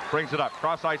net. Brings it up.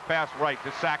 Cross ice pass right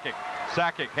to Sakic.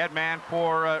 Sakic, head man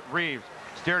for Reeves.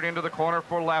 Steered into the corner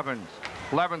for Levens.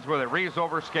 Levens with it. Reeves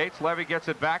overskates. Levy gets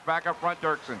it back. Back up front,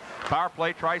 Dirksen. Power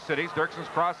play, Tri-Cities. Dirksen's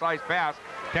cross ice pass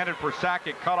intended for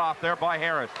Sakic. Cut off there by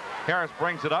Harris. Harris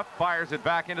brings it up. Fires it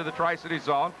back into the Tri-Cities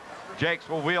zone. Jakes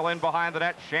will wheel in behind the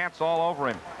net. Chance all over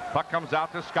him. Puck comes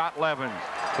out to Scott Levens.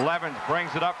 Levens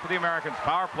brings it up for the Americans.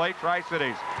 Power play,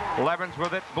 Tri-Cities. Levens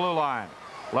with it, blue line.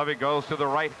 Levy goes to the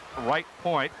right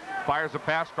point. Fires a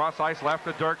pass, cross ice left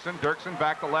to Dirksen. Dirksen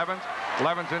back to Levens.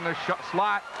 Levens in the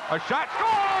slot. A shot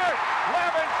scored!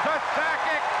 Levens to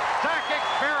Sakic. Sakic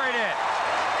buried it.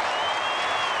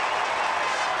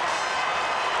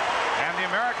 And the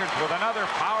Americans with another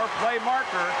power play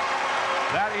marker.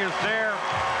 That is their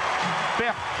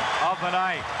 5th of the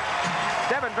night.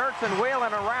 Devin Dirksen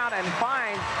wheeling around and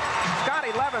finds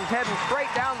Scotty Levens heading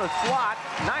straight down the slot.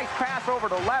 Nice pass over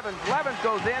to Levens. Levens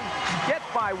goes in, gets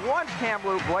by one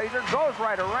Kamloops Blazer, goes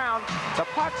right around. The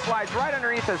puck slides right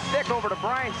underneath his stick over to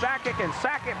Brian Sakic, and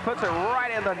Sakic puts it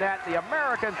right in the net. The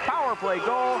Americans' power play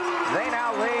goal. They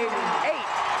now lead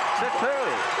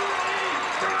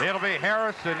 8-2. It'll be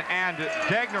Harrison and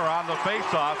Degner on the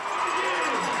faceoff.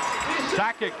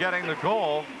 Sakic getting the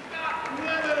goal.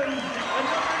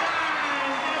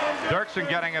 Dirksen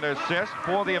getting an assist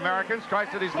for the Americans.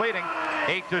 Tri-Cities leading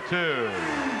 8-2.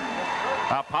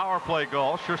 A power play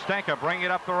goal. Sherstenka bringing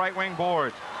it up the right wing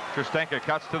boards. Sherstenka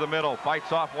cuts to the middle,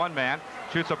 fights off one man,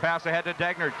 shoots a pass ahead to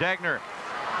Degner. Degner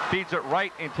feeds it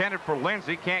right, intended for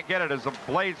Lindsay. Can't get it as the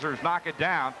Blazers knock it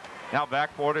down. Now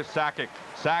back forward is Sakic.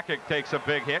 Sakic takes a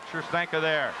big hit. Sherstenka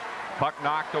there. Puck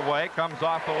knocked away, comes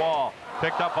off the wall.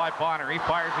 Picked up by Bonner. He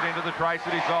fires it into the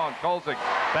Tri-City zone. Kolzig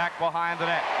back behind the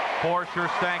net for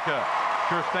Sherstenka.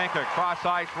 Sherstenka cross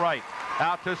ice right.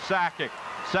 Out to Sakic.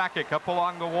 Sakic up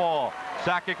along the wall.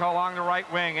 Sakic along the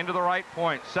right wing into the right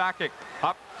point. Sakic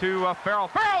up to Farrell.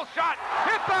 Farrell shot!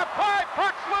 Hit the pipe!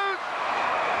 Puck's loose!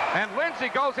 And Lindsay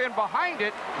goes in behind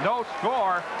it. No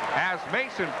score as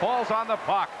Mason falls on the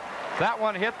puck. That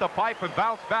one hit the pipe and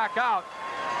bounced back out.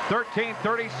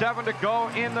 13:37 to go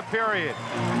in the period.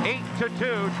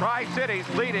 8-2, Tri-Cities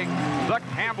leading the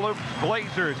Kamloops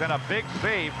Blazers, and a big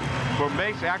save for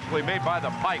Mason, actually made by the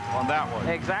pipe on that one.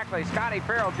 Exactly. Scotty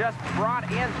Farrell just brought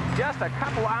in just a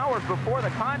couple hours before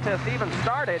the contest even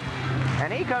started,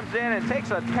 and he comes in and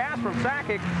takes a pass from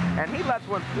Sakic, and he lets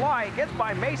one fly. It gets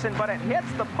by Mason, but it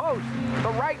hits the post,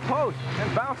 the right post,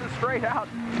 and bounces straight out,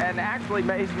 and actually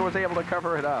Mason was able to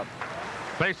cover it up.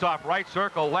 Face-off right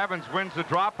circle. Levens wins the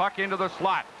draw. Puck into the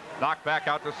slot. Knocked back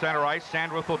out to center ice.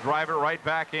 Sandwith will drive it right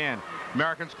back in.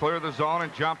 Americans clear the zone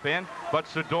and jump in, but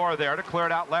Sador there to clear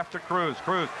it out left to Cruz.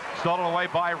 Cruz stolen away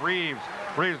by Reeves.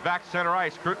 Reeves back to center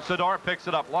ice. Sador picks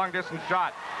it up. Long distance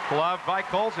shot. Gloved by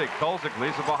Kolzig. Kolzig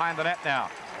leaves it behind the net now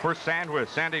for Sandwith.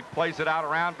 Sandy plays it out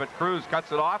around, but Cruz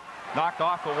cuts it off. Knocked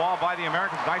off the wall by the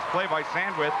Americans. Nice play by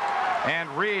Sandwith. And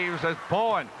Reeves as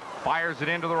Bowen fires it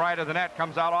into the right of the net,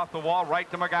 comes out off the wall right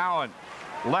to McGowan.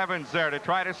 Levens there to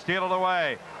try to steal it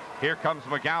away. Here comes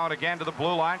McGowan again to the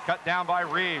blue line, cut down by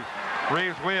Reeves.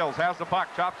 Reeves wheels, has the puck,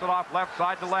 chops it off left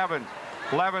side to Levens.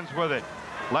 Levens with it.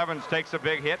 Levens takes a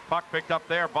big hit, puck picked up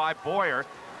there by Boyer.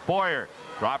 Boyer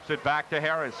drops it back to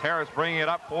Harris. Harris bringing it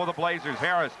up for the Blazers.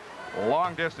 Harris,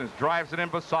 long distance, drives it in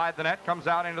beside the net, comes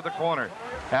out into the corner.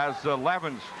 As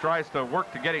Levens tries to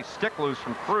work to get his stick loose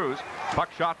from Cruz. Puck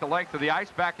shot the length of the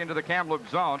ice back into the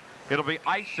Kamloops zone. It'll be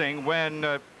icing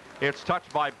when it's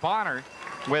touched by Bonner.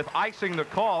 With icing the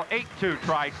call, 8-2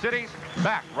 Tri-Cities.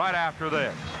 Back right after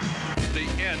this. The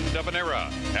end of an era.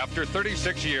 After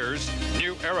 36 years,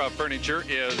 New Era Furniture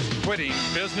is quitting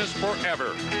business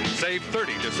forever. Save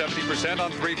 30 to 70% on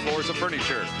 3 floors of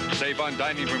furniture. Save on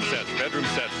dining room sets, bedroom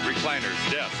sets, recliners,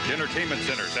 desks, entertainment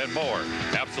centers, and more.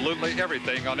 Absolutely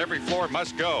everything on every floor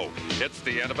must go. It's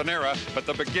the end of an era, but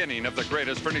the beginning of the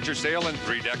greatest furniture sale in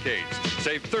 3 decades.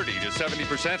 Save 30 to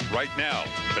 70% right now.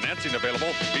 Financing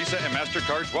available. Visa and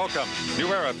MasterCards welcome.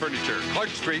 New Era Furniture, Clark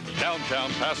Street, downtown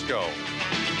Pasco.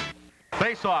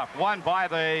 Face-off won by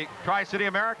the Tri-City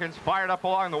Americans. Fired up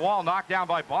along the wall, knocked down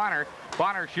by Bonner.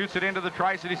 Bonner shoots it into the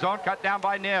Tri-City zone, cut down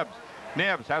by Nibbs.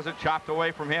 Nibbs has it chopped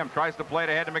away from him. Tries to play it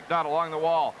ahead to McDonough along the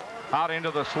wall. Out into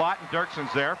the slot, and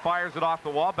Dirksen's there. Fires it off the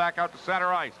wall, back out to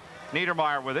center ice.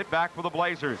 Niedermeyer with it, back for the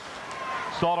Blazers.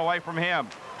 Stolen away from him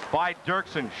by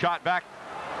Dirksen. Shot back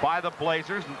by the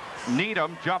Blazers.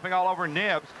 Needham jumping all over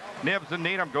Nibbs. Nibbs and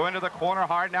Needham go into the corner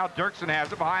hard. Now Dirksen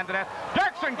has it behind the net.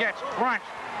 Dirksen gets crunched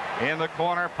in the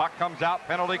corner. Puck comes out.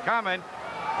 Penalty coming.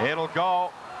 It'll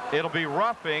be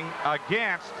roughing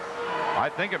against, I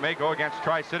think it may go against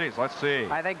Tri-Cities. Let's see.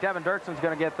 I think Devin Dirksen's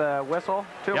going to get the whistle.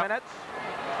 2 minutes.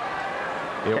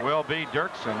 It will be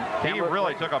Dirksen. He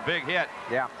really took a big hit.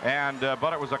 Yeah. And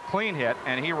but it was a clean hit,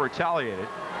 and he retaliated.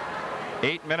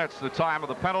 8 minutes the time of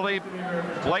the penalty.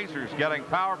 Blazers getting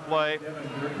power play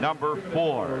number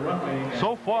 4.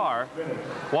 So far,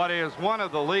 what is one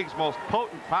of the league's most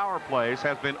potent power plays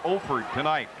has been 0 for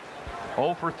tonight.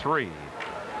 0 for 3.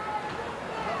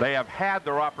 They have had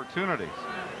their opportunities.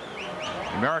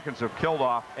 Americans have killed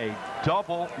off a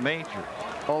double major.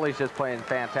 Ole's just playing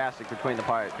fantastic between the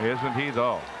pipes. Isn't he,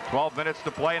 though? 12 minutes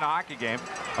to play in a hockey game.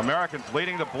 Americans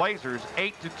leading the Blazers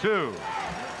 8-2.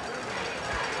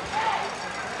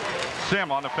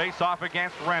 Sim on the face-off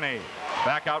against Rennie.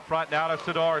 Back out front now to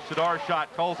Sidor. Sidor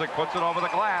shot. Kolzig puts it over the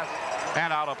glass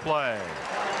and out of play.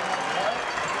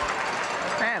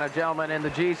 And a gentleman in the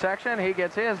G section, he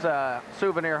gets his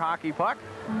souvenir hockey puck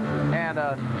and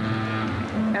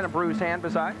a bruised hand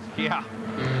besides. Yeah.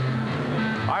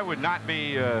 I would not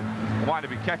be wanting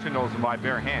to be catching those in my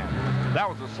bare hand. That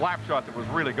was a slap shot that was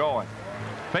really going.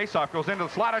 Faceoff goes into the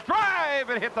slot, a drive,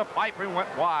 and hit the pipe and went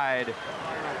wide.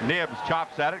 Nibs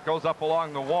chops at it, goes up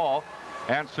along the wall,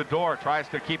 and Sidor tries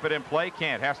to keep it in play,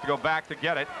 can't, has to go back to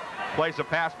get it. Plays a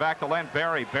pass back to Len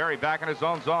Berry. Berry back in his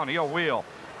own zone, he'll wheel.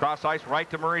 Cross ice right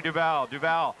to Murray Duval.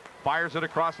 Duval fires it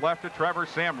across left to Trevor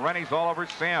Sim. Rennie's all over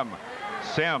Sim.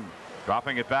 Sim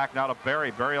dropping it back now to Berry.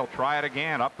 Berry will try it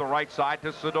again up the right side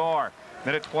to Sidor.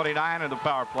 Minute 29 in the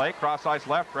power play. Cross ice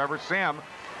left, Trevor Sim.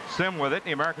 Sim with it.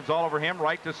 The Americans all over him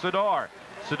right to Sidor.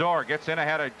 Sidor gets in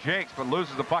ahead of Jakes but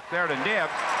loses the puck there to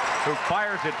Nibs, who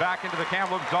fires it back into the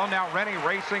Kamloops zone. Now Rennie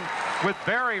racing with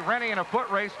Berry. Rennie in a foot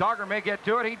race. Dogger may get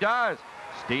to it. He does.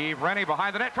 Steve Rennie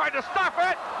behind the net, tried to stop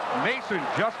it. Mason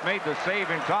just made the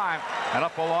save in time. And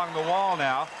up along the wall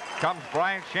now comes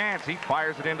Brian Chance. He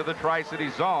fires it into the Tri-City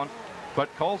zone,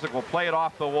 but Kolzig will play it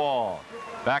off the wall.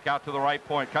 Back out to the right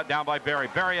point, cut down by Berry.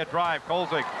 Berry a drive.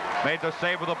 Kolzig made the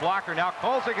save with a blocker. Now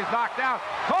Kolzig is knocked down.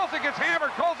 Kolzig is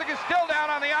hammered. Kolzig is still down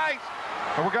on the ice.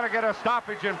 And we're going to get a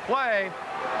stoppage in play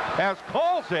as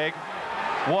Kolzig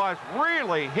was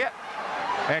really hit.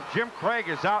 And Jim Craig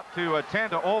is out to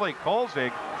attend to Ole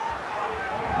Kolzig.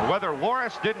 Whether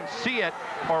Loris didn't see it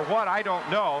or what, I don't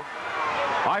know.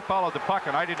 I followed the puck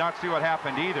and I did not see what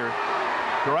happened either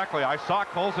directly. I saw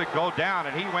Kolzig go down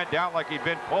and he went down like he'd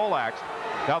been poleaxed.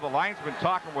 Now the linesman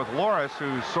talking with Loris,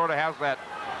 who sort of has that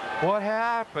 "what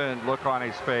happened" look on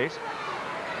his face.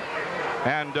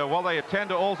 And while they attend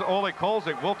to Ole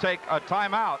Kolzig, we'll take a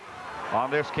timeout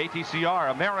on this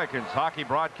KTCR Americans hockey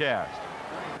broadcast.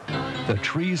 The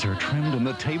trees are trimmed and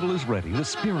the table is ready. The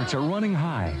spirits are running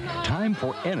high. Time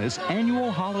for Ennis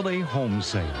annual holiday home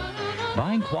sale.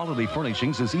 Buying quality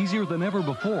furnishings is easier than ever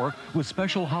before with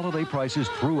special holiday prices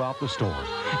throughout the store.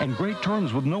 And great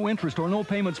terms with no interest or no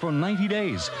payments for 90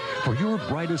 days. For your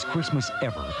brightest Christmas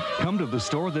ever, come to the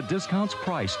store that discounts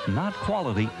price, not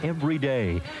quality, every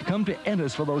day. Come to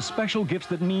Ennis for those special gifts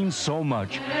that mean so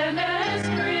much. Ennis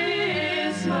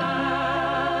Christmas.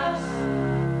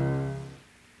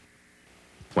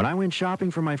 When I went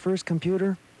shopping for my first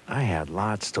computer, I had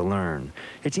lots to learn.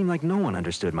 It seemed like no one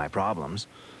understood my problems.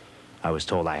 I was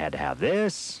told I had to have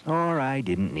this, or I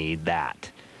didn't need that.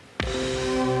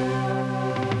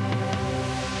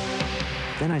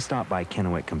 Then I stopped by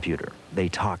Kennewick Computer. They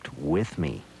talked with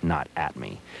me, not at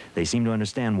me. They seemed to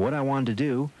understand what I wanted to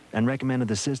do and recommended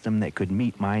the system that could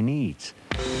meet my needs.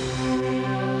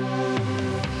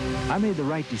 I made the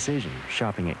right decision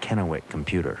shopping at Kennewick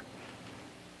Computer.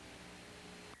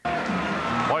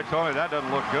 Boy, Tony, that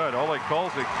doesn't look good. Ole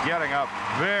Kolzig getting up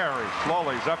very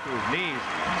slowly. He's up to his knees.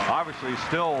 Obviously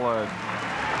still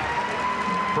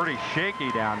pretty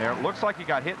shaky down there. It looks like he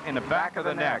got hit in the back of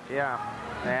the neck. Yeah,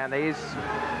 and he's...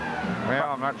 Well,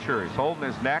 I'm not sure. He's holding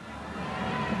his neck.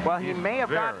 Well, he may have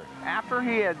got... After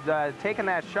he had taken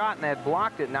that shot and had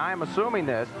blocked it, now I'm assuming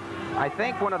this, I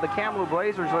think one of the Kamloops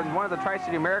Blazers and one of the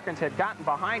Tri-City Americans had gotten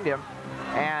behind him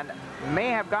and may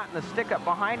have gotten the stick up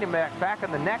behind him back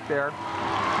in the neck there,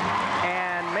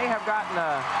 and may have gotten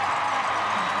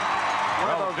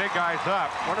one of those big guys up.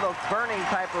 One of those burning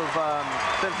type of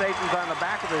sensations on the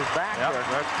back of his back. Yep, there.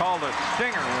 that's called a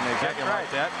stinger when they get you right.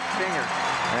 like that. Stinger.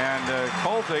 And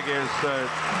Kolzig is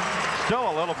still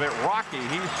a little bit rocky.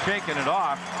 He's shaking it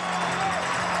off.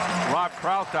 Rob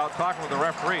Krause out talking with the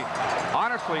referee.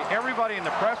 Honestly, everybody in the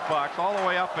press box, all the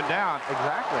way up and down,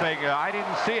 saying, I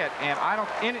didn't see it, and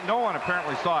no one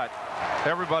apparently saw it.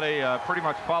 Everybody pretty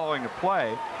much following the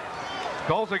play.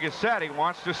 Kolzig has said he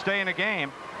wants to stay in the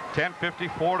game.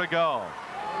 10:54 to go.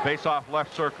 Face off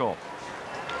left circle.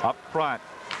 Up front.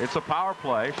 It's a power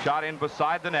play. Shot in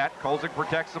beside the net. Kolzig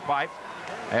protects the pipe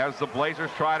as the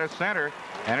Blazers try to center,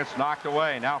 and it's knocked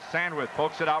away. Now Sandwith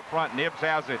pokes it out front. Nibs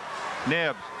has it.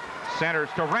 Nibs centers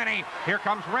to Rennie. Here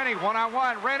comes Rennie,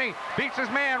 one-on-one. Rennie beats his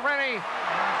man. Rennie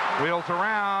wheels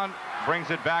around, brings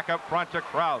it back up front to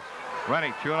Krause.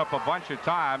 Rennie chewing up a bunch of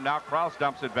time. Now Krause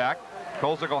dumps it back.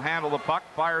 Kolzig will handle the puck,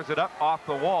 fires it up off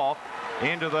the wall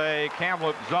into the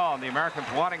Kamloops zone. The Americans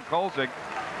wanting Kolzig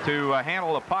to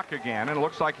handle the puck again, and it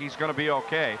looks like he's going to be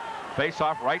okay.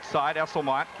 Face-off right side.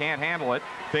 Esselmont can't handle it.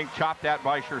 Being chopped at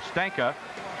by Scherstenka.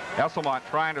 Esselmont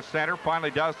trying to center.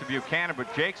 Finally does to Buchanan,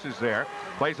 but Jakes is there.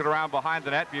 Plays it around behind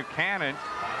the net. Buchanan,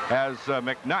 as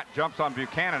McNutt jumps on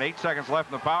Buchanan. 8 seconds left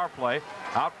in the power play.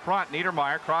 Out front,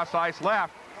 Niedermeyer, cross ice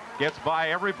left. Gets by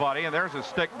everybody, and there's a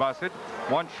stick busted.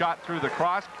 One shot through the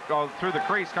through the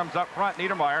crease, comes up front.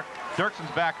 Niedermeyer. Dirksen's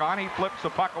back on. He flips the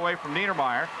puck away from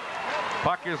Niedermeyer.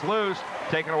 Puck is loose,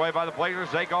 taken away by the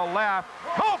Blazers. They go left.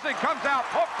 Colson comes out,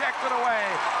 poke checks it away.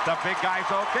 The big guy's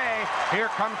okay. Here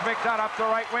comes McNutt up the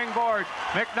right wing boards.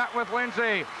 McNutt with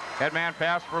Lindsay. Headman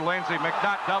pass for Lindsay.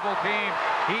 McNutt double team.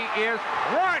 He is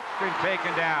crunched and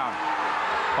taken down.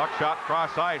 Puck shot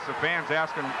cross ice. The fans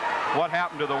asking what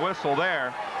happened to the whistle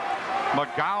there.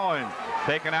 McGowan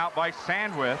taken out by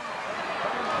Sandwith.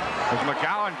 As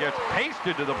McGowan gets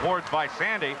pasted to the boards by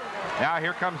Sandy. Now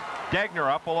here comes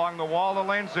Degner up along the wall to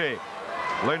Lindsay.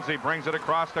 Lindsay brings it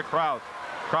across to Kraus.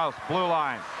 Kraus, blue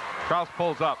line. Kraus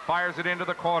pulls up, fires it into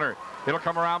the corner. It'll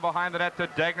come around behind the net to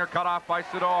Degner, cut off by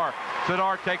Sidor.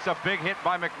 Sidor takes a big hit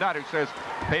by McNutt, who says,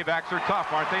 paybacks are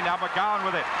tough, aren't they? Now McGowan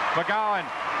with it. McGowan,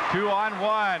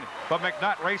 2-on-1. But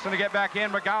McNutt racing to get back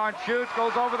in. McGowan shoots,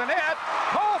 goes over the net.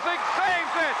 Kolzig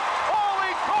saves it.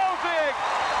 Holy Kolzig!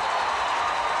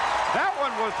 That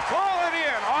one was falling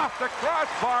in off the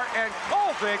crossbar, and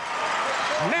Kolzig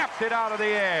snapped it out of the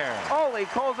air. Ole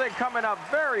Kolzig coming up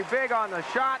very big on the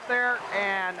shot there,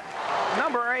 and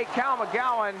number 8, Cal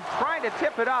McGowan, trying to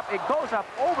tip it up. It goes up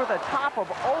over the top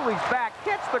of Ole's back,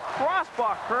 hits the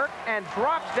crossbar, Kirk, and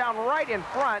drops down right in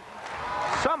front.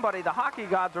 Somebody, the hockey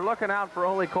gods, are looking out for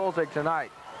Ole Kolzig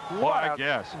tonight. What a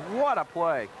guess. What a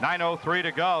play. 9:03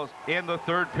 to go in the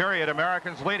third period.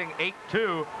 Americans leading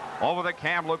 8-2 over the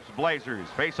Kamloops Blazers.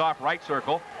 Face-off right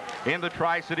circle in the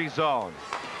Tri-City zone.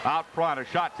 Out front, a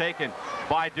shot taken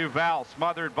by Duval,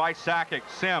 smothered by Sakic.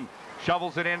 Sim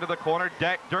shovels it into the corner.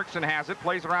 Dirksen has it,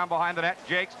 plays around behind the net.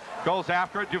 Jakes goes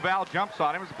after it. Duval jumps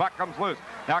on him as the puck comes loose.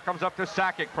 Now comes up to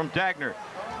Sakic from Dagner.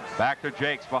 Back to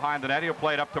Jakes behind the net. He'll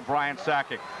play it up to Brian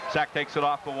Sakic. Sakic takes it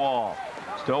off the wall.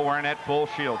 Still wearing that full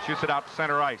shield. Shoots it out to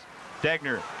center ice.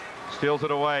 Dagner steals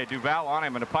it away. Duval on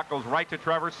him, and the puck goes right to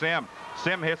Trevor Sim.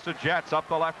 Sim hits the Jets up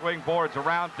the left wing boards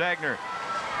around Dagner.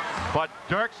 But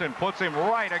Dirksen puts him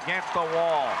right against the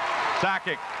wall.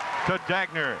 Sakic to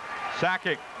Dagner.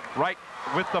 Sakic right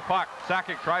with the puck.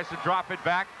 Sakic tries to drop it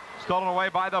back. Stolen away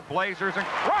by the Blazers, and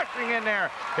crushing in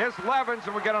there is Levens,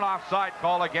 and we get an offside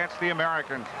call against the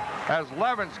Americans as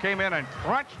Levens came in and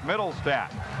crunched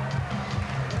Middlestat.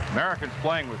 Americans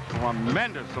playing with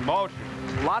tremendous emotion.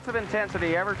 Lots of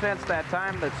intensity ever since that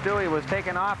time that Stewie was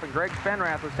taken off and Greg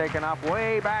Spenrath was taken off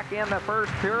way back in the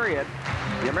first period.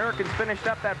 The Americans finished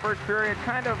up that first period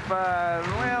kind of,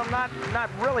 well, not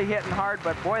really hitting hard,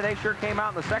 but boy, they sure came out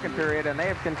in the second period, and they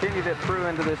have continued it through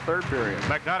into this third period.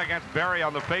 McNutt against Barry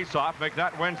on the faceoff.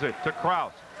 McNutt wins it to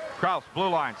Kraus. Kraus, blue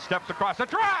line, steps across, a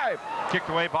drive! Kicked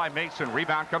away by Mason.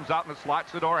 Rebound comes out in the slot.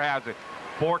 Sidor has it.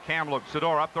 For Kamloops.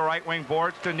 Sidor up the right wing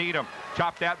boards to Needham.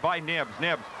 Chopped at by Nibbs.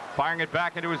 Nibbs firing it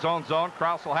back into his own zone.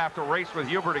 Kraus will have to race with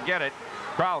Huber to get it.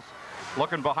 Kraus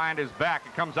looking behind his back.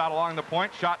 It comes out along the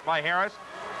point. Shot by Harris.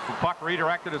 The puck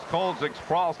redirected as Kolzig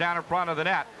sprawls down in front of the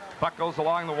net. Puck goes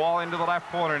along the wall into the left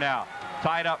corner now.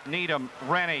 Tied up Needham,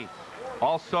 Rennie.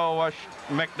 Also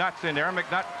McNutt's in there.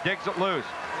 McNutt digs it loose.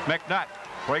 McNutt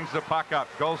brings the puck up.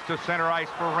 Goes to center ice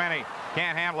for Rennie.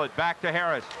 Can't handle it. Back to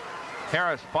Harris.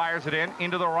 Harris fires it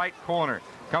into the right corner.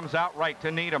 Comes out right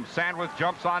to Needham. Sandwich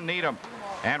jumps on Needham.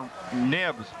 And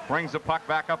Nibbs brings the puck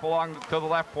back up along to the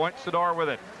left point. Sidor with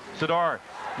it. Sidor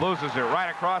loses it right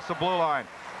across the blue line.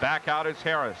 Back out is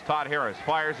Harris. Todd Harris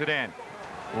fires it in.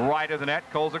 Right of the net.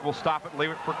 Kolzig will stop it and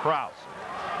leave it for Kraus.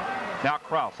 Now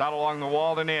Kraus out along the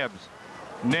wall to Nibbs.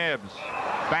 Nibbs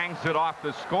bangs it off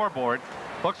the scoreboard.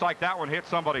 Looks like that one hit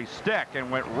somebody's stick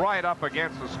and went right up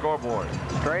against the scoreboard.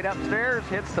 Straight upstairs,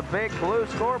 hits the big blue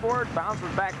scoreboard, bounces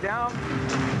back down.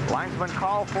 Linesman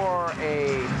call for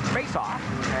a face-off,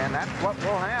 and that's what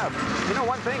we'll have. You know,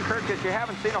 one thing, Kirk, that you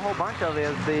haven't seen a whole bunch of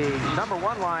is the number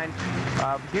 1 line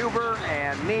of Huber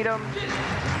and Needham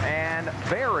and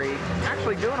Barry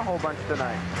actually doing a whole bunch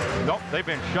tonight. Nope, they've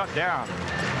been shut down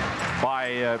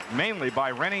by mainly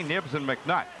by Rennie, Nibbs, and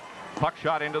McNutt. Puck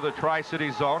shot into the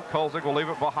Tri-City zone. Kolzig will leave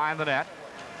it behind the net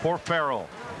for Farrell.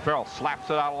 Farrell slaps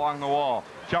it out along the wall.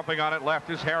 Jumping on it left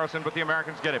is Harrison, but the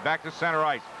Americans get it. Back to center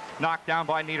ice. Knocked down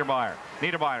by Niedermeyer.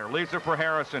 Niedermeyer leaves it for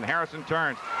Harrison. Harrison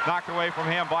turns. Knocked away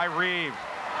from him by Reeves.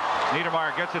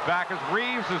 Niedermeyer gets it back as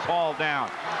Reeves is hauled down.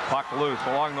 Puck loose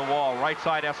along the wall. Right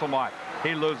side Esselmont.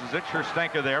 He loses it.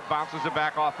 Scherstenka there. Bounces it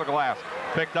back off the glass.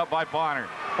 Picked up by Bonner.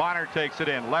 Bonner takes it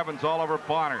in. Levens all over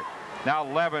Bonner. Now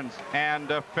Levens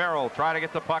and Farrell try to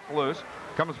get the puck loose.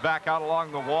 Comes back out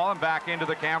along the wall and back into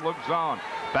the Kamloops zone.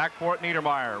 Back for it,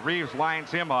 Niedermeyer. Reeves lines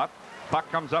him up. Puck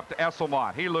comes up to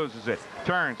Esselmont. He loses it.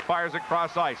 Turns, fires it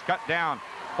cross ice. Cut down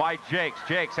by Jakes.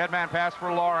 Jakes, headman pass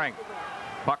for Loring.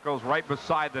 Puck goes right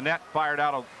beside the net. Fired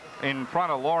out in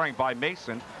front of Loring by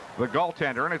Mason, the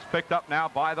goaltender. And it's picked up now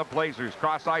by the Blazers.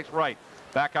 Cross ice right.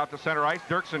 Back out to center ice.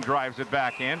 Dirksen drives it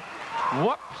back in.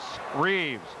 Whoops.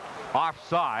 Reeves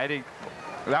offside.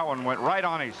 That one went right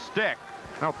on his stick.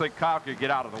 I don't think Kyle could get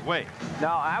out of the way.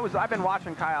 No, I've been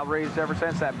watching Kyle Reeves ever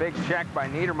since that big check by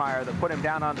Niedermeyer that put him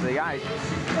down onto the ice.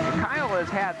 And Kyle has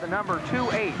had the number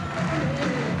 2-8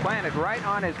 planted right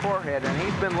on his forehead, and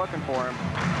he's been looking for him.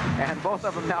 And both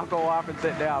of them now go off and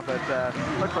sit down, but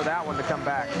look for that one to come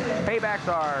back. Paybacks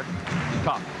are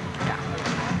tough.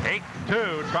 Yeah.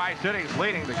 8-2, Tri-Cities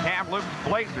leading the Kamloops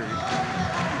Blazers.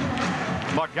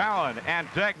 McGowan and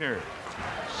Degner.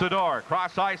 Sador,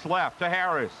 cross ice left to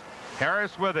Harris.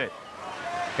 Harris with it.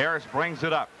 Harris brings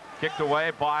it up. Kicked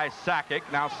away by Sakic.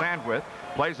 Now Sandwith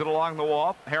plays it along the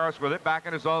wall. Harris with it back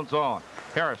in his own zone.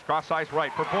 Harris cross ice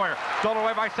right for Boyer. Stolen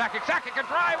away by Sakic. Sakic can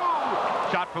drive.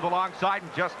 Ooh! Shot for the long side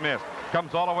and just missed.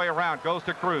 Comes all the way around. Goes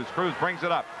to Cruz. Cruz brings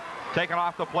it up. Taken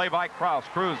off the play by Krause.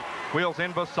 Cruz wheels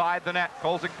in beside the net.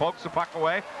 Kolzig pokes the puck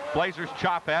away. Blazers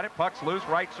chop at it. Puck's loose.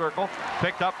 Right circle.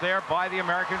 Picked up there by the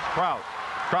Americans. Krause.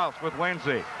 Krause with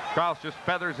Lindsay. Krause just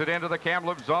feathers it into the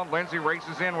Kamloops zone. Lindsay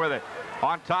races in with it.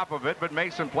 On top of it, but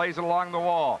Mason plays it along the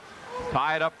wall.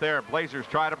 Tied up there. Blazers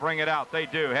try to bring it out. They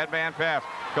do. Headman pass.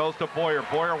 Goes to Boyer.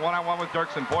 Boyer one-on-one with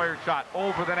Dirksen. Boyer shot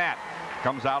over the net.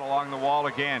 Comes out along the wall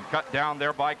again. Cut down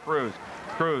there by Cruz.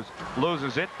 Cruz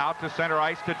loses it out to center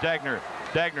ice to Degner.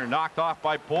 Degner knocked off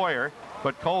by Boyer,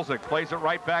 but Kolzig plays it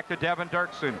right back to Devin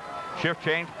Dirksen. Shift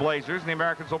change, Blazers, and the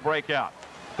Americans will break out.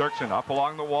 Dirksen up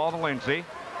along the wall to Lindsay.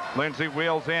 Lindsay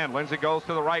wheels in. Lindsay goes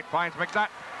to the right, finds McNutt.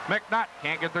 McNutt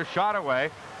can't get the shot away.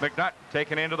 McNutt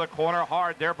taken into the corner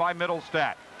hard there by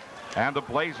Middlestat. And the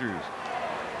Blazers.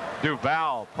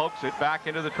 Duval pokes it back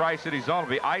into the Tri-City zone.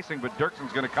 It'll be icing, but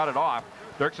Dirksen's going to cut it off.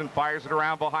 Dirksen fires it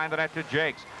around behind the net to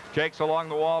Jakes. Jakes along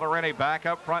the wall to Rennie. Back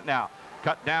up front now.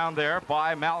 Cut down there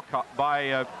by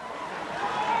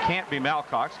can't be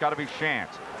Malcox. Got to be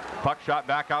Shantz. Puck shot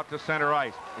back out to center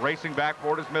ice. Racing back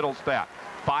forward is Middlestat.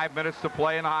 5 minutes to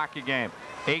play in the hockey game.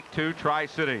 8-2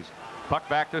 Tri-Cities. Puck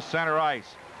back to center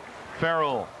ice.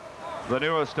 Farrell, the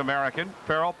newest American.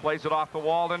 Farrell plays it off the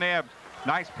wall to Nibbs.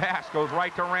 Nice pass, goes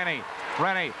right to Rennie.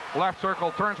 Rennie, left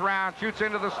circle, turns around, shoots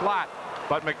into the slot.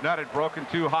 But McNutt had broken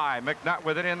too high. McNutt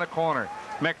with it in the corner.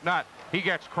 McNutt, he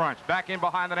gets crunched. Back in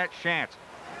behind the net, Shantz.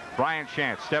 Brian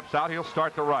Shantz steps out, he'll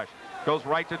start the rush. Goes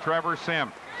right to Trevor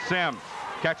Sim. Sim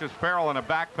catches Farrell in a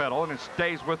back pedal and it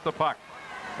stays with the puck.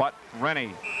 But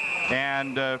Rennie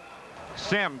and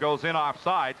Sim goes in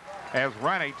offside as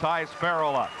Rennie ties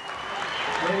Farrell up.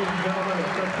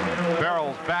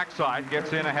 Farrell's backside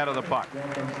gets in ahead of the puck.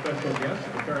 Special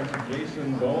guest, the parents of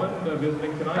Jason Bowen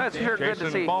visiting tonight. That's sure good to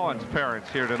see. Jason Bowen's parents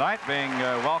here tonight being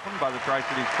welcomed by the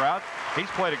Tri-Cities crowd. He's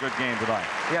played a good game tonight.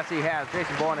 Yes, he has.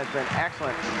 Jason Bowen has been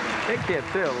excellent. Big kid,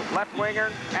 too. Left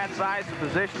winger, at size, the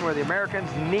position where the Americans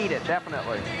need it,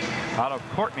 definitely. Out of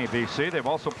Courtney, BC. They've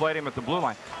also played him at the blue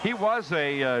line. He was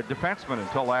a defenseman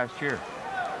until last year.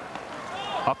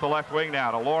 Up the left wing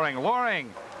now to Loring.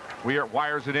 Loring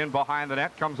wires it in behind the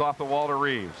net. Comes off the wall to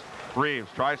Reeves. Reeves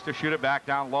tries to shoot it back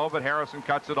down low, but Harrison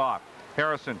cuts it off.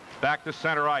 Harrison back to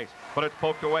center ice, but it's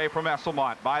poked away from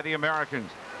Esselmont by the Americans.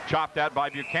 Chopped at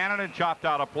by Buchanan and chopped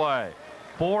out of play.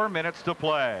 4 minutes to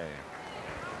play.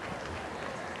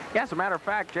 Yeah, as a matter of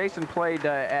fact, Jason played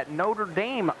at Notre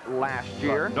Dame last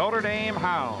year. The Notre Dame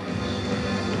Hounds.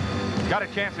 Got a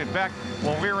chance, in fact,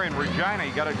 when we were in Regina,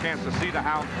 he got a chance to see the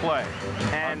Hounds play.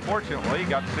 And unfortunately, he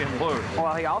got to see him lose.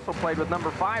 Well, he also played with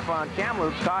number 5 on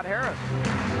Kamloops, Todd Harris.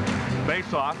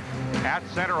 Face-off at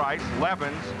center ice,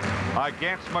 Levens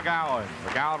against McGowan.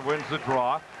 McGowan wins the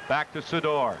draw. Back to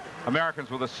Sador. Americans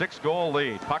with a 6-goal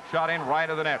lead. Puck shot in right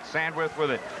of the net. Sandwith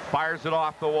with it. Fires it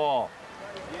off the wall.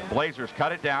 Blazers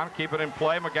cut it down, keep it in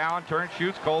play. McGowan turns,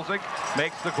 shoots. Kolzig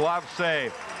makes the glove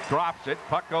save. Drops it.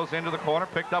 Puck goes into the corner,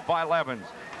 picked up by Levens.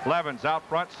 Levens out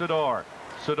front, Sador.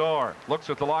 Sador looks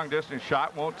at the long-distance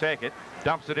shot, won't take it.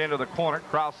 Dumps it into the corner.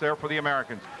 Krause there for the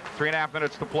Americans. 3.5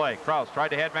 minutes to play. Krause tried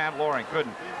to headman Loring,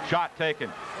 couldn't. Shot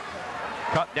taken.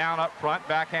 Cut down up front,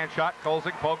 backhand shot.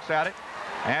 Kolzig pokes at it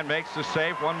and makes the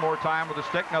save one more time with a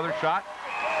stick. Another shot.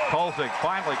 Kolzig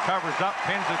finally covers up,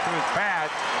 pins it to his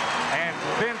pads, and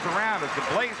spins around as the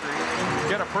Blazers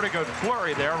get a pretty good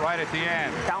flurry there right at the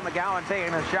end. Cal McGowan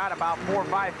taking a shot about 4 or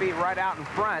 5 feet right out in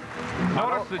front.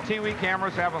 Notice the TV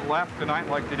cameras haven't left tonight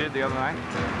like they did the other night.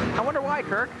 I wonder why,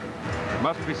 Kirk.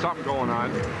 Must be something going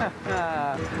on.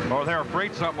 Or they're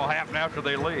afraid something will happen after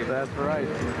they leave. That's right.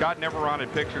 God never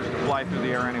wanted pictures to fly through the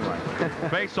air anyway.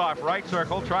 Face-off, right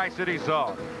circle, Tri-City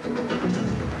zone.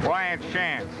 Ryan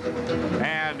Shantz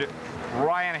and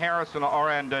Ryan Harrison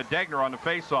and Degner on the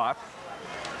face-off.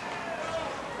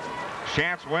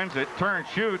 Shantz wins it, turns,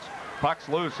 shoots, puck's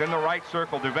loose in the right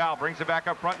circle. Duval brings it back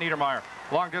up front. Niedermeyer,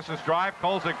 long distance drive.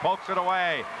 Kolzig pokes it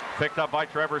away. Picked up by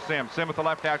Trevor Sim. Sim with the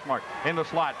left hash mark in the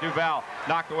slot. Duval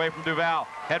knocked away from Duval.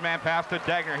 Headman pass to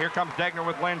Degner. Here comes Degner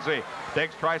with Lindsay.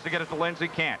 Diggs tries to get it to Lindsay,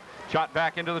 can't. Shot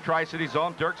back into the Tri-City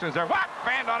zone. Dirkson's there. Whack!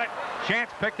 Band on it. Shantz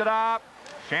picked it up.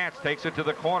 Shantz takes it to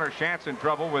the corner. Shantz in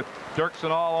trouble with Dirkson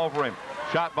all over him.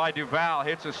 Shot by Duval,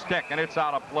 hits a stick, and it's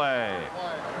out of play.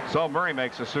 So Murray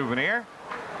makes a souvenir.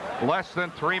 Less than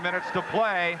 3 minutes to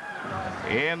play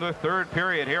in the third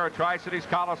period here at Tri-Cities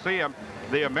Coliseum.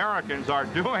 The Americans are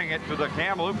doing it to the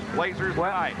Kamloops Blazers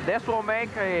tonight. This will make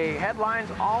headlines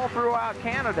all throughout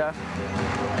Canada.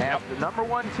 As the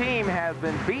 #1 team has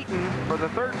been beaten for the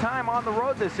 3rd time on the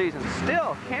road this season.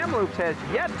 Still, Kamloops has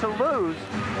yet to lose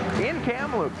in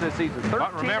Kamloops this season. 13-0.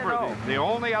 But remember, the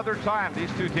only other time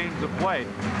these two teams have played,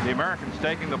 the Americans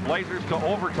taking the Blazers to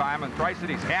overtime, and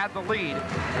Tri-Cities had the lead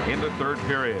in the 3rd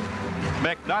period.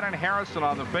 McNutt and Harrison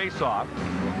on the face-off.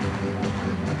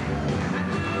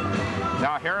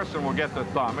 Now Harrison will get the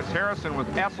thumb. It's Harrison with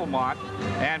Esselmont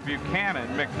and Buchanan.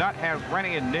 McNutt has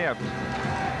Rennie and Nibbs.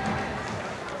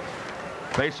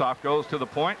 Face-off goes to the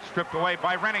point, stripped away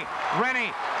by Rennie.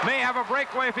 Rennie may have a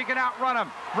breakaway if he can outrun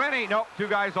him. Rennie, nope, 2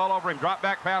 guys all over him. Drop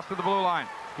back pass to the blue line.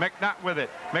 McNutt with it.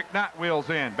 McNutt wheels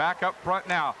in. Back up front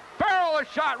now. Farrell a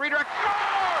shot, redirect. Score!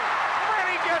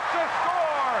 Rennie gets the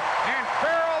score, and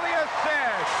Farrell the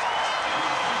assist.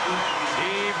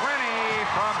 Steve Rennie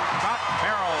from Scott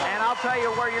Farrell. And I'll tell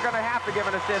you where you're going to have to give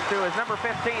an assist to is number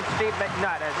 15, Steve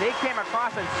McNutt. As he came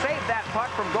across and saved that puck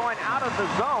from going out of the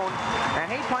zone, and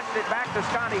he punched it back to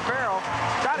Scotty Farrell.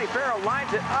 Scotty Farrell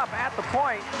lines it up at the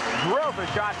point, drills a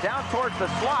shot down towards the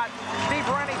slot. Steve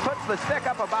Rennie puts the stick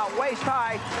up about waist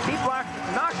high. He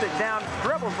knocks it down,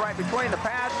 dribbles right between the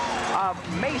pads of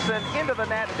Mason into the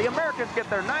net. The Americans get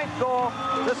their 9th goal.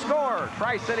 The score,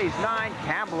 Tri-Cities 9,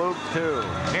 Kamloops 2.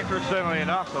 Interestingly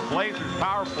enough, the Blazers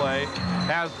power play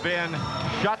has been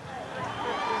shut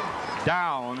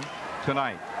down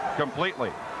tonight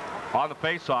completely. On the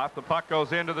face-off, the puck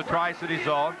goes into the Tri-City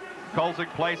zone. Kolzig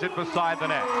plays it beside the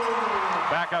net.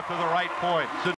 Back up to the right point.